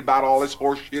want to read about all this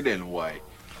horse shit anyway?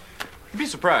 You'd be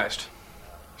surprised.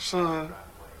 Son,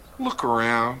 look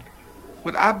around.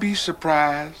 Would I be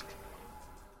surprised?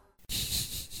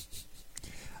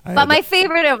 But my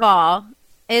favorite of all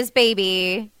is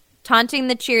Baby taunting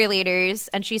the cheerleaders.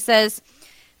 And she says,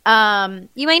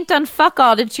 you ain't done fuck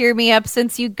all to cheer me up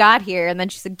since you got here. And then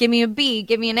she said, give me a B,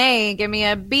 give me an A, give me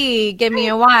a B, give me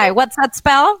a Y. What's that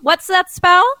spell? What's that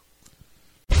spell?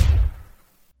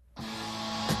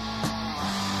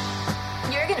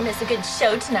 You're gonna miss a good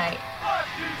show tonight.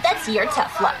 That's your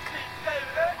tough luck.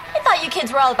 I thought you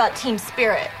kids were all about team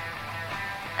spirit.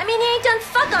 I mean, you ain't done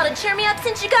fuck all to cheer me up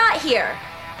since you got here.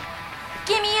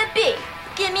 Give me a B.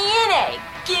 Give me an A.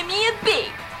 Give me a B.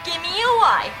 Give me a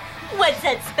Y. What's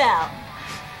that spell?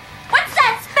 What's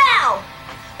that spell?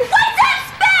 What's that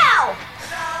spell?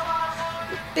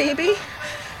 Baby.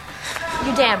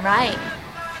 You're damn right.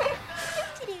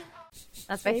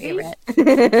 That's my favorite.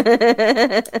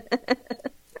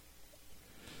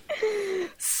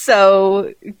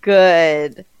 So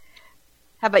good.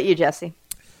 How about you, Jesse?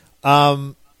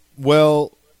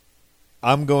 Well,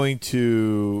 I'm going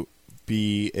to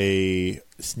be a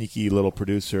sneaky little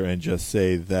producer and just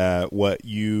say that what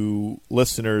you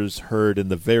listeners heard in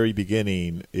the very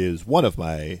beginning is one of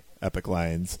my epic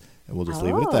lines, and we'll just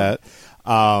leave it at that.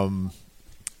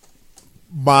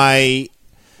 My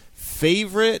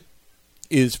favorite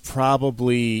is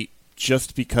probably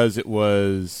just because it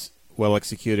was well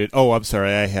executed. Oh, I'm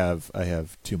sorry, I have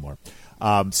two more.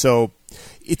 So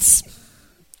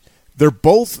they're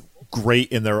both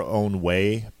great in their own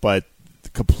way, but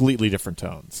completely different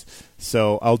tones.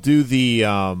 So I'll do the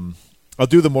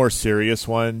more serious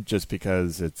one just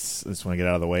because I just want to get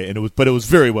out of the way. And it was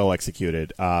very well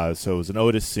executed. So it was an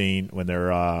Otis scene when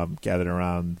they're gathered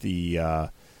around the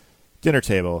dinner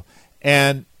table,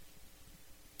 and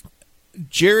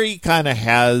Jerry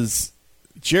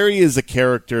is a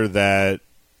character that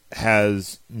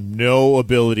has no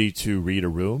ability to read a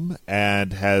room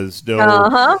and has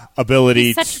no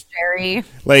ability. He's such Jerry.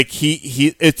 Like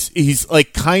he's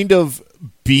like kind of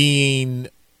being.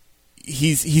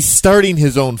 He's starting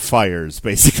his own fires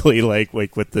basically, like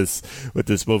with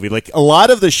this movie. Like a lot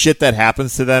of the shit that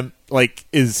happens to them, like,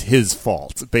 is his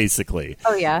fault basically.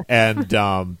 Oh yeah. And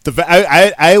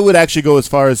I would actually go as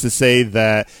far as to say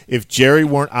that if Jerry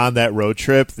weren't on that road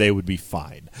trip, they would be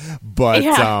fine. But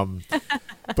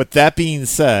but that being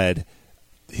said,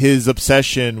 his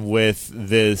obsession with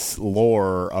this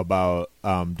lore about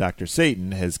Dr.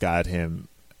 Satan has got him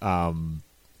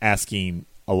asking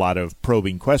a lot of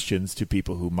probing questions to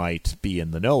people who might be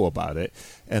in the know about it,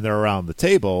 and they're around the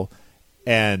table,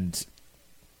 and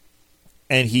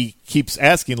he keeps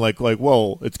asking like,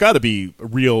 well, it's got to be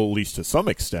real, at least to some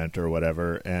extent, or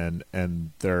whatever, and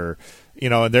they're,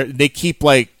 and they keep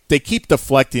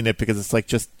deflecting it because it's like,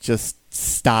 just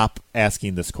stop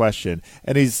asking this question,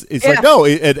 and he's like, no,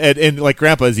 and like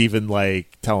Grandpa's even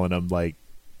like telling him like,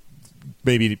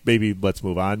 maybe let's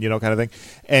move on, kind of thing,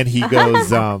 and he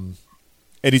goes,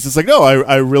 and he's just like, no,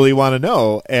 I really want to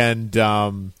know, and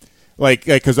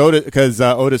because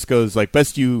Otis goes like,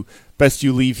 best you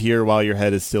leave here while your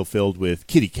head is still filled with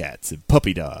kitty cats and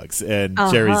puppy dogs, and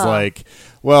Jerry's like,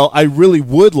 well, I really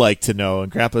would like to know,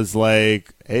 and Grandpa's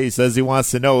like, hey, he says he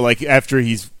wants to know, like after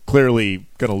he's clearly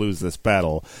gonna lose this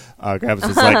battle. Grandpa's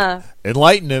just like,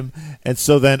 enlighten him, and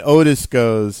so then Otis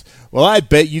goes, well, I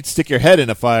bet you'd stick your head in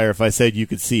a fire if I said you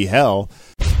could see hell.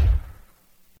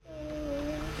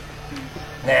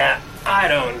 Now, I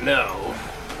don't know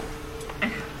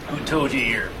who told you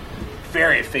your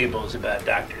fairy fables about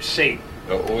Dr. Satan.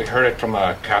 We heard it from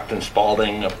Captain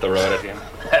Spaulding up the road again.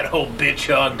 That old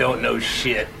bitch hog don't know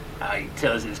shit. He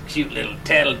tells his cute little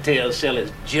tattletale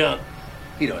sellers junk.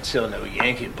 He don't sell no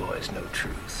Yankee boys no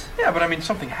truth. Yeah, but I mean,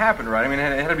 something happened, right? I mean,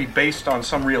 it had to be based on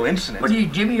some real incident. What are you,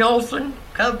 Jimmy Olsen,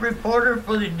 cub reporter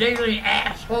for the Daily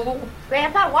Asshole?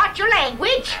 Grandpa, watch your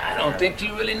language. I don't think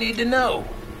you really need to know.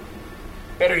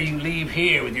 Better you leave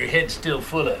here with your head still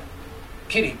full of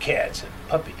kitty cats and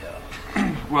puppy dogs.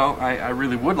 Well, I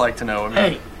really would like to know.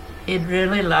 Hey, he'd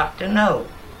really like to know.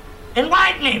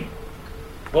 Enlighten him!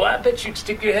 Well, I bet you'd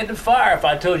stick your head in the fire if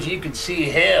I told you could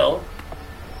see hell.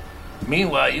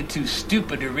 Meanwhile, you're too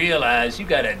stupid to realize you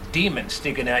got a demon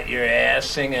sticking out your ass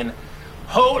singing,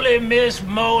 Holy Miss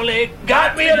Molly,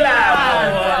 got me alive!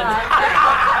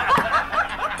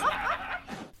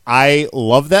 I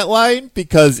love that line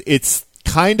because it's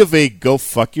kind of a go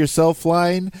fuck yourself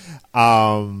line,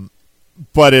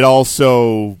 but it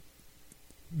also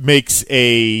makes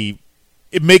a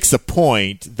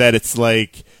point that it's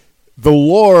like the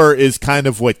lore is kind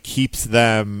of what keeps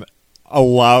them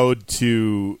allowed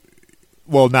to,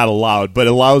 well, not allowed, but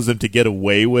allows them to get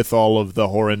away with all of the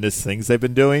horrendous things they've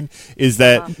been doing, is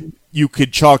that you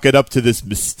could chalk it up to this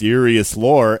mysterious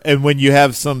lore, and when you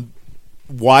have some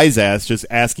wise ass just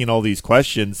asking all these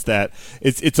questions, that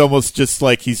it's almost just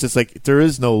like he's just like, there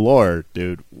is no lore,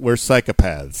 dude, we're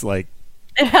psychopaths, like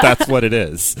that's what it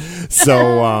is.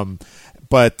 So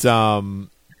but my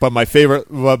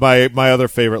other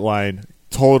favorite line,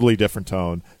 totally different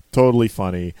tone, totally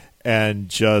funny, and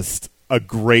just a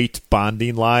great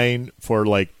bonding line for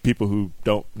like people who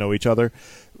don't know each other,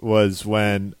 was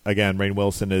when, again, Rainn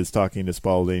Wilson is talking to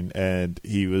Spaulding, and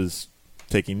he was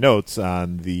taking notes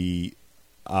on the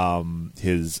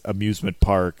his amusement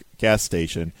park gas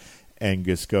station,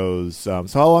 Angus goes, so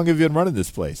how long have you been running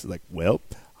this place? He's like, well,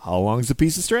 how long's a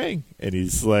piece of string? And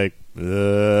he's like,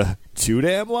 too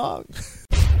damn long.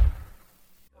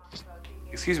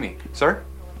 Excuse me, sir?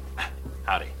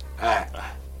 Howdy. I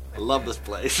love this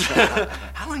place.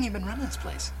 How long you been running this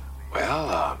place?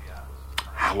 Well,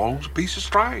 how long's a piece of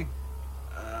string?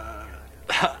 I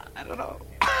don't know.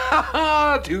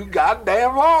 Too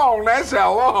goddamn long. That's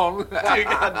how long. Too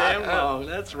goddamn long.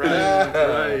 That's right.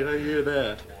 Right. I hear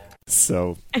that.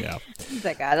 So yeah,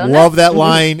 like, I don't love know. that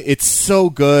line. It's so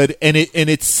good, and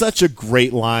it's such a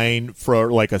great line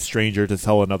for like a stranger to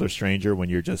tell another stranger when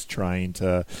you're just trying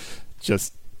to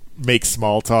just make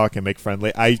small talk and make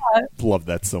friendly. I love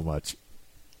that so much.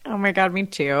 Oh my god, me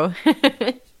too.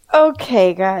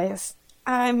 Okay, guys.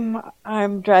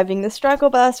 I'm driving the struggle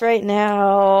bus right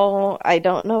now. I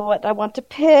don't know what I want to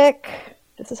pick.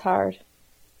 This is hard.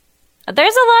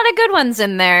 There's a lot of good ones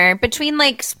in there. Between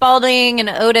like Spalding and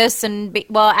Otis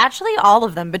well, actually all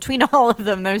of them. Between all of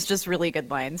them, there's just really good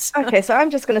lines. Okay, so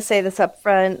I'm just going to say this up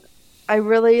front. I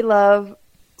really love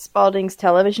Spalding's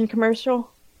television commercial.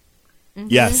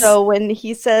 Yes. So when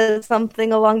he says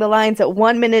something along the lines that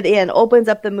 1 minute in opens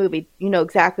up the movie, you know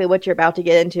exactly what you're about to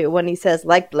get into. When he says,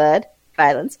 like blood,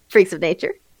 violence, freaks of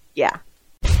nature. Yeah.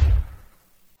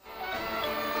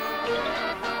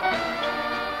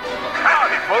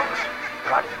 Howdy, folks.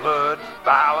 Like blood,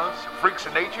 violence, freaks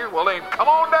of nature? Well, then come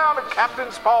on down to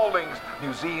Captain Spaulding's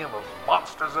Museum of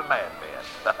Monsters and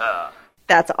Madmen.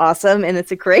 That's awesome, and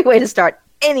it's a great way to start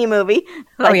any movie.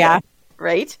 Oh, yeah.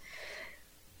 Right?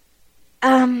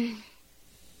 I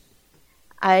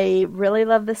really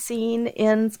love the scene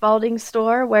in Spalding's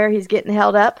store where he's getting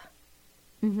held up.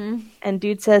 Mm-hmm. And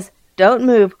dude says, don't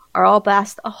move or I'll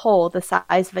blast a hole the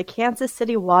size of a Kansas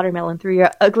City watermelon through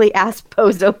your ugly ass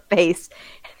bozo face.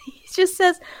 And he just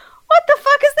says, what the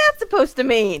fuck is that supposed to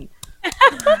mean?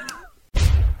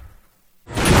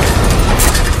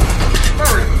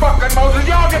 Merry fucking Moses,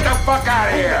 y'all get the fuck out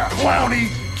of here! Clowny,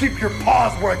 keep your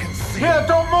paws where I can see. Yeah,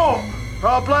 don't move! Or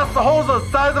I'll blast the holes the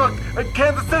size of a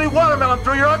Kansas City watermelon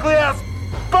through your ugly ass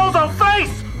bozo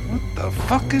face! What the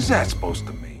fuck is that supposed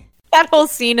to mean? That whole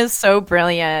scene is so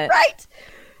brilliant. Right!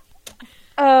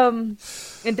 And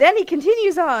then he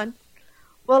continues on.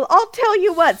 Well, I'll tell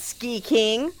you what, Ski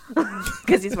King.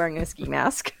 Because he's wearing a ski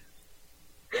mask.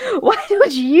 Why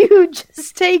don't you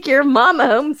just take your mama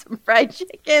home some fried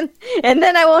chicken, and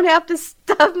then I won't have to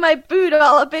stuff my boot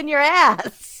all up in your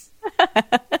ass.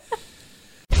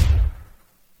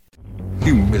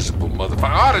 You miserable motherfucker.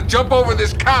 I ought to jump over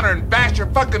this counter and bash your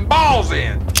fucking balls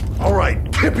in. All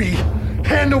right, Tippy,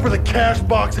 hand over the cash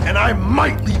box and I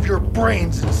might leave your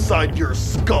brains inside your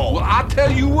skull. Well, I'll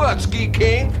tell you what, Ski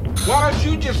King. Why don't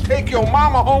you just take your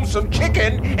mama home some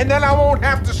chicken, and then I won't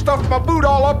have to stuff my boot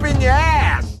all up in your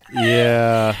ass.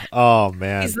 Yeah. Oh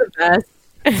man. He's the best.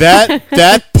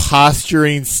 that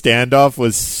posturing standoff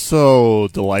was so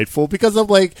delightful because I'm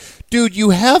like, dude,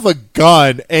 you have a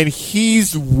gun and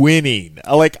he's winning.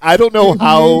 Like, I don't know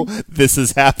how this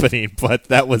is happening, but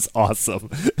that was awesome.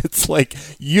 It's like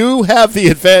you have the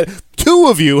advantage. Two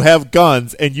of you have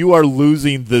guns and you are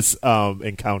losing this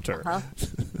encounter. Uh-huh.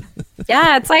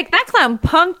 Yeah, it's like that clown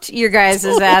punked your guys'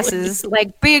 asses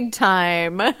like big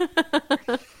time.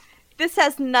 This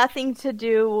has nothing to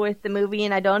do with the movie,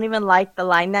 and I don't even like the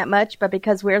line that much, but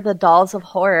because we're the dolls of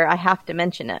horror, I have to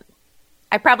mention it.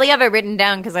 I probably have it written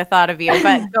down because I thought of you,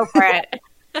 but go for it.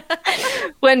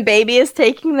 When Baby is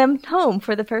taking them home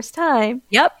for the first time.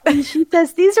 Yep. And she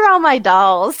says, these are all my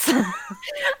dolls.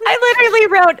 I literally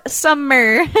wrote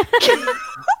Summer.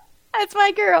 That's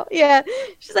my girl. Yeah.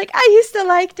 She's like, I used to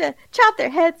like to chop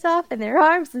their heads off and their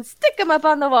arms and stick them up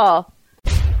on the wall.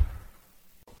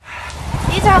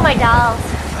 These are all my dolls.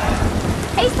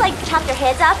 I used to like to chop their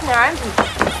heads off and their arms and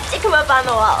stick them up on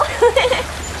the wall.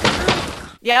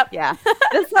 Yep. Yeah.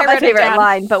 That's not my favorite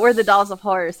line, but we're the dolls of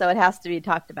horror, so it has to be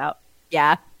talked about.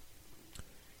 Yeah.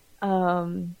 I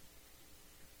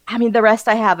mean, the rest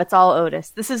I have, it's all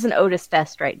Otis. This is an Otis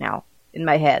fest right now in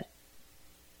my head.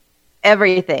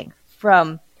 Everything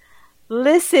from,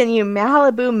 listen, you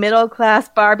Malibu middle-class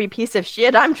Barbie piece of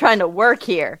shit, I'm trying to work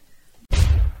here.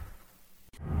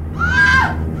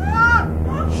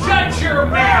 Shut your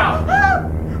mouth!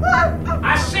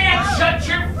 I said shut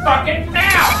your fucking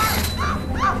mouth!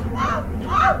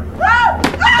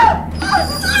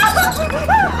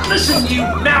 Listen, you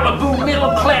Malibu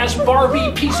middle-class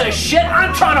Barbie piece of shit,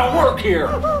 I'm trying to work here.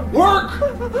 Work?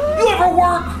 You ever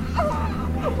work?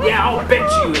 Yeah, I'll bet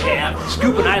you have.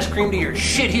 Scooping ice cream to your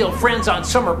shitheel friends on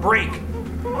summer break.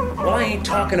 Well, I ain't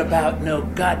talking about no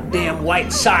goddamn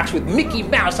white socks with Mickey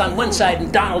Mouse on one side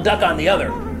and Donald Duck on the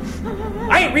other.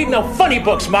 I ain't reading no funny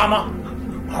books, Mama.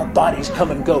 Our bodies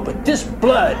come and go, but this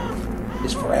blood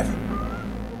is forever.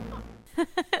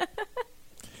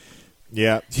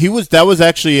 Yeah, that was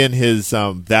actually in his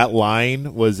that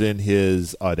line was in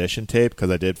his audition tape,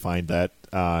 because I did find that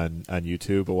on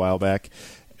YouTube a while back,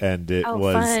 and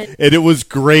it was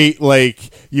great.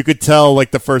 Like, you could tell,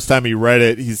 like, the first time he read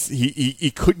it,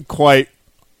 he couldn't quite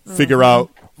figure out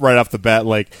right off the bat,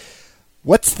 like,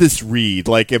 what's this read?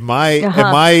 Like, am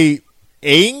I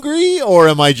angry, or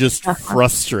am I just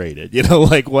frustrated? You know,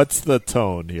 like, what's the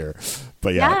tone here?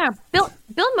 But yeah. Bill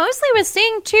Moseley was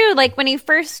saying too, like, when he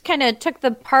first kind of took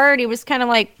the part, he was kind of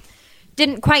like,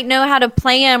 didn't quite know how to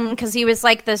play him, because he was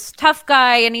like this tough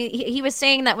guy, and he was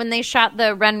saying that when they shot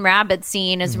the Run Rabbit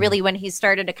scene is really when he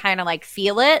started to kind of like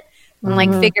feel it and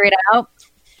like figure it out.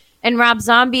 And Rob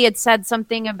Zombie had said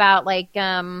something about like,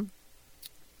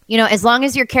 you know, as long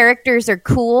as your characters are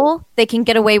cool, they can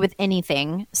get away with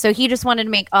anything. So he just wanted to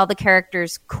make all the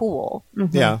characters cool.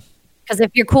 Yeah. Because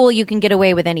if you're cool, you can get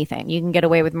away with anything. You can get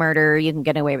away with murder. You can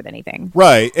get away with anything.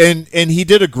 Right. And he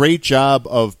did a great job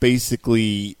of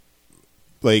basically,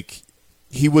 like,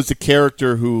 he was a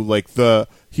character who, like,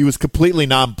 he was completely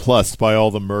nonplussed by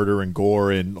all the murder and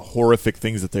gore and horrific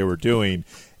things that they were doing.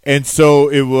 And so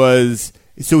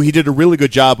he did a really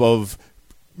good job of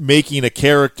making a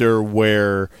character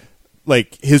where,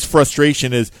 like, his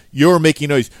frustration is, you're making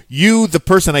noise. You, the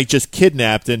person I just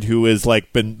kidnapped and who has,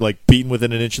 like, been, like, beaten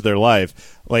within an inch of their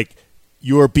life, like,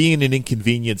 you are being an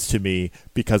inconvenience to me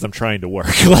because I'm trying to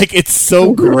work. Like, it's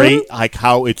so great, like,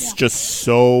 how it's just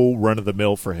so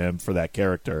run-of-the-mill for him, for that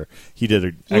character. He did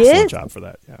an excellent job for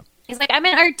that, yeah. He's like, I'm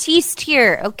an artiste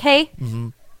here, okay?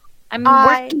 I'm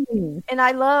working. And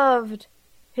I loved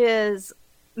his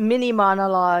mini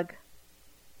monologue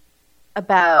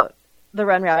about the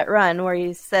Run Rabbit Run, where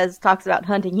he talks about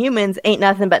hunting humans ain't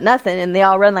nothing but nothing, and they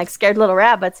all run like scared little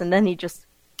rabbits, and then he just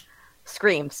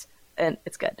screams, and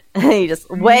it's good. He just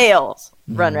wails,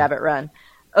 Run Rabbit Run,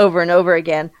 over and over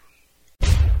again.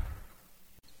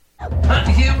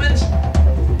 Hunting humans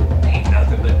ain't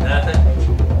nothing but nothing.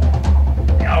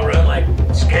 They all run like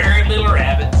scared little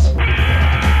rabbits.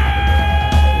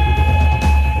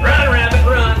 Run, rabbit,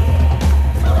 run.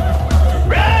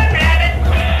 Run, rabbit.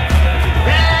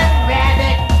 Run,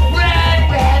 rabbit. Run,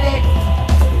 rabbit.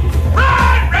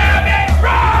 Run, rabbit,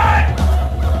 run.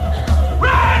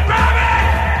 Run, rabbit.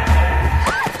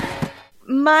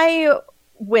 My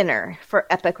winner for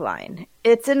Epic Line,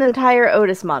 it's an entire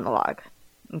Otis monologue.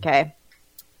 Okay.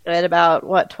 At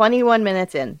about, 21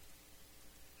 minutes in,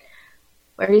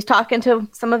 where he's talking to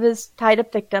some of his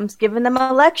tied-up victims, giving them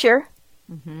a lecture,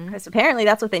 because apparently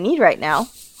that's what they need right now.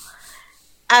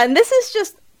 And this is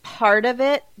just part of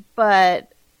it,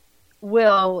 but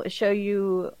we'll show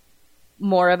you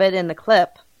more of it in the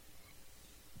clip.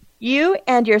 You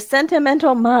and your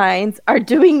sentimental minds are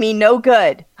doing me no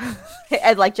good.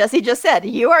 And like Jesse just said,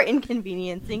 you are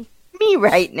inconveniencing me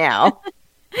right now.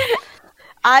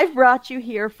 I've brought you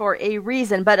here for a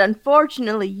reason, but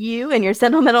unfortunately you and your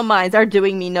sentimental minds are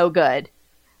doing me no good.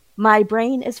 My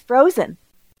brain is frozen.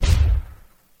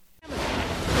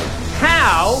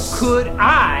 How could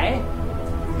I,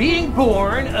 being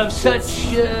born of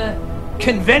such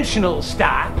conventional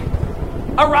stock,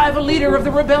 a rival leader of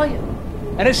the rebellion,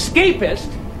 an escapist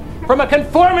from a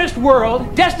conformist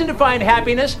world destined to find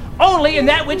happiness only in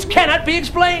that which cannot be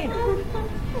explained?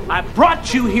 I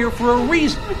brought you here for a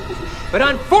reason. But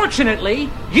unfortunately,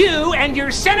 you and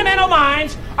your sentimental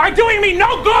minds are doing me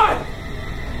no good!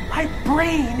 My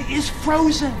brain is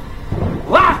frozen.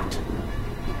 Locked!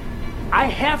 I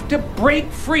have to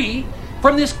break free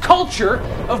from this culture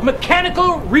of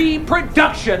mechanical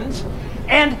reproductions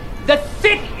and the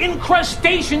thick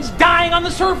incrustations dying on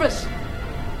the surface.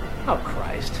 Oh,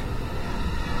 Christ.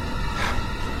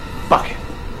 Fuck it.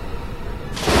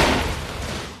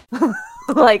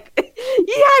 Like, yeah,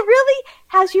 it really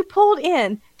has you pulled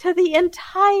in to the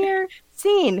entire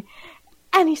scene.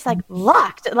 And he's like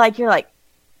locked. Like, you're like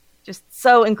just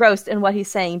so engrossed in what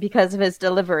he's saying because of his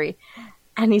delivery.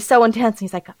 And he's so intense.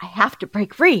 He's like, I have to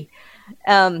break free.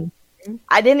 I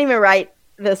didn't even write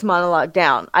this monologue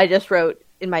down. I just wrote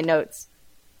in my notes.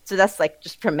 So that's like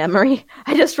just from memory.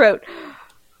 I just wrote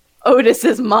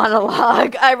Otis's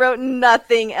monologue. I wrote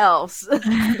nothing else. So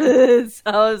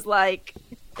I was like,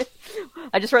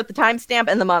 I just wrote the timestamp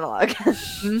and the monologue.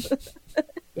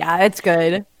 Yeah, it's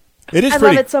good. I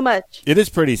love it so much. It is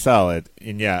pretty solid.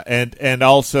 And yeah, and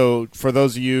also for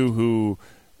those of you who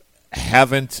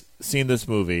haven't seen this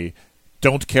movie,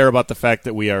 don't care about the fact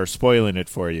that we are spoiling it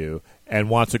for you, and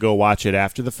want to go watch it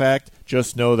after the fact,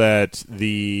 just know that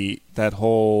that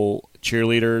whole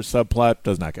cheerleader subplot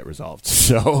does not get resolved.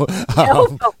 So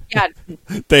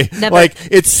they Never. like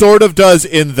it sort of does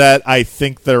in that I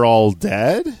think they're all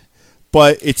dead,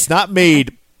 but it's not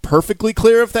made perfectly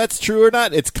clear if that's true or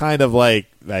not. It's kind of like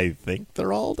I think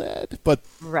they're all dead, but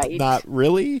not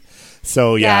really.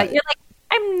 So you're like,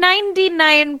 I'm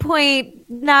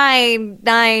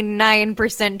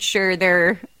 99.999% sure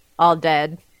they're all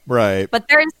dead. Right. But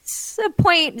there's a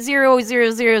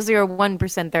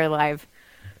 0.00001% they're alive.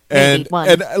 And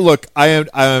look, I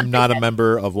am not a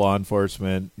member of law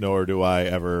enforcement, nor do I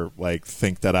ever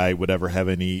think that I would ever have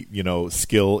any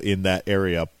skill in that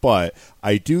area. But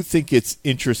I do think it's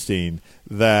interesting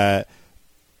that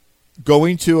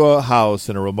going to a house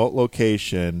in a remote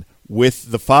location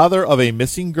with the father of a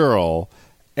missing girl,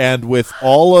 and with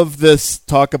all of this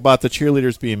talk about the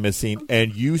cheerleaders being missing,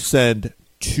 and you send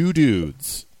 2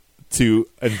 dudes to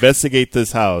investigate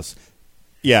this house.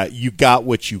 Yeah, you got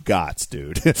what you got,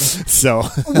 dude. So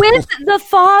with the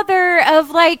father of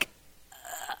why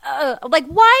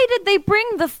did they bring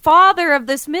the father of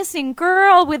this missing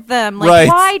girl with them? Right.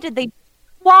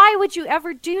 Why would you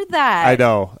ever do that? I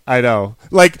know.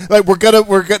 Like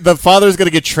the father's gonna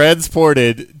get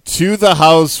transported to the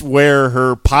house where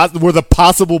where the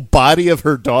possible body of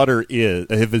her daughter is,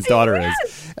 if his daughter is,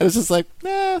 and it's just like,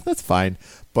 nah, that's fine.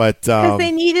 But because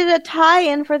they needed a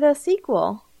tie-in for the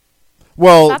sequel.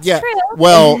 Well, That's yeah. true.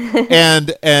 Well,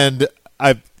 and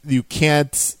you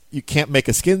can't make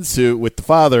a skin suit with the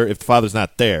father if the father's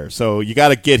not there. So you got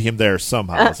to get him there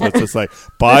somehow. So it's just like,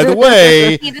 by the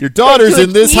way, your daughter's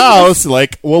in this house.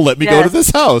 Like, well, let me go to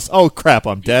this house. Oh crap,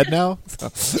 I'm dead now.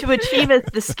 To achieve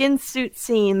the skin suit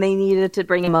scene, they needed to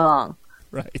bring him along.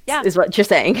 Right. Yeah, is what you're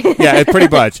saying. Yeah, pretty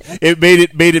much. It made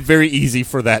it very easy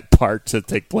for that part to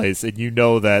take place, and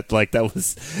that that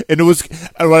was, and it was.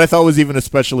 And what I thought was even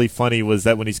especially funny was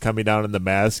that when he's coming down in the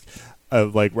mask,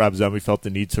 Rob Zombie felt the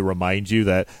need to remind you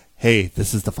that, hey,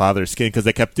 this is the father's skin, because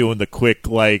they kept doing the quick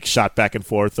shot back and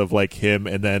forth of him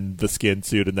and then the skin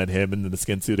suit and then him and then the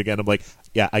skin suit again. I'm like,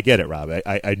 yeah, I get it, Rob.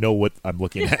 I know what I'm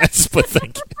looking at, but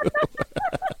thank you.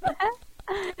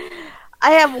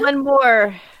 I have one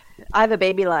more. I have a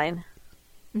baby line.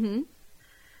 Mm-hmm.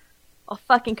 I'll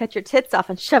fucking cut your tits off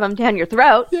and shove them down your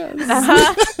throat. Yes.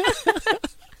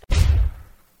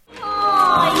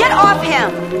 Get off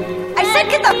him! I said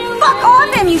get the fuck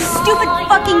off him, you stupid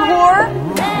fucking whore!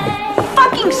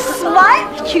 Fucking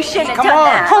slut! You shouldn't have done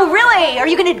that. Oh, really? Are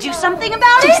you gonna do something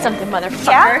about it? Do something, motherfucker.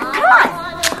 Yeah? Come on!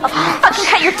 I'll fucking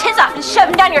cut your tits off and shove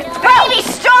them down your throat! Baby,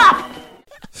 stop!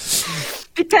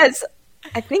 Because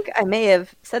I think I may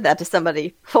have said that to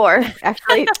somebody before,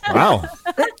 actually. Wow.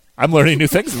 I'm learning new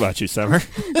things about you, Summer.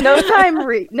 No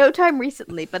time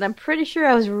recently, but I'm pretty sure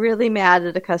I was really mad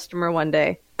at a customer one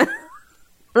day.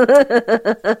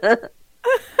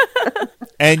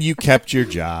 And you kept your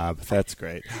job. That's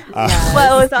great.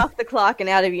 Well, it was off the clock and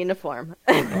out of uniform.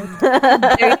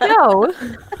 There you go.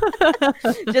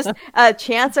 Just a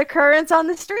chance occurrence on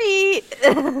the street.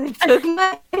 And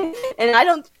I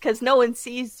don't, because no one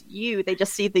sees you. They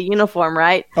just see the uniform,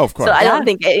 right? Oh, of course. So I don't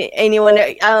think I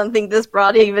don't think this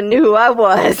broad even knew who I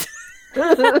was.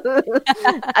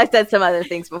 I said some other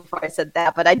things before I said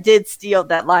that, but I did steal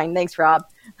that line. Thanks, Rob.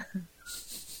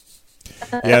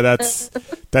 Yeah, that's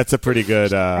a pretty good.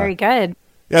 Very good.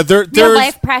 Yeah, real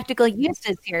life practical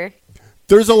uses here.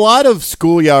 There's a lot of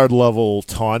schoolyard level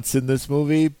taunts in this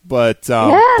movie, but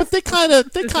they kind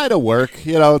of work.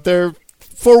 They're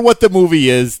for what the movie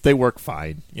is. They work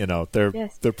fine.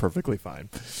 They're perfectly fine.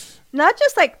 Not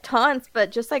just taunts,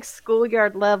 but just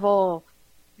schoolyard level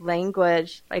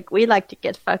language. We like to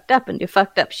get fucked up and do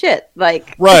fucked up shit. Right.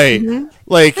 Mm-hmm.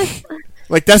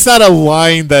 That's not a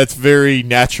line that's very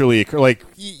naturally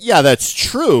yeah, that's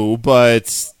true,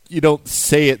 but you don't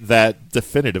say it that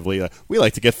definitively. We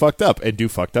like to get fucked up and do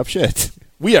fucked up shit.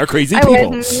 We are crazy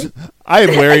people. I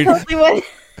am wearing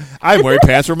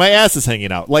pants where my ass is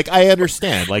hanging out. I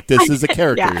understand. This is a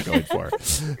character you're going for.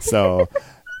 So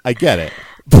I get it.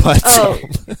 But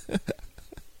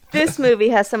this movie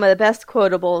has some of the best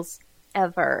quotables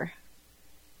ever.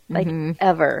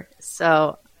 Ever.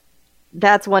 So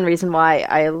that's one reason why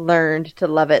I learned to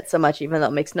love it so much, even though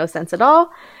it makes no sense at all.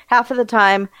 Half of the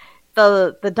time,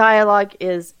 the dialogue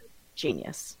is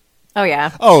genius. Oh,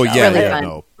 yeah. Oh, yeah. Really yeah fun.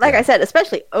 no. I said,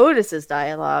 especially Otis's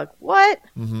dialogue. What?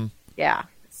 Mm-hmm. Yeah.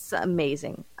 It's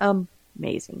amazing.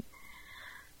 Amazing.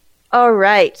 All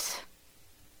right.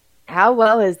 How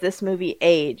well has this movie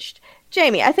aged?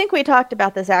 Jamie, I think we talked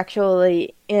about this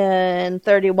actually in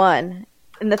 31.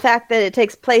 And the fact that it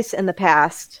takes place in the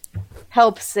past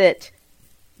helps it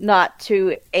not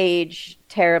to age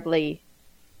terribly.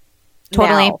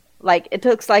 Totally. Now. It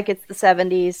looks like it's the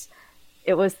 70s,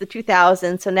 it was the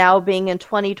 2000s. So now being in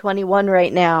 2021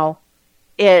 right now,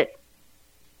 it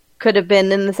could have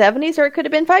been in the 70s or it could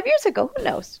have been 5 years ago. Who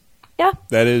knows? Yeah.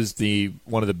 That is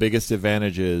one of the biggest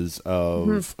advantages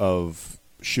of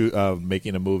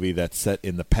making a movie that's set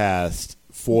in the past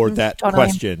for that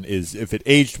question is if it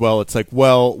aged well, it's like,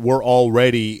 well, we're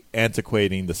already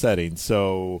antiquating the setting.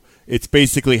 So it's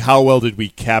basically how well did we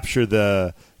capture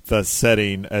the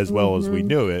setting as well as we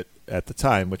knew it at the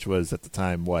time, which was at the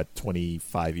time,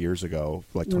 25 years ago,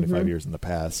 like 25 years in the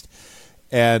past.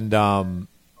 And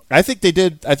I think they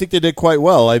did quite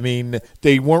well. I mean,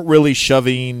 they weren't really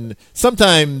shoving.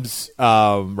 Sometimes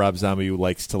Rob Zombie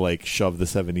likes to shove the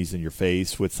 70s in your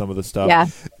face with some of the stuff. Yeah.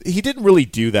 He didn't really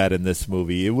do that in this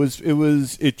movie.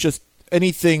 It just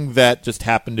anything that just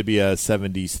happened to be a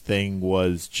 70s thing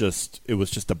was just a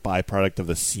byproduct of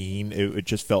the scene. It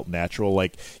just felt natural.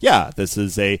 Like, yeah, this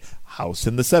is a house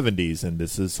in the 70s, and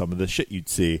this is some of the shit you'd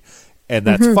see. And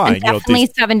that's fine. And definitely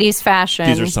 70s fashion.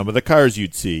 These are some of the cars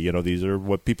you'd see. These are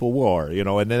what people wore.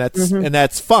 And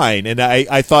that's fine. And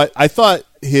I thought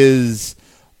his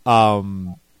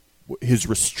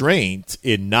restraint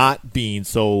in not being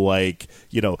so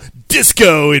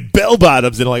disco and bell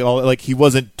bottoms and he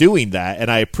wasn't doing that, and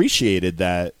I appreciated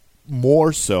that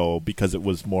more so because it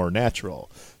was more natural.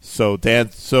 So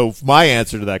my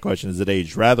answer to that question is it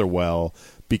aged rather well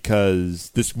because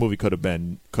this movie could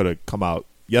have come out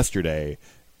yesterday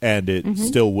and it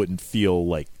still wouldn't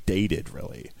feel dated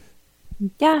really.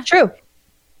 Yeah, true.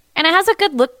 And it has a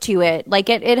good look to it.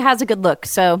 It has a good look.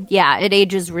 So yeah, it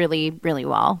ages really, really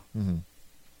well.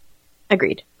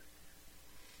 Agreed.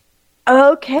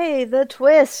 Okay, the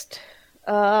twist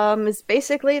is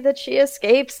basically that she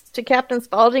escapes to Captain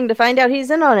Spaulding to find out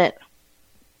he's in on it.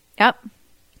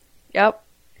 Yep.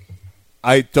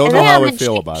 I don't know how I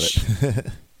feel about it.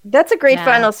 That's a great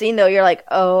final scene though. You're like,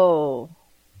 oh.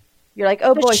 You're like,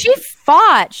 oh boy. She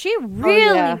fought. She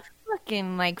really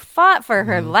fucking fought for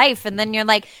her life. And then you're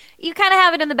like, you kind of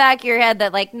have it in the back of your head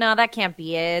that no, that can't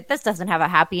be it. This doesn't have a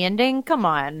happy ending. Come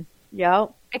on. Yeah.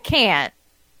 It can't.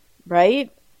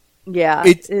 Right? Yeah.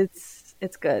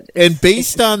 It's good. And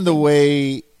based on the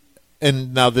way,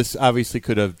 and now this obviously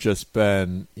could have just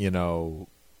been,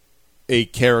 a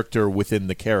character within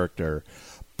the character,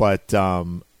 but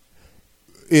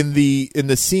in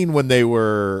the scene when they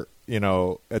were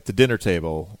at the dinner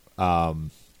table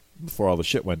before all the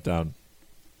shit went down,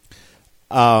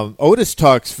 Otis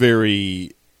talks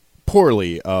very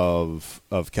poorly of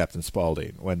Captain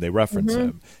Spaulding when they reference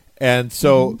him, and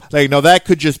so that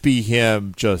could just be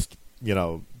him just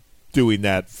doing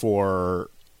that for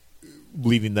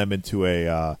leading them into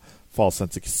a false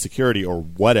sense of security or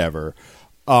whatever.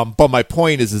 But my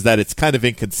point is that it's kind of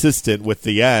inconsistent with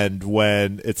the end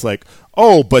when it's like,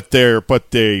 oh, but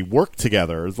they work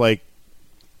together. It's like,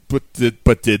 but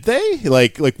did they?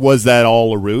 Was that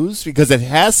all a ruse? Because it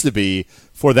has to be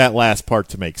for that last part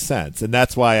to make sense, and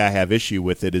that's why I have issue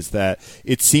with it. Is that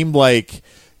it seemed like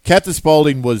Captain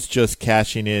Spaulding was just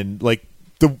cashing in,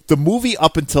 the movie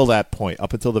up until that point,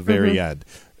 up until the very end,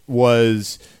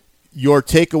 was your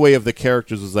takeaway of the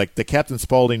characters was the Captain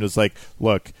Spaulding was like,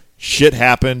 look. Shit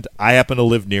happened. I happen to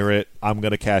live near it. I'm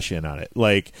gonna cash in on it.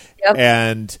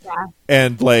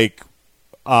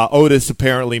 Otis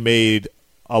apparently made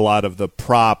a lot of the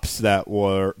props that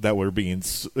were being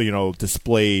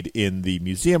displayed in the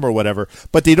museum or whatever,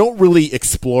 but they don't really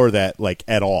explore that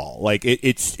at all.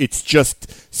 It's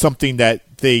just something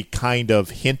that they kind of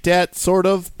hint at, sort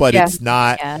of, but it's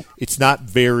not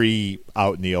very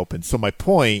out in the open. So my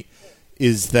point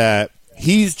is that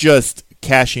he's just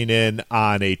cashing in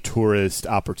on a tourist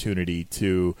opportunity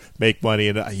to make money,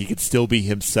 and he could still be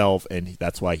himself, and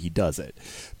that's why he does it.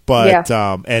 But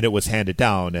and it was handed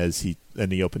down as in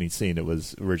the opening scene. It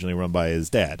was originally run by his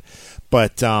dad,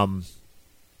 but then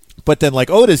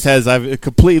Otis has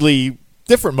completely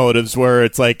different motives where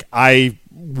it's I'm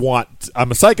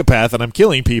a psychopath and I'm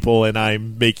killing people and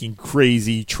I'm making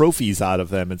crazy trophies out of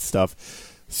them and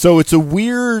stuff. So it's a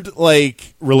weird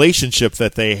relationship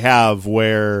that they have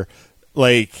where.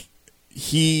 Otis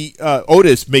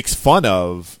makes fun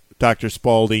of Dr.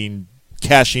 Spaulding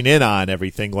cashing in on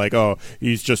everything, oh,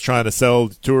 he's just trying to sell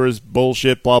tourist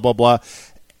bullshit, blah, blah, blah.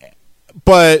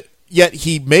 But yet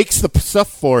he makes the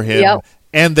stuff for him,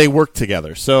 and they work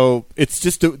together. So it's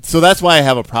just so that's why I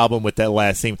have a problem with that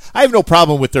last scene. I have no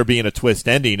problem with there being a twist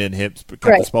ending and him,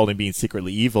 Captain Spaulding, being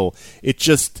secretly evil. It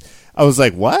just... I was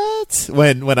like, what?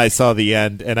 When I saw the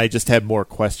end, and I just had more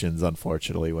questions,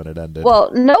 unfortunately, when it ended.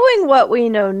 Well, knowing what we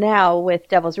know now with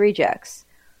Devil's Rejects,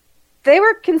 they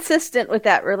were consistent with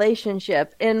that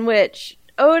relationship in which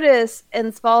Otis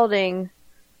and Spaulding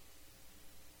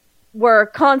were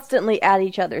constantly at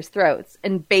each other's throats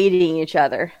and baiting each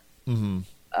other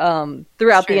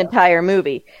throughout the entire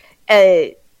movie.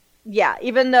 Yeah,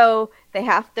 even though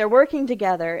they're working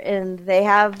together and they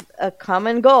have a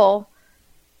common goal,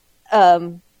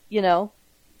 to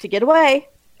get away,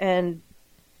 and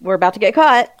we're about to get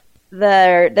caught.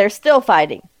 They're still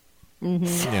fighting.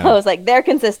 So I was like, they're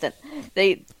consistent.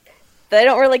 They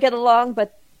don't really get along,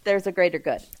 but there's a greater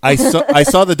good. I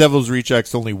saw The Devil's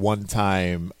Rejects only one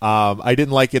time. I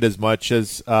didn't like it as much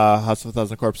as House of a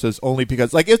Thousand Corpses, only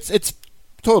because it's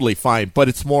totally fine, but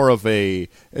it's more of a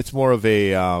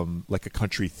like a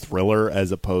country thriller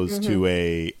as opposed to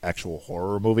a actual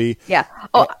horror movie. Yeah.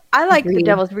 Oh, I like The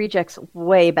Devil's Rejects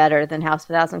way better than House of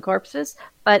a Thousand Corpses,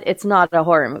 but it's not a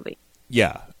horror movie.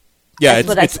 Yeah. Yeah,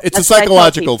 it's a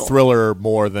psychological thriller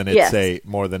more than it's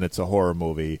a horror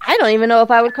movie. I don't even know if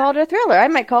I would call it a thriller. I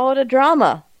might call it a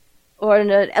drama or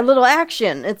a little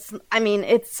action. It's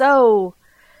so.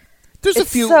 There's a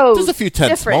few tense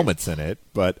different. moments in it,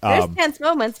 but there's tense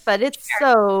moments, but it's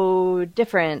so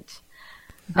different.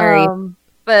 Very.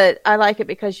 But I like it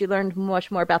because you learned much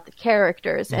more about the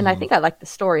characters, and I think I like the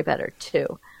story better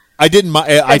too. I didn't.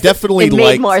 I definitely it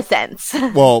made more sense.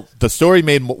 Well, the story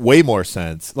made way more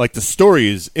sense. Like the story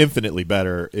is infinitely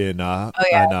better in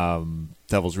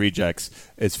Devil's Rejects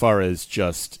as far as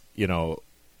just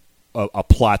a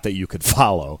plot that you could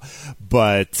follow,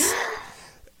 but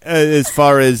as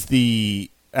far as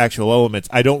the actual elements,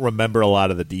 I don't remember a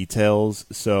lot of the details.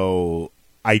 So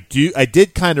I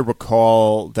did kind of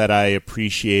recall that I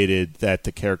appreciated that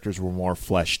the characters were more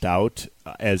fleshed out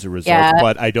as a result,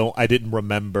 but I didn't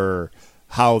remember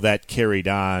how that carried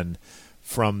on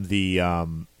from the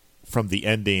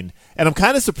ending. And I'm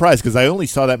kind of surprised because I only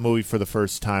saw that movie for the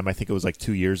first time. I think it was like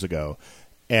 2 years ago,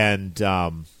 and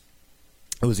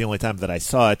it was the only time that I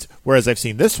saw it. Whereas I've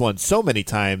seen this one so many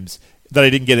times that I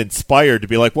didn't get inspired to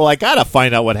be like, well, I got to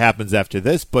find out what happens after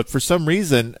this. But for some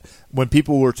reason, when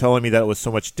people were telling me that it was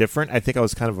so much different, I think I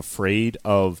was kind of afraid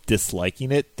of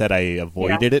disliking it, that I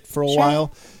avoided it for a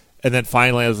while. And then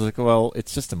finally I was like, well,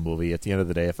 it's just a movie. At the end of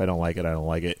the day, if I don't like it, I don't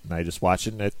like it. And I just watched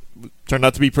it, and it turned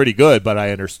out to be pretty good, but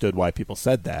I understood why people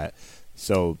said that.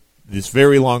 So this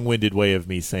very long-winded way of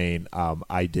me saying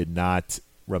I did not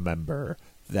remember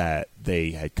that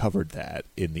they had covered that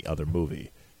in the other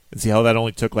movie. And see how that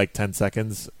only took like 10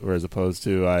 seconds, or as opposed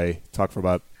to I talked for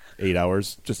about 8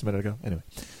 hours just a minute ago. Anyway.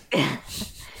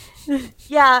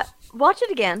 Yeah, watch it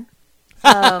again.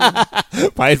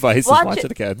 My advice is watch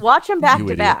it again. Watch them back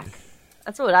to back.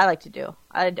 That's what I like to do.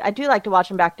 I do like to watch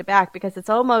them back to back because it's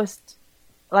almost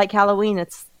like Halloween.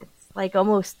 It's like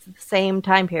almost the same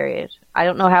time period. I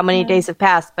don't know how many days have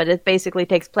passed, but it basically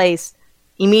takes place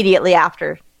immediately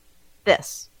after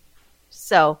this.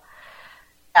 So,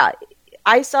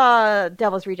 I saw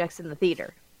Devil's Rejects in the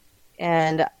theater,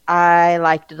 and I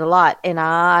liked it a lot. And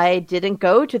I didn't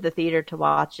go to the theater to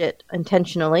watch it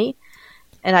intentionally,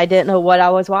 and I didn't know what I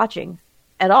was watching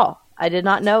at all. I did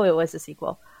not know it was a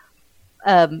sequel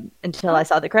until I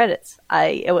saw the credits.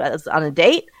 It was on a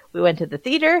date. We went to the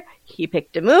theater. He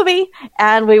picked a movie,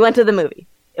 and we went to the movie.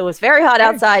 It was very hot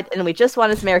outside, and we just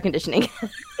wanted some air conditioning.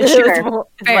 Sure. What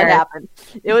happened.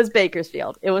 It was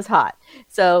Bakersfield. It was hot.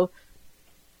 So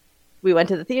we went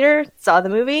to the theater, saw the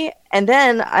movie, and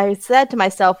then I said to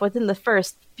myself within the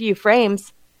first few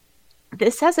frames,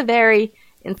 this has a very,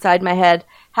 inside my head,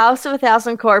 House of a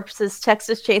Thousand Corpses,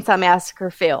 Texas Chainsaw Massacre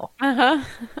feel.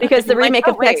 Because the remake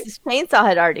of Texas Chainsaw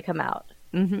had already come out.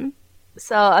 Mm-hmm.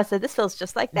 So I said, this feels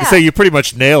just like that. So you pretty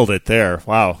much nailed it there.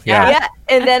 Wow. Yeah.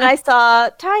 And then I saw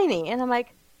Tiny, and I'm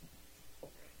like,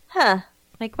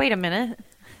 like, wait a minute.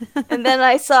 And then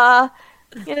I saw,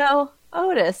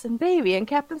 Otis and Baby and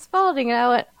Captain Spaulding, and I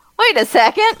went, wait a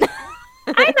second.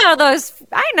 I know those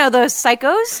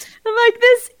psychos. I'm like,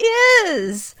 this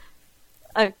is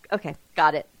okay,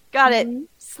 got it.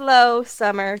 Slow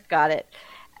summer, got it.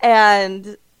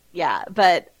 And yeah,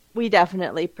 but we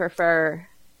definitely prefer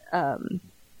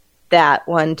that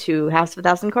one to House of a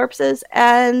Thousand Corpses,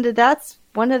 and that's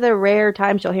one of the rare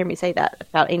times you'll hear me say that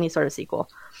about any sort of sequel.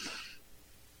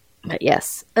 But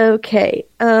yes. Okay.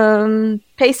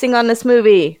 Pacing on this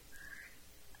movie.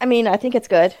 I mean, I think it's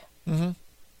good. Mm-hmm.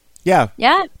 Yeah.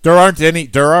 Yeah. There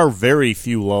are very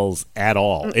few lulls at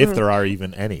all, if there are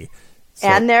even any. So.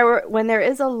 And when there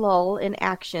is a lull in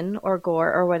action or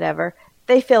gore or whatever,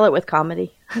 they fill it with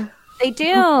comedy. They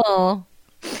do.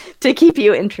 To keep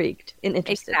you intrigued and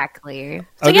interested. Exactly.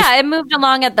 So it moved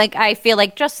along at I feel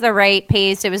like just the right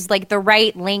pace. It was like the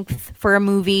right length for a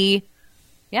movie.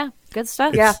 Yeah, good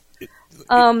stuff. Yeah.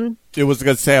 I was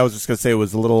just gonna say it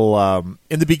was a little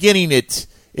in the beginning. It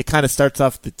it kind of starts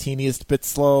off the teeniest bit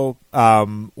slow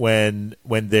when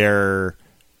they're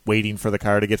waiting for the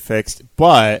car to get fixed.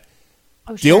 But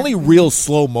the only real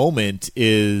slow moment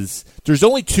is there's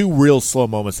only two real slow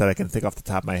moments that I can think off the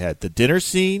top of my head: the dinner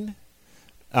scene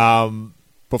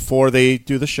before they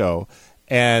do the show,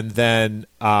 and then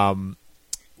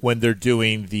when they're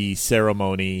doing the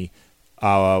ceremony.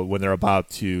 When they're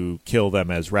about to kill them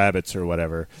as rabbits or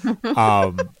whatever,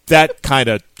 that kind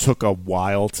of took a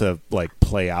while to like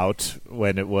play out.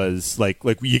 When it was like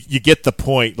you get the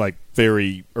point like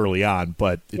very early on,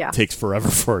 but it takes forever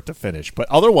for it to finish. But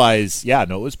otherwise, it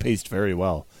was paced very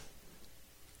well.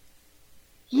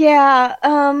 Yeah,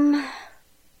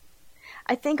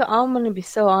 I think I'm going to be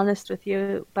so honest with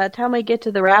you. By the time I get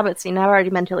to the rabbit scene, I've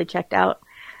already mentally checked out.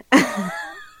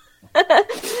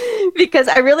 Because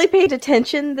I really paid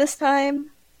attention this time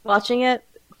watching it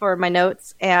for my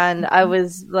notes, and I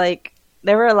was like,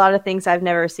 there were a lot of things I've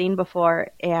never seen before,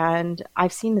 and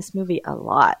I've seen this movie a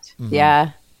lot. Mm-hmm.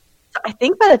 Yeah. So I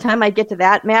think by the time I get to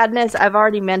that madness, I've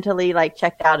already mentally like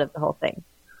checked out of the whole thing.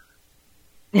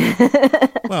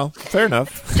 Well, fair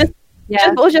enough.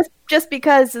 Just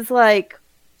because it's like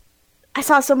I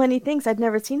saw so many things I've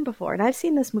never seen before, and I've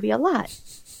seen this movie a lot.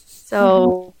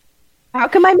 So how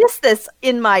come I miss this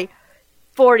in my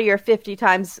 40 or 50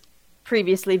 times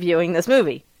previously viewing this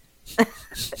movie?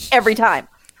 Every time.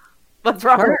 What's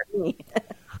wrong with me?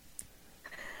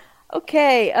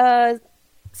 Okay,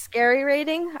 scary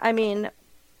rating? I mean,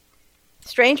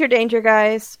 stranger danger,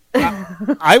 guys.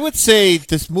 I would say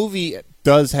this movie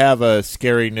does have a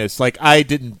scariness. Like, I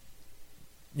didn't,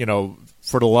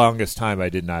 for the longest time, I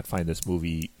did not find this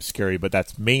movie scary, but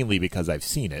that's mainly because I've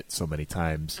seen it so many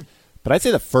times. But I'd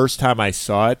say the first time I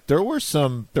saw it, there were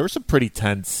some pretty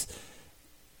tense,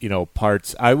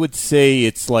 parts. I would say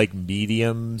it's like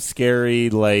medium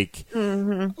scary. Like,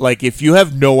 like if you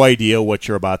have no idea what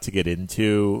you're about to get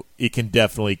into, it can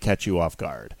definitely catch you off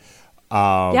guard.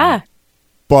 Yeah.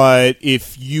 But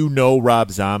if you know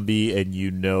Rob Zombie and you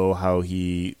know how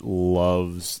he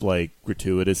loves like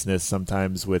gratuitousness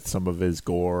sometimes with some of his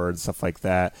gore and stuff like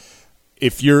that.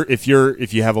 If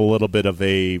you have a little bit of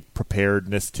a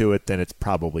preparedness to it, then it's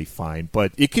probably fine.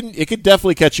 But it can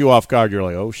definitely catch you off guard. You're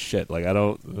like, oh shit! Like I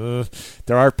don't.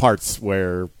 There are parts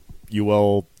where you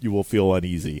will feel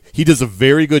uneasy. He does a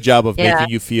very good job of making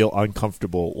you feel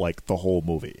uncomfortable like the whole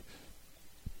movie.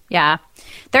 Yeah,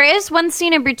 there is one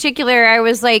scene in particular I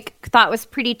was thought was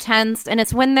pretty tense, and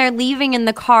it's when they're leaving in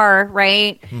the car,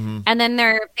 right? Mm-hmm. And then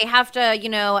they have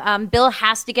to, Bill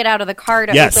has to get out of the car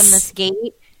to open this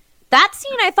gate. That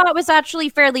scene I thought was actually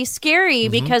fairly scary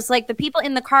because the people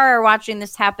in the car are watching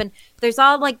this happen. There's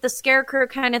all the scarecrow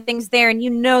kind of things there, and you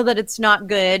know that it's not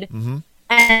good. Mm-hmm.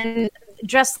 And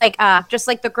just like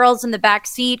the girls in the back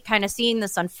seat kind of seeing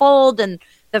this unfold, and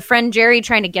the friend Jerry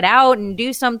trying to get out and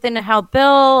do something to help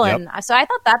Bill. Yep. And so I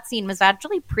thought that scene was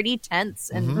actually pretty tense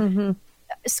and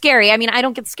scary. I mean, I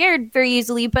don't get scared very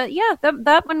easily, but yeah,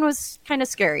 that one was kind of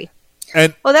scary.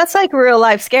 And that's like real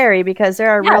life scary because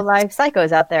there are real life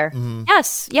psychos out there. Mm-hmm.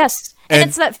 Yes. And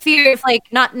it's that fear of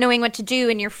not knowing what to do,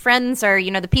 and your friends are,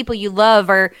 the people you love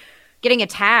are getting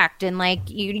attacked, and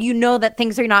you know that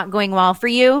things are not going well for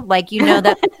you.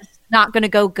 That it's not going to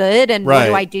go good, and what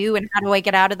do I do, and how do I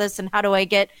get out of this, and how do I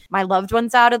get my loved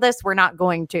ones out of this? We're not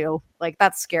going to.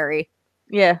 That's scary.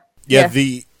 Yeah. Yeah.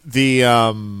 The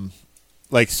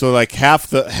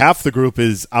half the group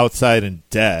is outside and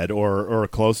dead or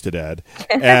close to dead,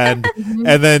 and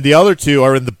and then the other two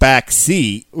are in the back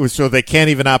seat, so they can't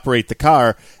even operate the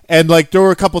car. And there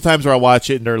were a couple times where I watch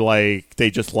it and they're they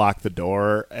just lock the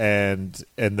door and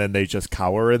then they just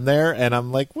cower in there, and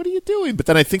I'm like, what are you doing? But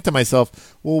then I think to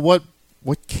myself, well,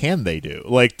 what can they do?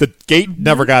 The gate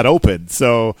never got opened,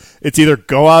 so it's either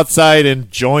go outside and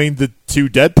join the two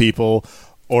dead people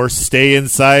or stay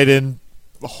inside and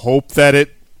hope that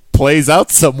it plays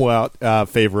out somewhat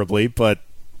favorably, but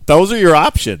those are your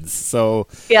options. So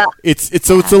it's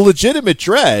a legitimate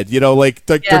dread.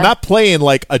 They're not playing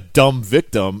like a dumb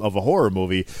victim of a horror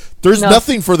movie. There's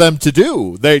nothing for them to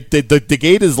do. The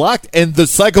gate is locked and the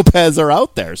psychopaths are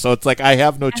out there. So it's I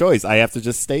have no choice. I have to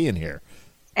just stay in here.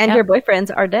 And your boyfriends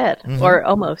are dead or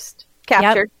almost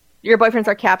captured. Your boyfriends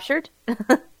are captured.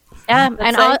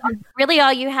 And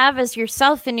all you have is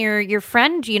yourself and your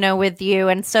friend, with you.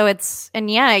 And so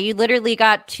you literally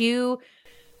got two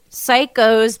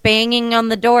psychos banging on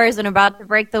the doors and about to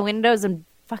break the windows and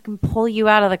fucking pull you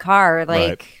out of the car.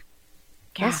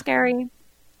 That's scary.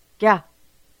 Yeah.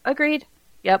 Agreed.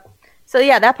 Yep. So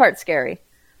that part's scary.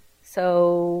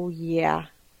 So yeah.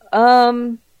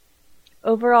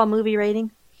 Overall movie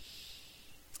rating?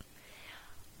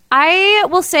 I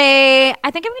will say,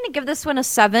 I think I'm going to give this one a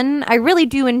 7. I really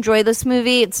do enjoy this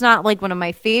movie. It's not like one of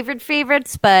my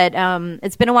favorites, but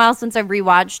it's been a while since I've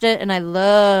rewatched it, and I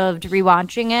loved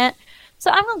rewatching it.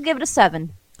 So I'm going to give it a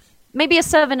 7. Maybe a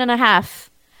 7.5.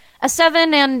 A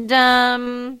 7 and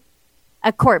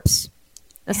a corpse.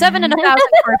 A 7 and 1,000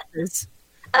 corpses.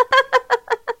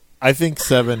 I think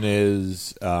 7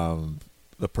 is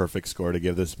the perfect score to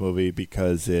give this movie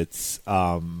because it's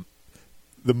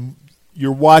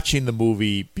you're watching the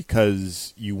movie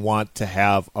because you want to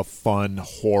have a fun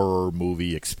horror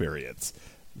movie experience.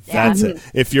 That's it.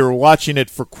 If you're watching it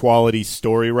for quality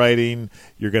story writing,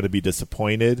 you're going to be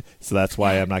disappointed. So that's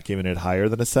why I'm not giving it higher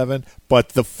than a 7. But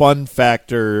the fun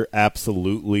factor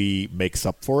absolutely makes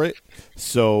up for it.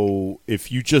 So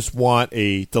if you just want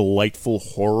a delightful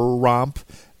horror romp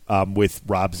with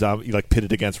Rob Zombie, like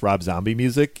pitted against Rob Zombie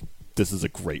music, this is a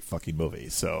great fucking movie.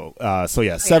 So yeah,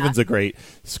 7's a great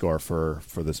score for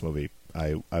this movie.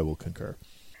 I will concur.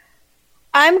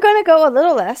 I'm going to go a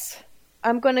little less.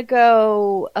 I'm going to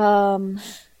go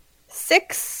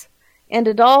 6 and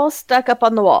a doll stuck up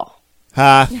on the wall.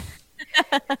 Ha.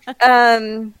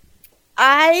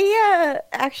 I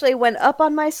actually went up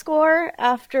on my score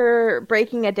after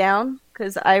breaking it down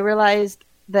because I realized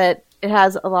that it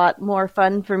has a lot more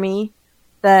fun for me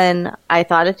than I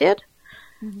thought it did.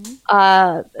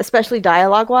 Mm-hmm. Especially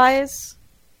dialogue-wise.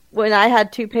 When I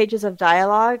had 2 pages of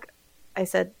dialogue, I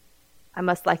said, I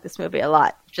must like this movie a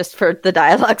lot, just for the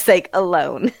dialogue's sake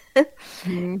alone.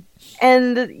 Mm-hmm.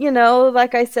 And,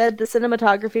 like I said, the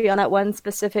cinematography on that one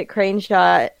specific crane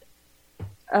shot,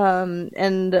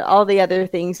 and all the other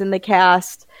things in the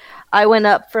cast, I went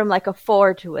up from like a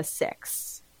 4 to a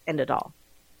 6 and a doll.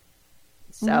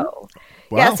 So,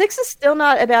 yeah, 6 is still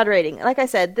not a bad rating. Like I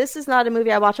said, this is not a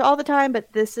movie I watch all the time,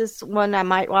 but this is one I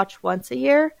might watch once a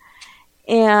year.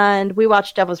 And we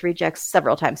watch Devil's Rejects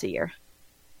several times a year.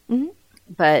 Mm-hmm.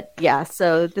 But yeah,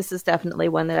 so this is definitely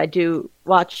one that I do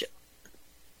watch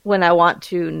when I want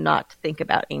to not think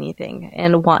about anything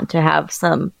and want to have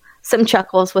some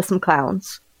chuckles with some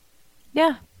clowns.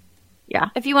 Yeah. Yeah.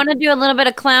 If you want to do a little bit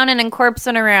of clowning and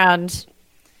corpsing around,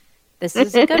 this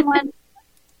is a good one.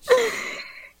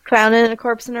 Clowning and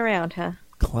corpsing around, huh?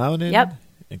 Clowning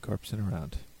and corpsing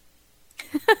around.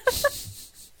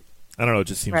 I don't know, it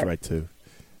just seems right to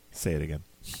say it again.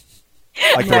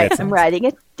 Like the way it sounds. I'm writing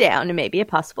it down and maybe a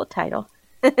possible title.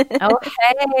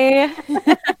 Okay.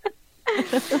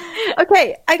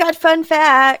 Okay, I got fun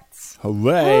facts.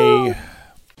 Hooray.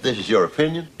 This is your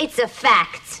opinion? It's a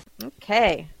fact.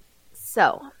 Okay,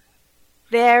 so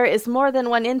there is more than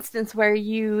one instance where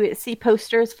you see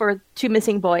posters for 2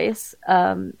 missing boys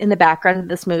in the background of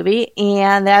this movie,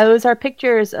 and those are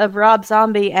pictures of Rob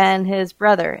Zombie and his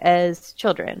brother as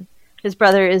children. His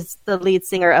brother is the lead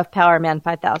singer of Power Man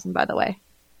 5000, by the way.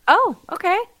 Oh,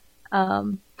 okay.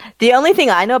 The only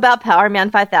thing I know about Power Man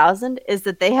 5000 is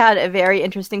that they had a very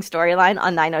interesting storyline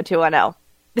on 90210.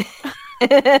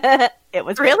 It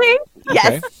was really?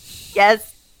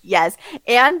 Yes. Yes.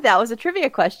 And that was a trivia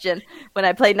question when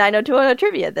I played 90210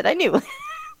 trivia that I knew.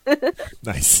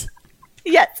 Nice.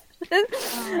 Yes.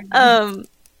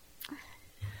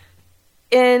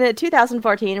 In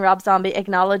 2014, Rob Zombie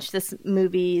acknowledged this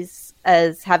movie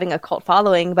as having a cult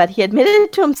following, but he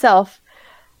admitted to himself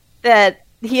that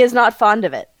he is not fond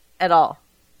of it at all.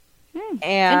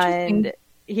 And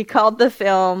he called the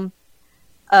film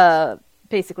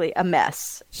basically a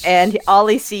mess. And all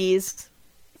he sees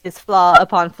is flaw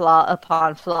upon flaw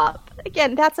upon flaw.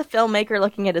 Again, that's a filmmaker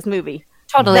looking at his movie.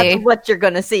 Totally. That's what you're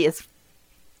going to see is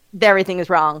everything is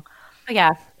wrong.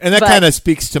 Yeah. And that kind of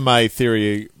speaks to my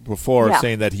theory before,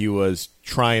 saying that he was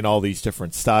trying all these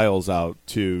different styles out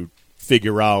to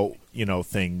figure out,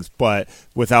 things, but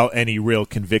without any real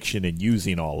conviction in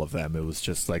using all of them. It was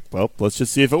just like, well, let's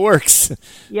just see if it works.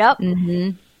 Yep.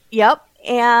 Mm-hmm. Yep.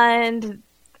 And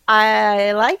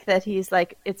I like that he's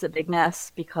like, it's a big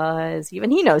mess because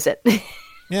even he knows it.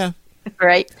 Yeah.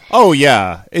 Right. Oh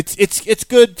yeah. It's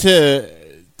good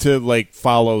to like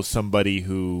follow somebody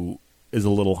who is a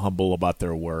little humble about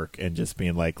their work and just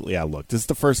being like, yeah, look, this is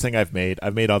the first thing I've made.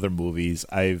 I've made other movies.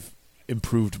 I've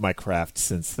improved my craft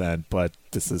since then, but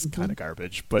this is kind of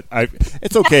garbage. But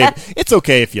it's okay. It's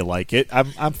okay if you like it.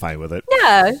 I'm fine with it.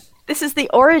 Yeah. This is the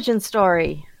origin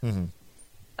story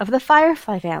of the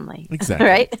Firefly family. Exactly.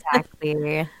 Right?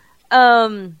 Exactly.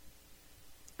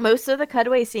 Most of the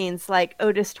cutaway scenes, like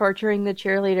Otis torturing the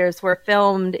cheerleaders, were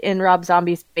filmed in Rob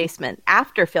Zombie's basement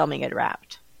after filming had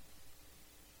wrapped.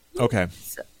 Okay.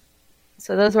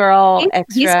 So those were all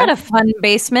extra. He's got a fun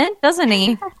basement, doesn't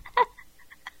he?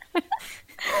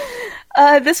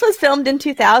 This was filmed in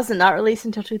 2000, not released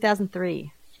until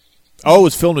 2003. Oh, it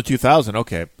was filmed in 2000.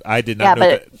 Okay, I did not know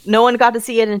but that. no one got to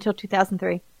see it until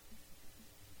 2003.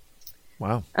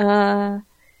 Wow.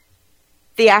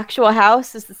 The actual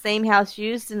house is the same house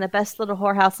used in The Best Little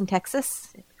Whorehouse in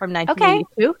Texas from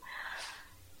 1982.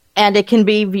 And it can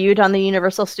be viewed on the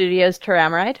Universal Studios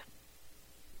Tramride.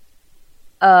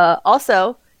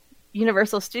 Also,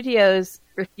 Universal Studios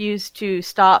refused to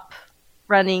stop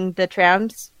running the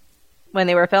trams when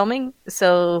they were filming,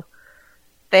 so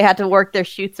they had to work their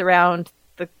shoots around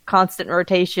the constant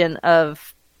rotation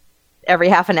of every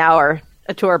half an hour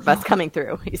a tour bus coming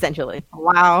through, essentially.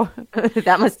 Wow.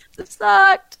 That must have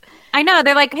sucked. I know.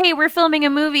 They're like, hey, we're filming a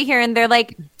movie here. And they're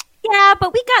like, yeah,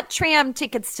 but we got tram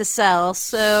tickets to sell.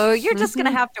 So you're just going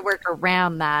to have to work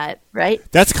around that. Right?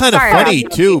 That's kind of funny,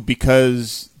 too,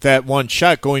 because that one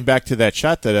shot, going back to that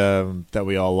shot that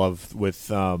we all love with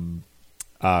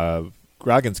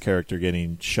Grogan's character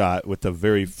getting shot with a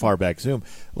very far back zoom,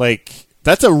 like,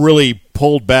 that's a really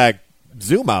pulled back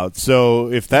zoom out.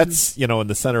 So if that's in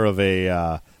the center of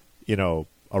a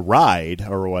ride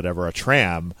or whatever, a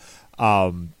tram,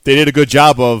 they did a good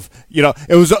job of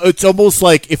it's almost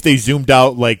like if they zoomed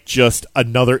out like just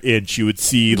another inch, you would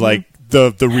see like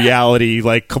the reality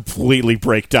like completely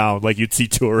break down. Like you'd see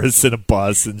tourists in a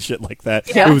bus and shit like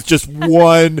that. It was just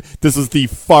this was the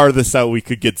farthest out we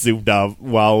could get zoomed out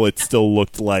while it still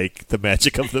looked like the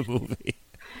magic of the movie.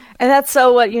 And that's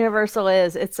so what Universal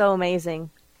is. It's so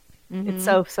amazing. It's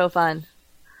so fun.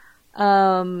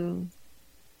 Let's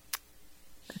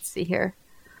see here.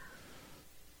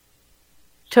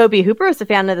 Toby Hooper was a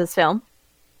fan of this film.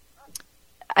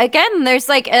 Again, there's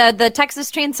like the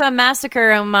Texas Chainsaw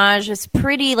Massacre homage is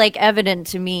pretty like evident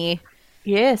to me.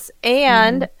 Yes,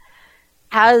 and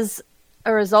as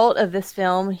a result of this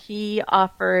film, he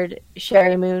offered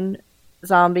Sherry Moon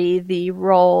Zombie the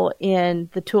role in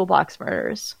The Toolbox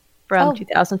Murders from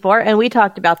 2004, and we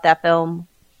talked about that film.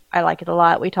 I like it a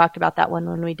lot. We talked about that one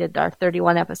when we did our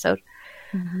 31 episode.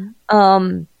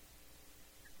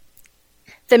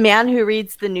 The man who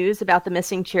reads the news about the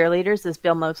missing cheerleaders is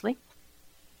Bill Moseley.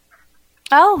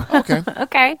 Oh, okay.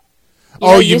 Okay.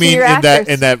 You mean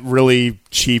in that really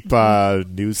cheap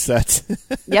news set?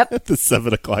 Yep. The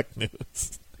 7:00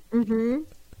 news.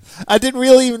 I didn't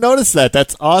really even notice that.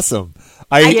 That's awesome.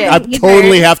 I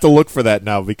totally have to look for that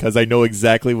now because I know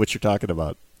exactly what you're talking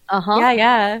about.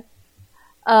 Yeah.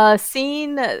 A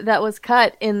scene that was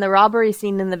cut in the robbery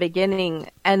scene in the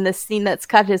beginning, and the scene that's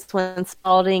cut is when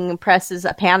Spaulding presses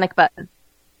a panic button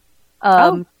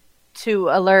to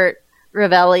alert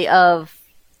Ravelli of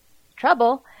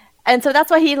trouble, and so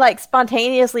that's why he like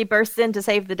spontaneously bursts in to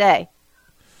save the day.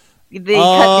 They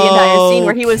cut the entire scene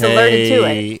where he was alerted to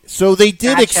it. So they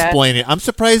did explain it. I'm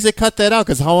surprised they cut that out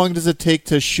because how long does it take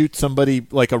to shoot somebody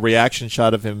like a reaction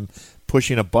shot of him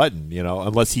pushing a button?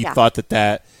 Unless he thought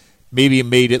that maybe it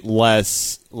made it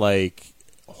less like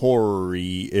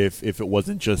horror-y if it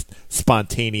wasn't just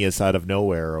spontaneous out of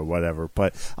nowhere or whatever.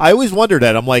 But I always wondered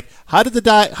that. I'm like, how did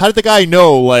the guy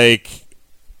know like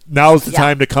now's the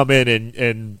time to come in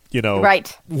and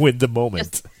win the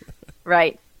moment?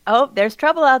 Right. Oh, there's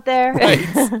trouble out there. Right.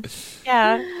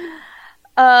 Yeah.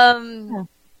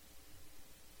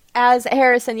 As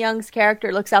Harrison Young's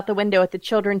character looks out the window at the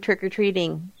children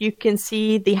trick-or-treating, you can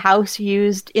see the house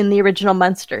used in the original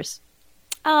Munsters.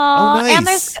 Oh,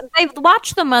 nice. And they've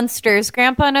watched the Munsters.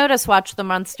 Grandpa and Otis watched the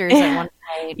Munsters at one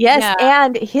point. Yes,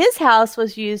 and his house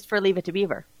was used for Leave It to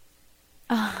Beaver.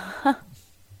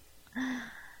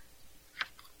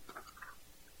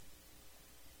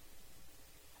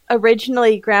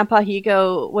 Originally, Grandpa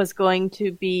Hugo was going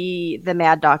to be the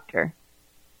Mad Doctor.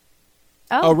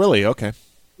 Oh, really? Okay.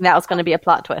 That was going to be a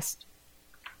plot twist.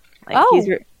 I'm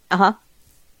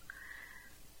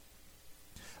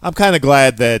kind of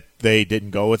glad that they didn't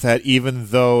go with that, even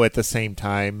though at the same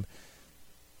time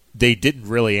they didn't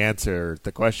really answer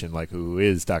the question, like who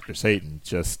is Dr. Satan?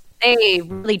 They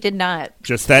really did not.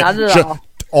 Just that.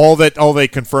 All they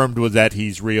confirmed was that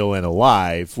he's real and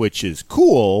alive, which is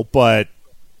cool, but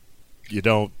you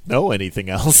don't know anything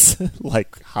else.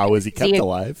 Like, how is he kept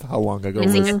alive? How long ago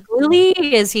was he?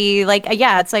 Really? Is he like?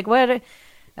 Yeah, it's like what?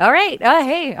 All right.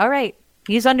 Hey, all right.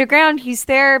 He's underground. He's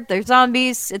there. There's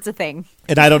zombies. It's a thing.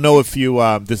 And I don't know if you.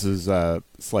 This is a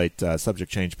slight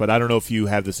subject change, but I don't know if you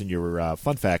have this in your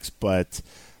fun facts. But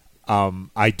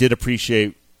I did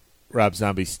appreciate Rob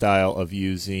Zombie's style of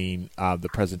using the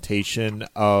presentation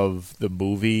of the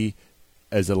movie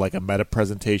as a meta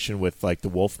presentation with like the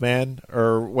Wolfman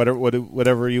or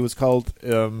whatever he was called.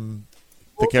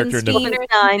 The character in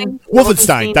the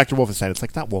Wolfenstein, Dr. Wolfenstein. It's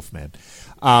like not Wolfman,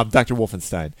 Dr.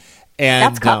 Wolfenstein. And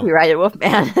that's copyrighted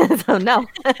Wolfman. So no.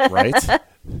 Right.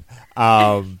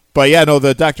 But yeah, no,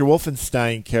 the Dr.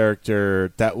 Wolfenstein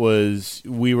character,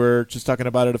 we were just talking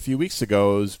about it a few weeks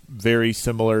ago. It was very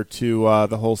similar to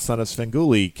the whole Son of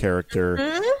Svengoolie character.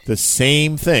 Mm-hmm. The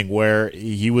same thing, where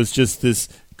he was just this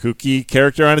kooky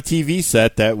character on a TV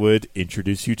set that would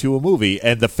introduce you to a movie.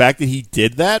 And the fact that he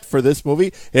did that for this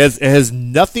movie it has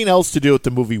nothing else to do with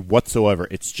the movie whatsoever.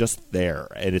 It's just there,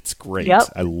 and it's great.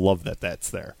 Yep. I love that that's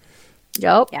there.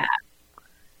 Yep. Yeah.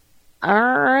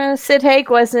 Sid Haig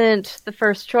wasn't the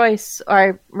first choice,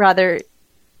 or rather,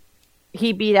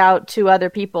 he beat out 2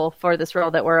 other people for this role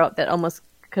that almost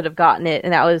could have gotten it,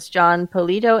 and that was John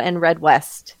Polito and Red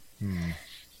West.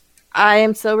 I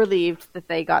am so relieved that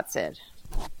they got Sid.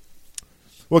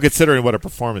 Well, considering what a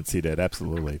performance he did,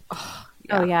 absolutely.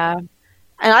 Oh yeah, and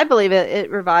I believe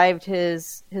it revived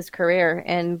his career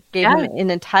and gave him an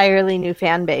entirely new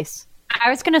fan base. I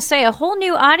was going to say a whole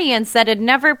new audience that had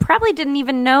probably didn't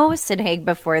even know Sid Haig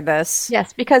before this.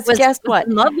 Yes, because guess what?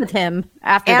 In love with him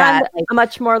after and that. A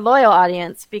much more loyal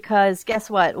audience, because guess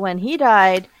what? When he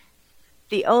died,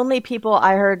 the only people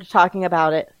I heard talking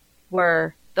about it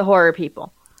were the horror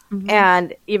people. Mm-hmm.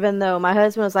 And even though my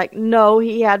husband was like, no,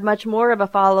 he had much more of a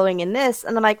following in this.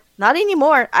 And I'm like, not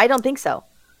anymore. I don't think so.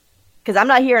 Because I'm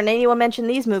not hearing anyone mention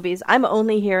these movies. I'm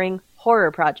only hearing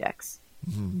horror projects.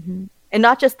 Mm-hmm. And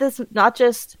not just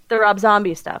the Rob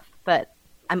Zombie stuff, but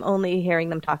I'm only hearing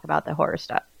them talk about the horror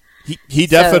stuff. He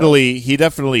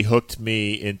definitely hooked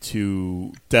me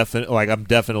into I'm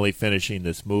definitely finishing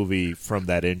this movie from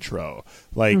that intro.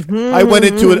 I went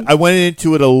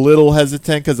into it a little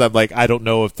hesitant because I'm like, I don't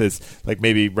know if this,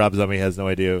 maybe Rob Zombie has no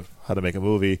idea how to make a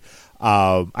movie.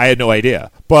 I had no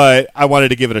idea, but I wanted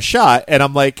to give it a shot, and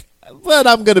I'm like, but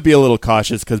I'm going to be a little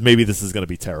cautious because maybe this is going to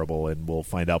be terrible, and we'll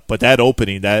find out. But that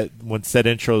opening, when said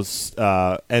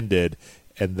intros ended.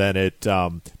 And then it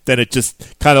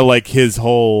just kind of like his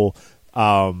whole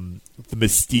the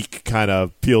mystique kind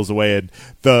of peels away, and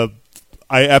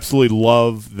I absolutely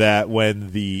love that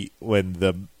when the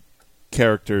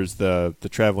characters, the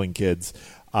traveling kids,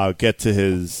 get to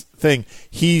his thing,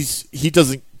 he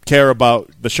doesn't care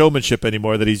about the showmanship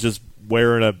anymore. That he's just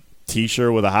wearing a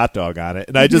T-shirt with a hot dog on it,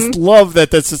 and I just love that.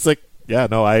 That's just like, yeah,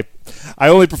 no, I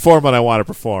only perform when I want to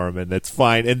perform, and it's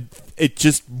fine. And it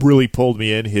just really pulled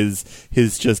me in. His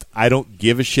just, I don't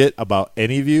give a shit about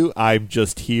any of you. I'm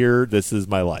just here. This is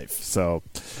my life. So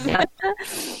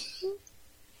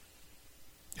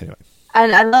anyway.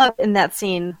 And I love in that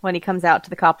scene when he comes out to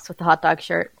the cops with the hot dog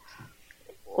shirt.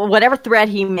 Whatever thread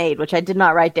he made, which I did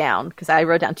not write down because I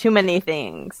wrote down too many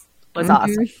things, was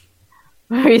awesome.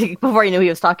 Before you knew he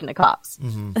was talking to cops.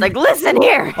 Mm-hmm. It's like, listen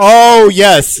here. Oh,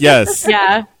 yes. Yeah.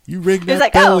 You ring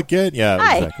that bell again. Yeah,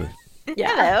 hi. Exactly.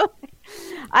 Yeah. Hello.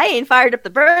 I ain't fired up the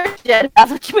bird yet.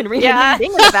 That's what you've been reading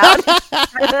about.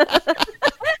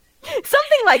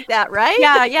 Something like that, right?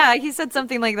 Yeah. He said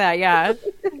something like that, yeah.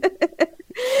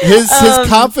 His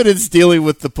confidence dealing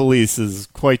with the police is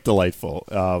quite delightful.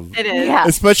 It is. Yeah.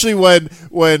 Especially when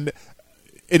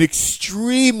an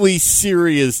extremely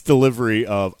serious delivery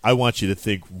of, I want you to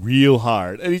think real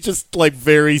hard. And he just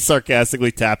very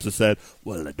sarcastically taps his head.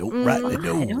 Well, I don't rightly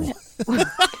know.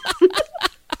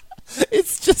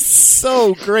 It's just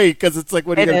so great because it's like,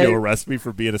 what are you going to do, arrest me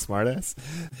for being a smartass?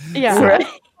 Yeah, so. Right.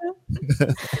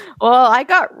 Well, I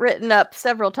got written up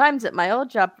several times at my old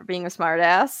job for being a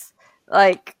smartass.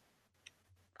 I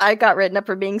got written up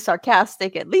for being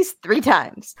sarcastic at least 3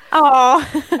 times. Oh.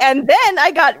 And then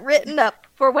I got written up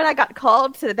for when I got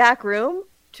called to the back room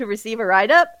to receive a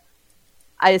write-up.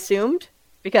 I assumed,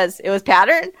 because it was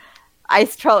pattern. I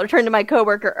turned to my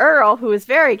coworker Earl, who was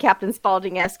very Captain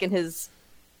Spaulding-esque in his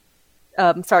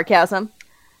sarcasm.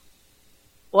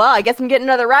 Well, I guess I'm getting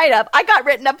another write-up. I got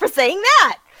written up for saying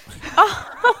that.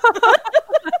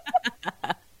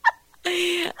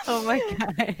 Oh my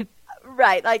God.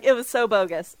 Right, it was so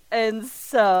bogus. And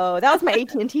so that was my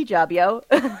AT&T job, yo.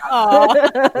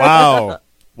 Wow.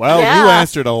 Well, you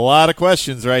answered a lot of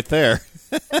questions right there.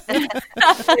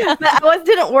 I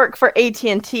didn't work for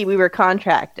AT&T. We were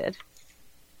contracted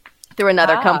through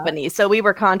another company. So we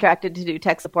were contracted to do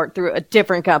tech support through a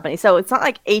different company. So it's not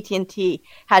like AT&T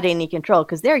had any control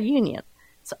because they're union.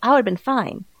 So I would have been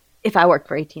fine if I worked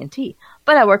for AT&T.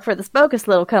 But I worked for this bogus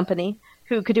little company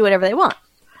who could do whatever they want.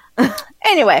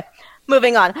 Anyway,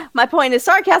 moving on. My point is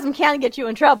sarcasm can get you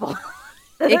in trouble.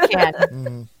 It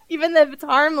can. Even if it's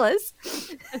harmless.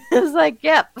 It's like,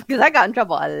 yep, because I got in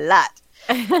trouble a lot.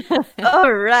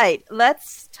 All right,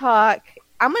 let's talk.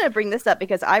 I'm going to bring this up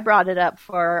because I brought it up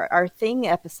for our Thing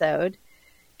episode.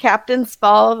 Captain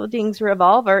Spaulding's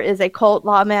revolver is a Colt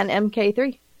Lawman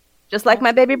MK3. Just like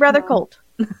my baby brother Colt.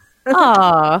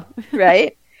 Aw.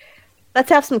 Right? Let's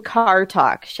have some car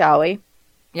talk, shall we?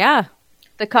 Yeah.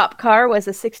 The cop car was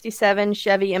a 67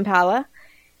 Chevy Impala.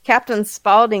 Captain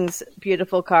Spaulding's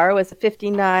beautiful car was a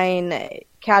 59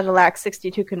 Cadillac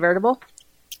 62 convertible.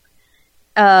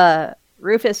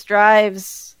 Rufus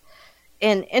drives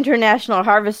an International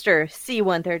Harvester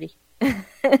C-130.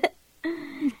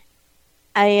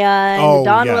 And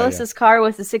Don Willis's car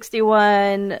was a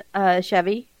 61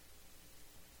 Chevy.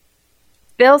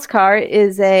 Bill's car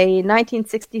is a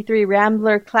 1963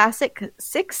 Rambler Classic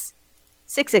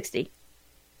 660.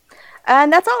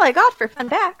 And that's all I got for fun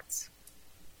facts.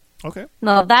 Okay.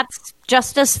 No, that's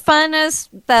just as fun as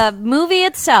the movie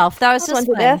itself. That was just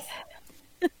fun. Death.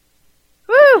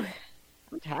 Woo!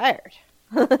 I'm tired.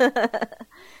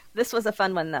 This was a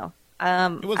fun one, though.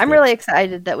 I'm really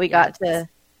excited that we got to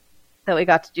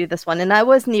do this one, and I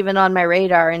wasn't even on my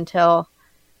radar until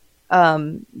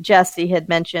Jesse had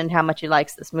mentioned how much he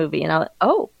likes this movie, and I was like,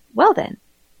 oh, well then.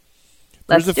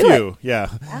 There's a few, yeah.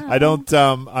 I don't.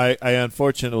 I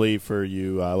unfortunately for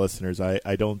you listeners,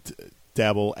 I don't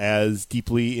dabble as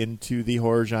deeply into the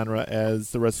horror genre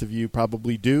as the rest of you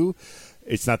probably do.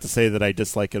 It's not to say that I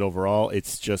dislike it overall.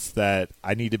 It's just that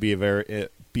I need to be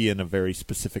in a very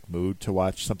specific mood to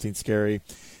watch something scary,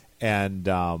 and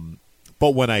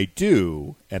but when I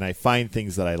do and I find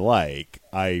things that I like,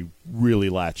 I really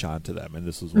latch onto them, and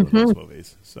this was one of those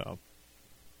movies. So,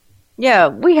 yeah,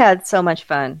 we had so much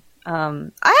fun. I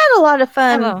had a lot of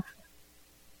fun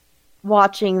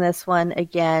watching this one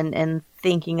again and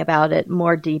thinking about it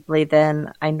more deeply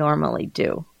than I normally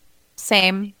do.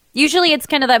 Same. Usually it's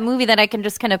kind of that movie that I can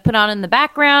just kind of put on in the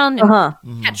background and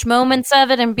catch moments of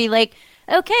it and be like,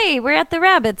 okay, we're at the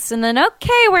rabbits, and then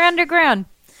okay, we're underground.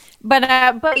 But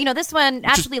this one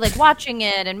actually like watching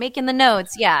it and making the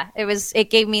notes, it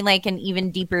gave me like an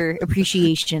even deeper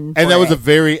appreciation. And that was a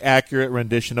very accurate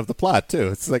rendition of the plot too.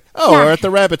 It's like, we're at the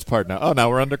rabbits part now. Oh,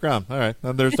 now we're underground. All right,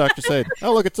 and there's Dr. Sade.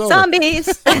 Oh, look, it's over.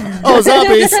 Zombies. Oh,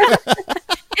 zombies.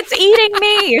 It's eating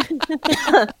me.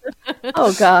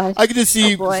 Oh God. I could just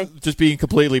see just being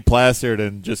completely plastered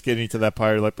and just getting to that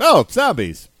part like, oh,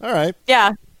 zombies. All right.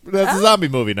 Yeah. That's a zombie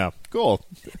movie now. Cool.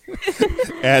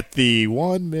 At the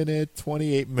 1 minute,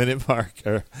 28 minute mark,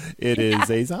 it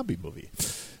is a zombie movie.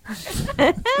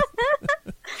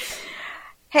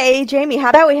 Hey, Jamie, how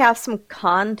about we have some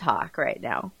con talk right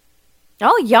now?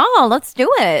 Oh, y'all, let's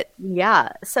do it.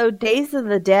 Yeah. So Days of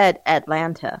the Dead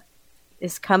Atlanta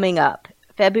is coming up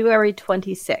February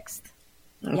 26th.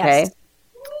 Okay. Yes.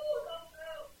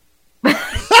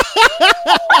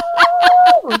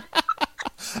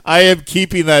 I am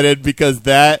keeping that in because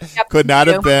that could not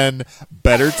have been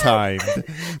better timed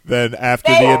than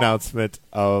after the announcement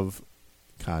of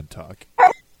Con Talk.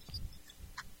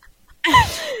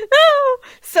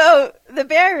 So the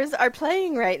Bears are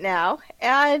playing right now,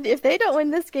 and if they don't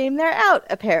win this game, they're out,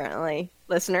 apparently,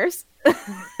 listeners.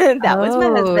 That was my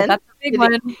husband. That's a big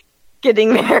one.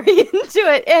 Getting very into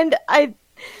it. And I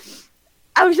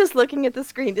was just looking at the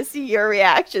screen to see your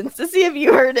reactions, to see if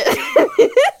you heard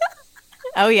it.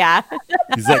 Oh, yeah.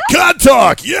 He's like, Con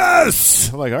Talk,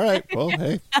 yes! I'm like, all right, well,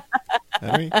 hey,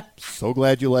 Henry, so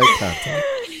glad you like Con Talk.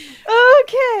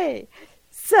 Okay.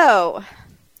 So,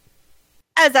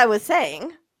 as I was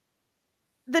saying,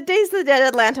 the Days of the Dead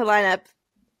Atlanta lineup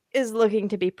is looking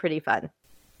to be pretty fun.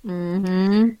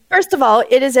 Mm-hmm. First of all,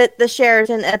 it is at the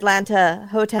Sheraton Atlanta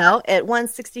Hotel at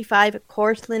 165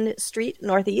 Cortlandt Street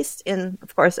Northeast in,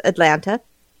 of course, Atlanta.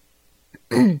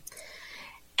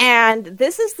 And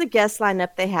this is the guest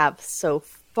lineup they have so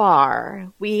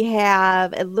far. We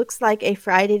have, it looks like a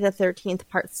Friday the 13th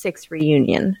Part 6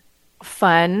 reunion.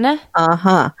 Fun.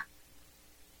 Uh-huh.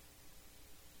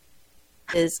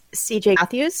 Is C.J.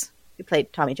 Matthews, who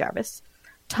played Tommy Jarvis.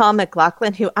 Tom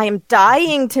McLaughlin, who I am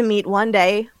dying to meet one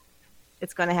day.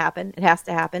 It's going to happen. It has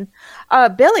to happen.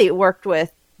 Billy worked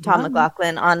with Tom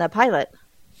McLaughlin on a pilot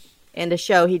and a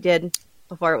show he did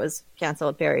before it was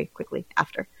canceled very quickly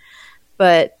after.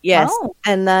 But yes,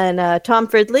 and then Tom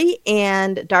Fridley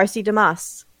and Darcy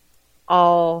DeMoss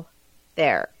all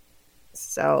there.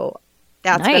 So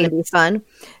that's going to be fun.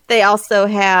 They also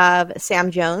have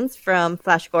Sam Jones from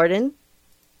Flash Gordon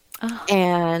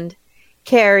and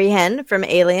Carrie Henn from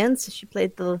Aliens. She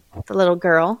played the little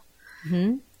girl.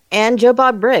 Mm-hmm. And Joe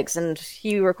Bob Briggs, and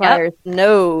he requires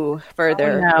no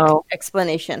further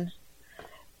explanation.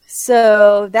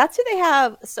 So that's who they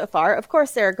have so far. Of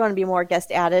course, there are going to be more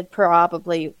guests added,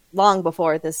 probably long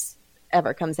before this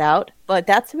ever comes out. But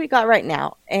that's who we got right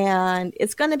now, and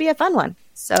it's going to be a fun one.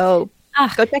 So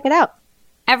go check it out.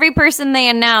 Every person they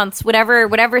announce,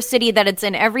 whatever city that it's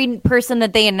in, every person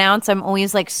that they announce, I'm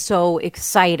always like so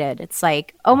excited. It's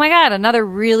like, oh my God, another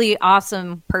really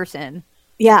awesome person.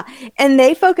 Yeah, and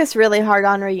they focus really hard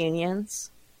on reunions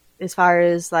as far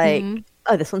as like,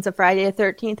 oh, this one's a Friday the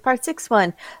 13th Part 6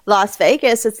 one. Las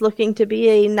Vegas, it's looking to be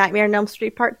a Nightmare on Elm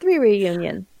Street Part 3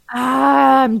 reunion.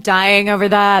 I'm dying over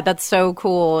that. That's so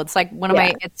cool. It's like one of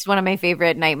my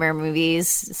favorite nightmare movies.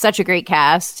 Such a great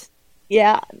cast.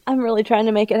 Yeah, I'm really trying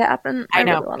to make it happen. I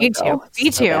know. Really Me too. Me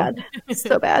too. Bad.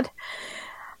 So bad.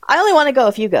 I only want to go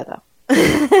if you go though.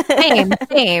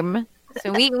 Same.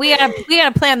 So we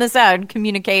gotta plan this out and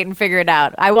communicate and figure it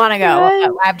out. I want to go.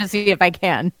 I have to see if I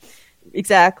can.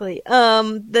 Exactly.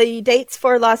 The dates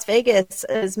for Las Vegas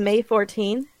is May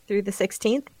 14th through the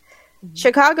 16th.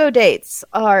 Chicago dates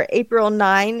are April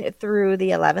 9 through the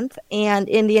 11th, and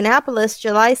Indianapolis,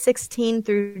 July 16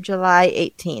 through July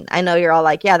 18. I know you're all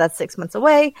like, yeah, that's 6 months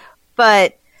away,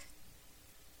 but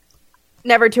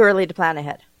never too early to plan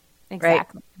ahead.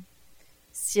 Exactly. Right?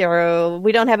 So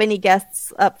we don't have any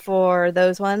guests up for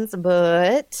those ones,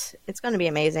 but it's going to be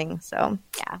amazing. So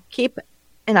yeah, keep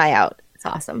an eye out. It's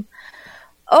awesome.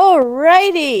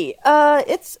 Alrighty.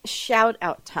 It's shout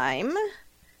out time.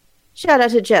 Shout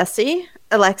out to Jesse,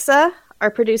 Alexa,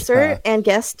 our producer and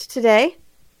guest today.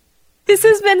 This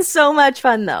has been so much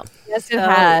fun, though. Yes, it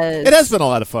has. It has been a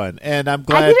lot of fun, and I'm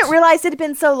glad. I didn't realize it had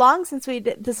been so long since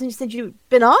you've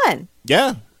been on.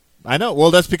 Yeah, I know.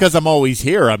 Well, that's because I'm always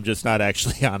here. I'm just not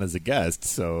actually on as a guest.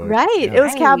 So right, it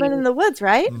was Cabin in the Woods,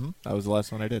 right? Mm-hmm. That was the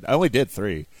last one I did. I only did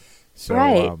 3.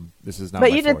 So this is not.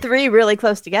 But you did 3 really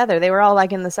close together. They were all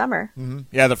like in the summer. Mm-hmm.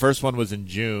 Yeah, the first one was in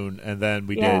June, and then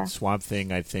we did Swamp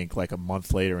Thing. I think like a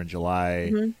month later in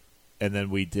July, and then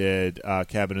we did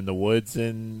Cabin in the Woods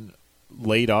in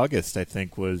late August. I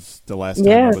think was the last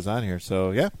time I was on here.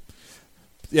 So yeah,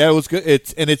 it was good.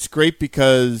 It's great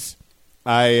because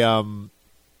I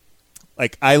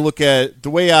I look at the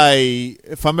way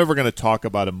if I'm ever going to talk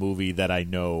about a movie that I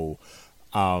know,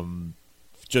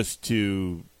 just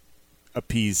to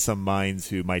appease some minds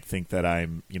who might think that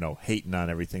I'm, hating on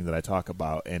everything that I talk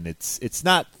about. And it's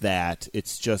not that.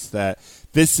 It's just that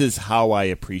this is how I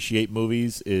appreciate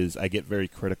movies, is I get very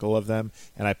critical of them,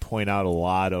 and I point out a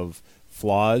lot of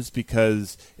flaws,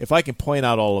 because if I can point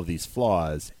out all of these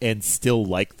flaws and still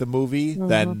like the movie,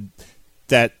 then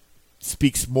that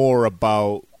speaks more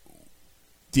about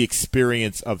the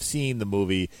experience of seeing the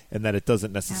movie, and that it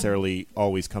doesn't necessarily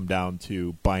always come down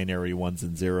to binary ones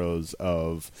and zeros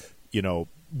of,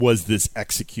 was this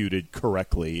executed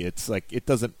correctly? It's like it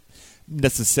doesn't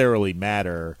necessarily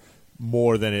matter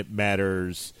more than it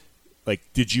matters. Like,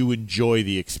 did you enjoy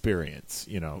the experience?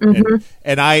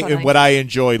 And what I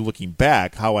enjoy looking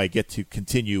back, how I get to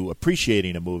continue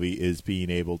appreciating a movie, is being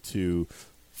able to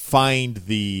find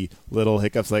the little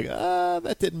hiccups, like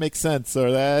that didn't make sense,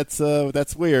 or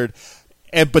that's weird,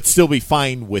 but still be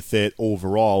fine with it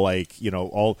overall. Like,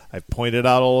 I've pointed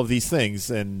out all of these things,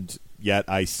 and yet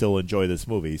I still enjoy this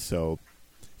movie. So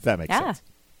if that makes sense.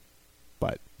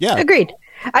 But yeah, agreed.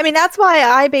 I mean, that's why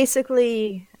I've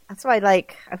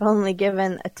only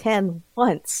given a 10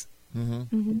 once.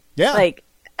 Yeah, like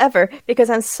ever, because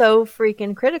I'm so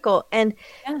freaking critical. And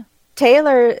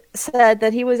Taylor said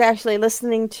that he was actually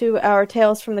listening to our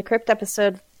Tales from the Crypt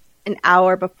episode an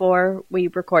hour before we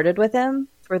recorded with him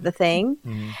for the thing.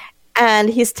 And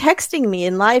he's texting me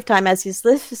in live time as he's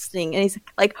listening, and he's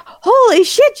like, holy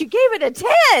shit, you gave it a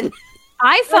 10.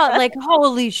 I felt like,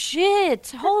 holy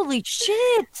shit.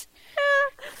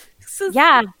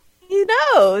 Yeah. He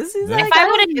knows. He's if I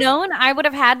would have known, I would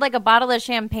have had like a bottle of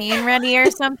champagne ready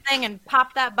or something and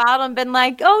popped that bottle and been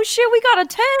like, oh shit, we got a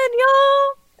 10,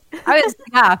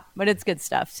 yo. But it's good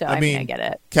stuff. So I mean, I get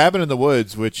it. Cabin in the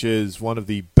Woods, which is one of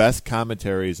the best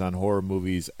commentaries on horror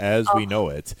movies as we know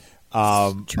it.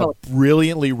 A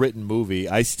brilliantly written movie.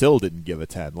 I still didn't give a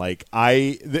 10.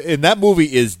 And that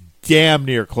movie is damn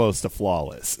near close to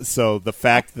flawless. So the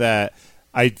fact that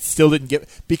I still didn't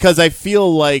give, because I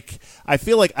feel like I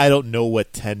don't know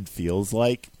what 10 feels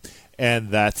like, and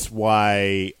that's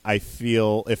why I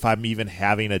feel if I'm even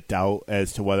having a doubt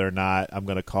as to whether or not I'm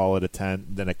going to call it a 10,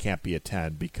 then it can't be a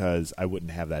 10, because I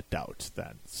wouldn't have that doubt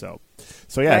then. So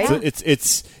yeah, right?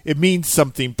 It means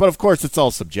something, but of course it's all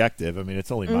subjective. I mean,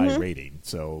 it's only my rating,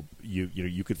 so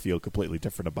you could feel completely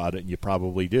different about it, and you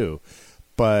probably do.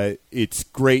 But it's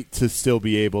great to still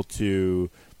be able to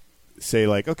say,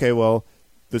 like, okay, well,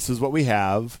 this is what we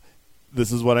have.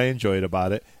 This is what I enjoyed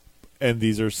about it, and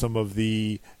these are some of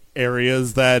the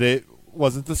areas that it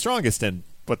wasn't the strongest in.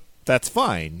 But that's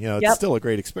fine. It's still a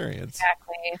great experience.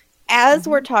 Exactly. As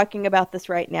we're talking about this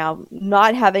right now,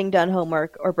 not having done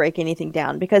homework or break anything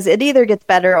down, because it either gets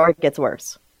better or it gets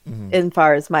worse, as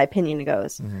far as my opinion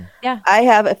goes. Yeah, I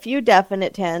have a few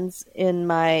definite 10s in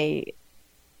my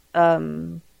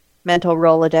mental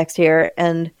Rolodex here,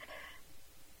 and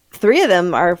 3 of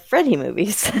them are Freddy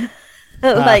movies.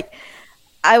 Like,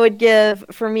 I would give,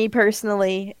 for me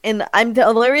personally, and the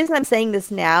only reason I'm saying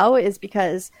this now is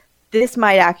because this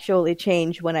might actually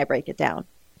change when I break it down,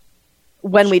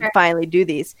 when we finally do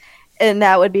these. And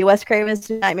that would be Wes Craven's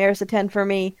Nightmares, a 10 for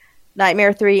me.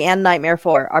 Nightmare 3 and Nightmare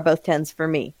 4 are both 10s for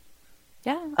me.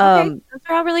 Yeah, okay. Those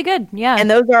are all really good. Yeah. And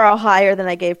those are all higher than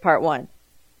I gave part 1.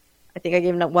 I think I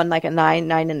gave one like a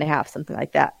 9.5, something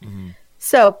like that. Mm-hmm.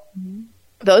 So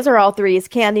those are all 3s.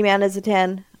 Candyman is a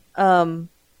 10.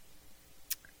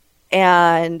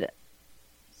 And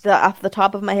off the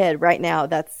top of my head right now,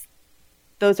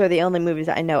 those are the only movies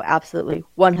I know absolutely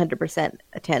 100%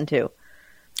 a 10 to.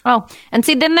 Oh, and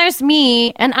see, then there's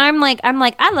me, and I'm like,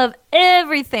 I love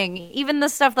everything, even the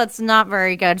stuff that's not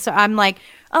very good. So I'm like,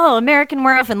 oh, American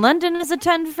Werewolf in London is a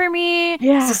 10 for me.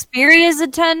 Yeah. Suspiria is a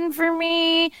 10 for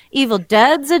me. Evil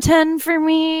Dead's a 10 for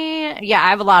me. Yeah, I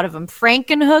have a lot of them.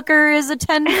 Frankenhooker is a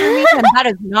 10 for me, and that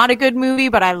is not a good movie,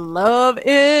 but I love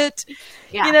it.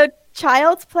 Yeah. You know,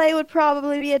 Child's Play would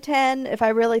probably be a 10 if I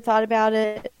really thought about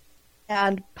it.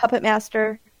 And Puppet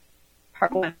Master,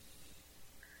 part 1,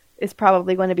 is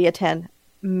probably going to be a 10.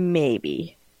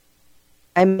 Maybe.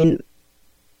 I mean,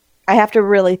 I have to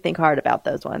really think hard about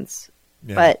those ones.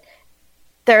 Yeah. But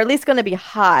they're at least going to be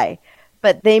high.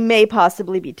 But they may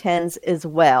possibly be 10s as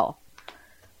well.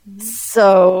 Mm-hmm.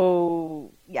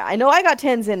 So, yeah, I know I got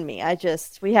 10s in me.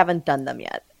 We haven't done them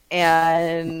yet.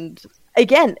 And,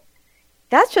 again,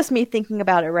 that's just me thinking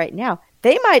about it right now.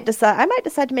 I might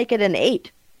decide to make it an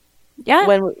 8. Yeah.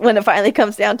 When it finally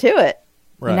comes down to it.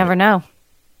 Right. You never know.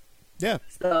 Yeah.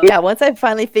 So, yeah, once I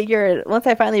finally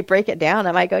break it down,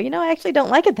 I might go, I actually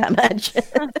don't like it that much.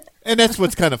 And that's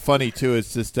what's kind of funny, too,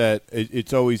 is just that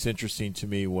it's always interesting to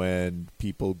me when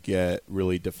people get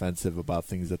really defensive about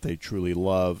things that they truly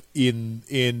love in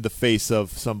the face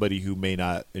of somebody who may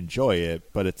not enjoy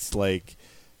it. But it's like,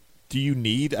 do you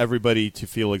need everybody to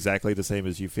feel exactly the same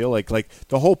as you feel? Like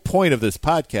the whole point of this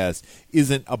podcast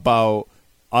isn't about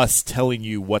us telling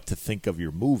you what to think of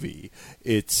your movie.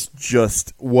 It's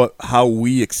just how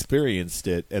we experienced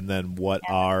it, and then what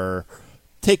our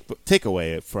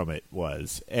takeaway from it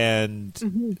was,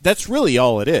 and that's really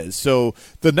all it is. So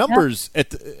the numbers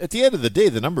at the end of the day,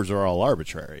 the numbers are all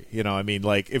arbitrary. I mean,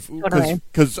 like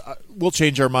because we'll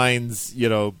change our minds,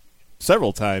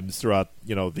 several times throughout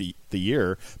the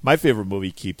year. My favorite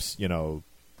movie keeps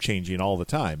changing all the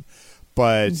time,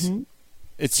 but.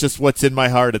 It's just what's in my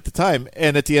heart at the time.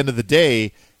 And at the end of the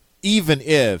day, even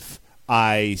if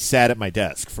I sat at my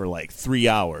desk for like 3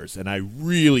 hours and I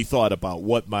really thought about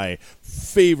what my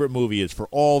favorite movie is for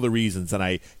all the reasons, and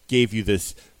I gave you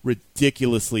this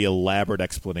ridiculously elaborate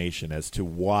explanation as to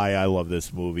why I love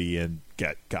this movie, and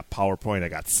got PowerPoint, I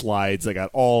got slides, I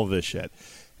got all of this shit.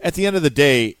 At the end of the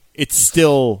day, it's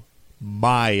still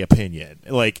my opinion.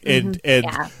 And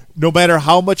no matter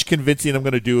how much convincing I'm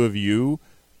going to do of you,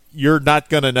 you're not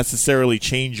going to necessarily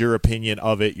change your opinion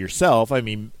of it yourself. I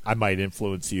mean, I might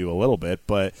influence you a little bit,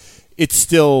 but it's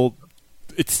still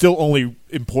only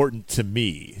important to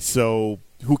me. So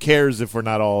who cares if we're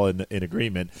not all in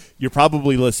agreement? You're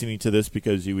probably listening to this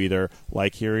because you either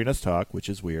like hearing us talk, which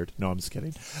is weird. No, I'm just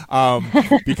kidding.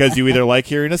 Because you either like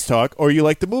hearing us talk, or you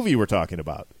like the movie we're talking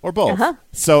about, or both.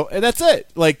 So, and that's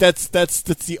it. Like that's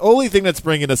the only thing that's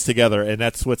bringing us together, and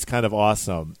that's what's kind of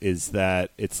awesome, is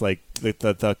that it's like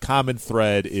the common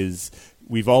thread is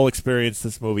we've all experienced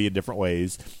this movie in different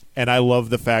ways, and I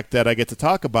love the fact that I get to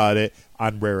talk about it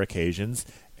on rare occasions,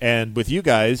 and with you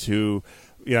guys who,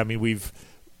 we've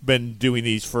been doing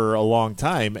these for a long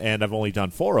time, and I've only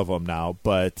done 4 of them now,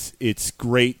 but it's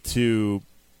great to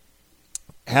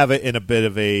have it in a bit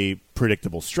of a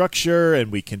predictable structure,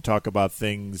 and we can talk about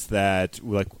things that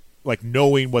like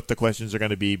knowing what the questions are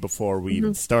going to be before we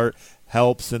even start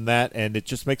helps in that, and it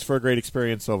just makes for a great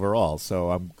experience overall.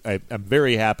 So I'm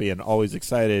very happy and always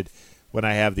excited when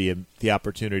I have the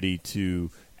opportunity to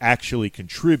actually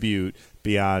contribute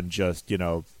beyond just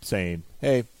saying,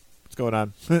 hey, what's going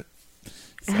on.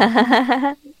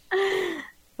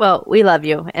 Well, we love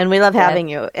you, and we love having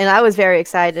you. And I was very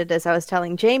excited, as I was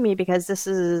telling Jamie, because this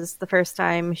is the first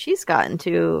time she's gotten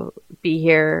to be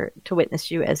here to witness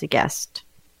you as a guest.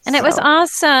 And it was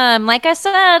awesome. Like I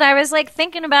said, I was like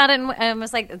thinking about it, and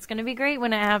was like, it's going to be great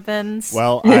when it happens.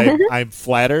 Well, I'm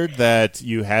flattered that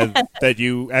you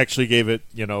actually gave it,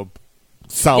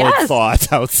 solid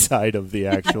thought outside of the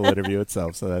actual interview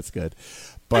itself. So that's good.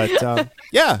 But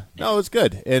it's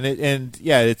good, and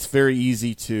it's very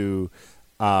easy to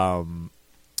have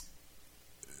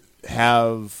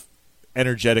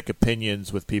energetic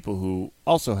opinions with people who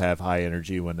also have high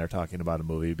energy when they're talking about a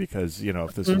movie, because,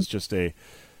 if this was just a,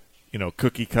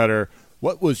 cookie cutter,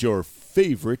 what was your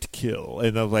favorite kill?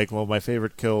 And I'm like, well, my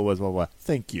favorite kill was, well,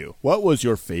 thank you. What was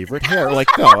your favorite hair? Like,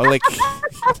 no, like,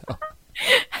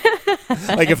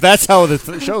 like if that's how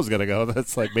the show's gonna go,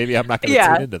 that's like maybe I'm not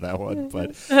gonna tune into that one.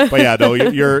 But yeah, no,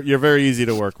 you're very easy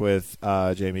to work with,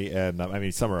 Jamie, and I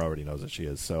mean Summer already knows that she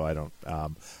is, so I don't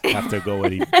have to go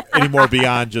any more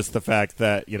beyond just the fact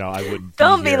that I wouldn't.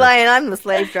 Don't be lying. I'm the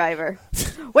slave driver.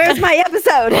 Where's my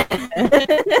episode?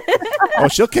 Oh,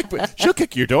 she'll kick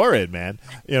your door in, man.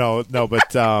 No,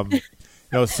 but.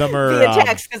 No, Summer. Via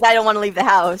text, because I don't want to leave the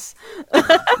house.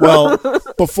 Well,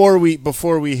 before we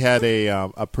had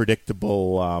a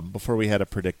predictable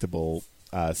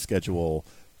schedule,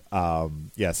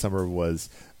 Summer was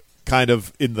kind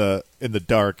of in the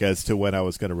dark as to when I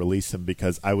was going to release them,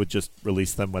 because I would just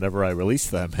release them whenever I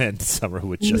released them, and Summer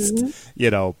would just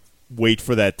wait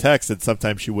for that text, and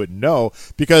sometimes she wouldn't know,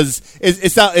 because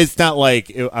it's not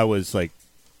like I was like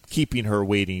keeping her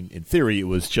waiting. In theory, it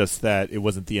was just that it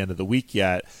wasn't the end of the week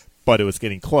yet, but it was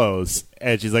getting close,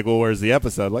 and she's like, well, where's the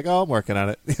episode? Like, oh, I'm working on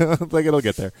it. Like, it'll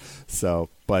get there. So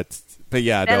but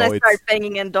yeah, and I start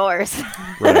banging in doors.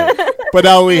 Right. But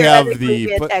now we have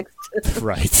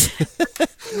right.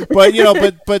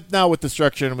 but now with the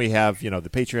structure, and we have the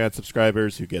Patreon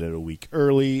subscribers who get it a week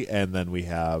early, and then we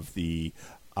have the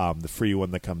free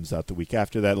one that comes out the week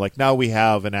after that. Like, now we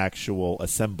have an actual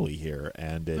assembly here,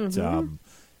 and it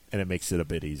and it makes it a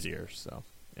bit easier. So,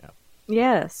 yeah.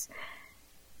 Yes.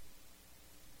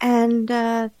 And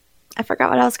I forgot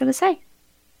what I was going to say.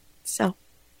 So,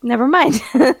 never mind.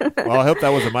 Well, I hope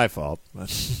that wasn't my fault. No,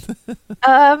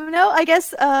 I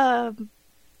guess I'll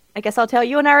tell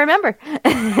you when I remember.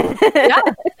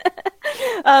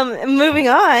 Moving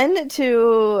on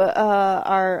to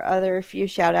our other few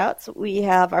shout-outs. We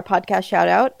have our podcast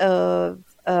shout-out of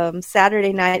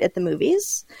Saturday Night at the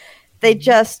Movies. They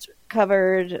just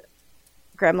covered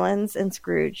Gremlins and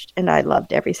Scrooged, and I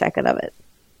loved every second of it.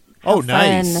 Oh,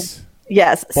 nice. Fun.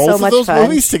 Yes, both so much of those fun.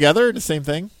 movies together, the same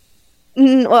thing?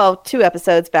 Well, 2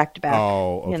 episodes back to back.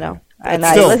 Oh, okay. And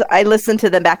I listened to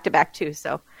them back to back too.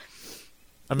 So,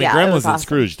 I mean, Gremlins and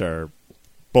Scrooged are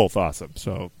both awesome.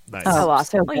 So nice. Oh,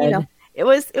 awesome! Well, it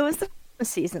was the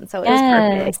season, so it was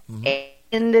perfect. Mm-hmm.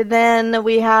 And then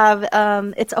we have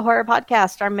It's a Horror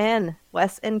Podcast. Our men,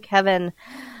 Wes and Kevin,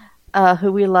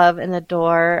 who we love and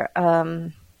adore.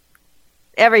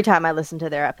 Every time I listen to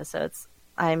their episodes,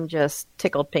 I'm just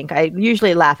tickled pink. I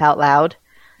usually laugh out loud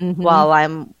while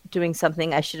I'm doing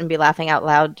something I shouldn't be laughing out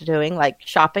loud doing, like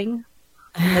shopping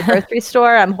in the grocery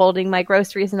store. I'm holding my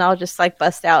groceries, and I'll just like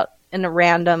bust out in a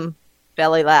random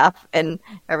belly laugh, and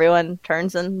everyone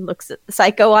turns and looks at the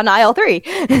psycho on aisle 3. See,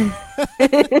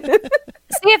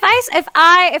 if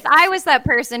I was that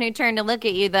person who turned to look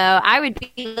at you, though, I would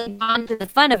be on to the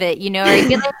fun of it, or you'd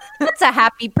be like, that's a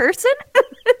happy person.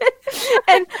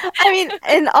 And I mean,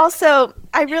 and also,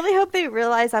 I really hope they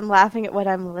realize I'm laughing at what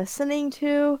I'm listening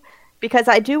to, because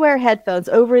I do wear headphones,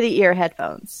 over-the-ear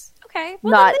headphones. Okay,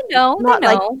 well, they know.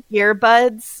 Like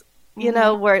earbuds,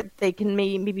 where they can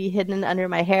maybe be hidden under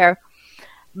my hair.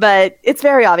 But it's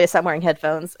very obvious I'm wearing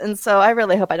headphones, and so I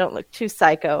really hope I don't look too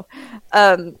psycho.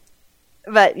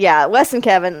 But yeah, Wes and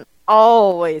Kevin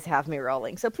always have me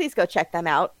rolling, so please go check them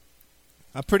out.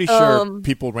 I'm pretty sure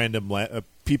people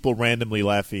randomly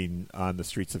laughing on the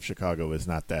streets of Chicago is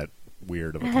not that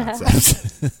weird of a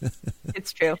concept.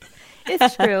 It's true.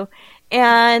 It's true.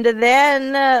 And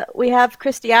then we have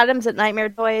Christy Adams at Nightmare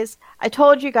Toys. I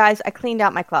told you guys I cleaned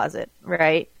out my closet,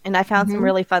 right? And I found some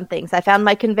really fun things. I found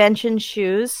my convention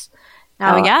shoes.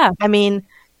 Now, I mean,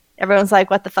 everyone's like,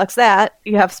 what the fuck's that?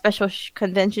 You have special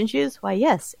convention shoes? Why,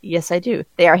 yes. Yes, I do.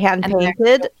 They are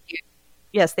hand-painted.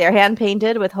 Yes, they are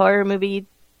hand-painted with horror movie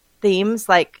themes.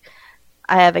 Like,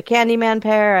 I have a Candyman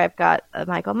pair. I've got a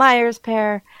Michael Myers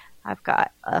pair. I've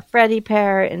got a Freddy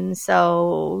pair. And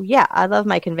so, yeah, I love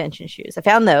my convention shoes. I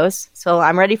found those. So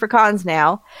I'm ready for cons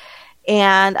now.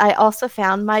 And I also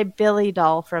found my Billy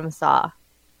doll from Saw.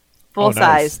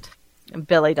 Full-sized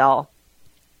Billy doll.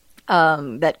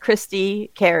 That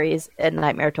Christy carries at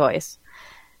Nightmare Toys.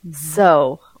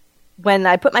 So when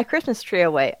I put my Christmas tree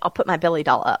away, I'll put my Billy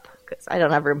doll up, because I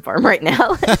don't have room for him right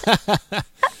now.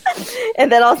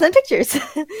 And then I'll send pictures.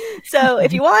 So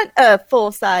if you want a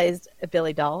full-sized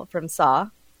Billy doll from Saw,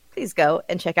 please go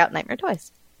and check out Nightmare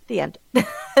Toys. The end.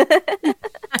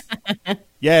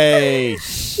 Yay!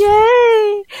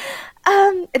 Yay!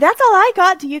 That's all I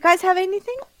got. Do you guys have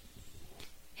anything?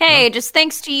 Hey, just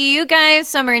thanks to you guys,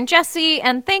 Summer and Jesse,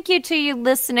 and thank you to you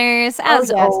listeners.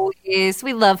 As always,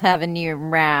 we love having you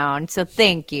around, so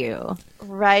thank you.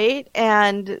 Right,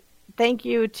 and thank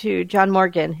you to John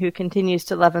Morgan, who continues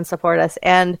to love and support us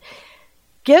and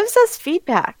gives us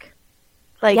feedback,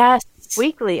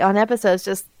 weekly on episodes.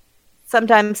 Just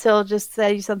sometimes he'll just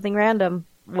say something random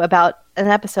about an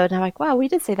episode, and I'm like, wow, we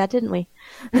did say that, didn't we?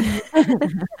 So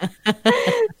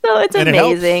it's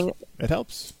amazing. It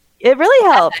helps. It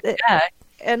really helps. Yeah.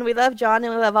 And we love John,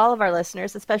 and we love all of our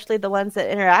listeners, especially the ones that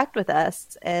interact with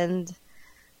us and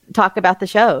talk about the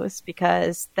shows,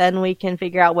 because then we can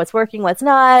figure out what's working, what's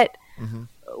not,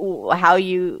 how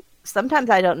you...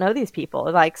 Sometimes I don't know these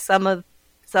people. Like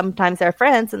sometimes they're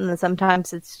friends, and then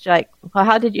sometimes it's like, well,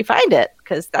 how did you find it?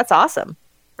 Because that's awesome,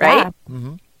 right?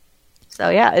 Yeah. So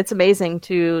yeah, it's amazing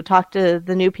to talk to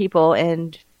the new people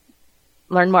and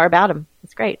learn more about them.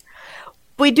 It's great.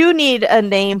 We do need a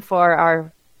name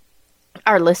for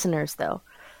our listeners, though.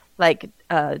 Like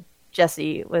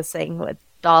Jesse was saying, with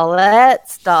dollars.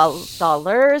 So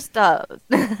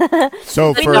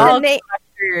we for need a name.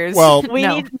 Well,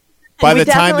 we by the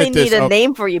time definitely that this need a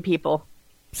name for you people.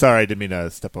 Sorry, I didn't mean to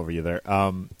step over you there.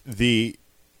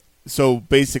 So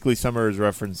basically, Summer is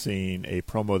referencing a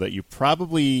promo that you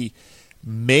probably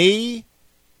may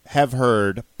have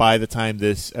heard by the time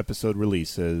this episode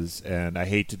releases, and I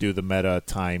hate to do the meta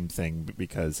time thing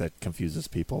because that confuses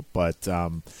people, but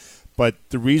the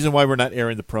reason why we're not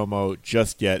airing the promo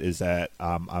just yet is that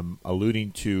I'm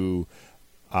alluding to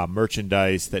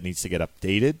merchandise that needs to get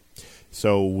updated.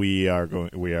 So we are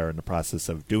in the process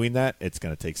of doing that. It's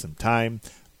going to take some time,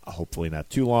 hopefully not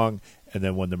too long, and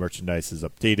then when the merchandise is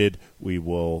updated, we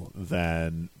will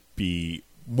then be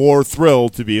more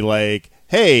thrilled to be like,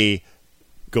 hey,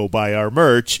 go buy our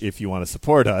merch if you want to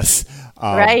support us.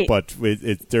 Right. But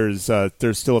there's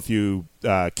still a few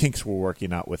kinks we're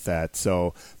working out with that.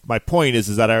 So my point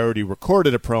is that I already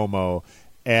recorded a promo,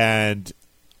 and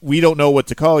we don't know what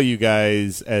to call you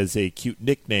guys as a cute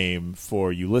nickname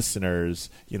for you listeners.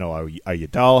 You know, are you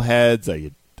doll heads? Are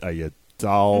you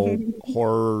doll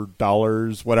horror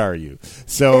dollars? What are you?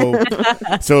 So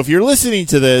if you're listening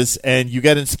to this and you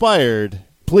get inspired,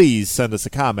 please send us a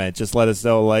comment. Just let us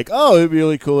know, like, oh, it'd be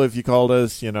really cool if you called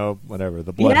us, whatever,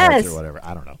 the Bloodheads or whatever.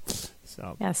 I don't know.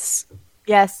 So yes,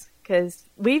 because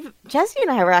Jesse and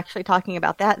I were actually talking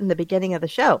about that in the beginning of the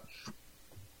show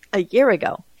a year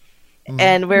ago.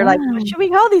 And we're like, what should we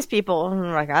call these people? And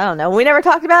we're like, I don't know. We never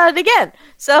talked about it again.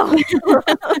 So we're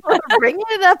bringing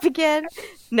it up again.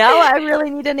 Now I really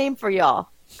need a name for y'all.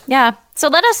 Yeah. So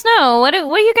let us know. What do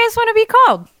you guys want to be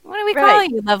called? What do we call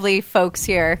you lovely folks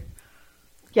here?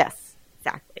 Yes,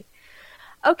 exactly.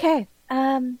 Okay.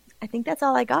 I think that's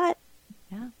all I got.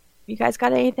 Yeah. You guys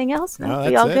got anything else? No,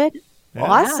 we all it. good? Yeah.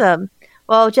 Awesome.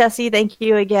 Well, Jesse, thank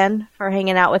you again for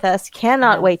hanging out with us.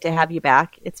 Cannot wait to have you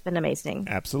back. It's been amazing.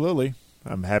 Absolutely.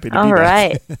 I'm happy to be all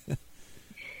back.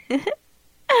 Right.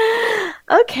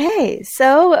 Okay.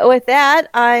 So with that,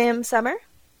 I am Summer.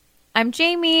 I'm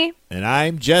Jamie. And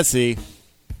I'm Jesse.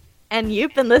 And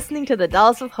you've been listening to The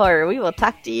Dolls of Horror. We will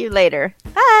talk to you later.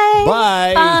 Bye.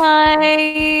 Bye.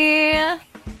 Bye.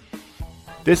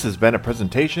 This has been a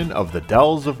presentation of The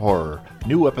Dolls of Horror.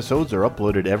 New episodes are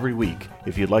uploaded every week.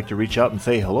 If you'd like to reach out and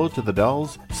say hello to the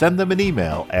dolls, send them an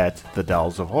email at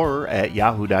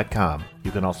thedollsofhorror@yahoo.com. You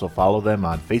can also follow them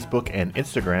on Facebook and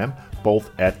Instagram,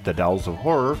 both at The Dolls of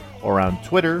Horror, or on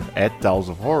Twitter at Dolls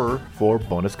of Horror for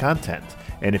bonus content.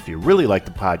 And if you really like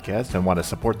the podcast and want to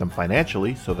support them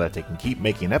financially so that they can keep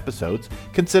making episodes,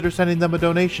 consider sending them a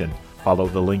donation. Follow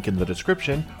the link in the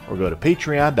description or go to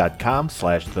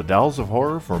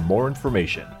patreon.com/thedollsofhorror for more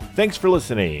information. Thanks for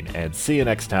listening and see you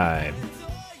next time.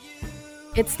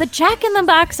 It's the Jack in the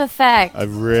Box effect. I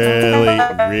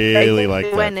really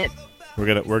like that.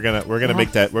 We're gonna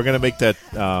make that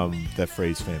that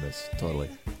phrase famous. Totally.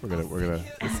 We're gonna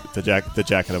the Jack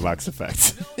in the Box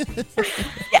effect.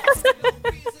 Yes.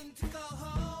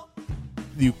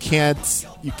 You can't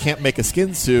make a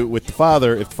skin suit with the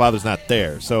father if the father's not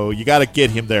there. So you got to get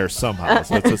him there somehow.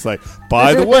 So it's just like,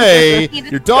 by the way,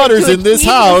 your daughter's in this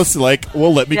house. Like,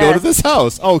 well, let me go to this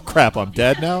house. Oh crap, I'm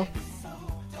dead now.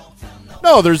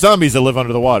 No, there's zombies that live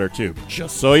under the water too.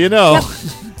 Just so you know. Yep.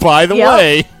 By the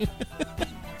way.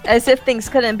 As if things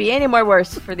couldn't be any more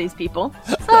worse for these people.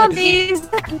 Zombies.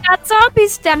 Got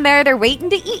zombies down there. They're waiting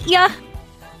to eat ya.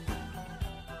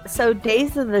 So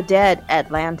Days of the Dead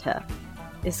Atlanta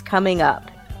is coming up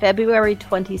February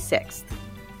 26th.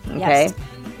 Okay. Yes.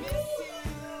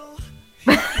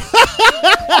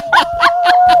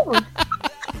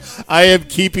 I am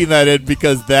keeping that in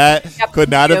because that could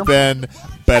not have been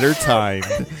better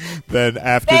timed than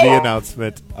after the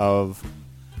announcement of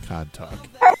Con Talk.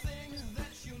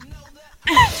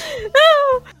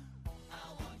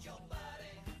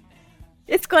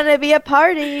 It's going to be a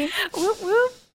party. Whoop, whoop.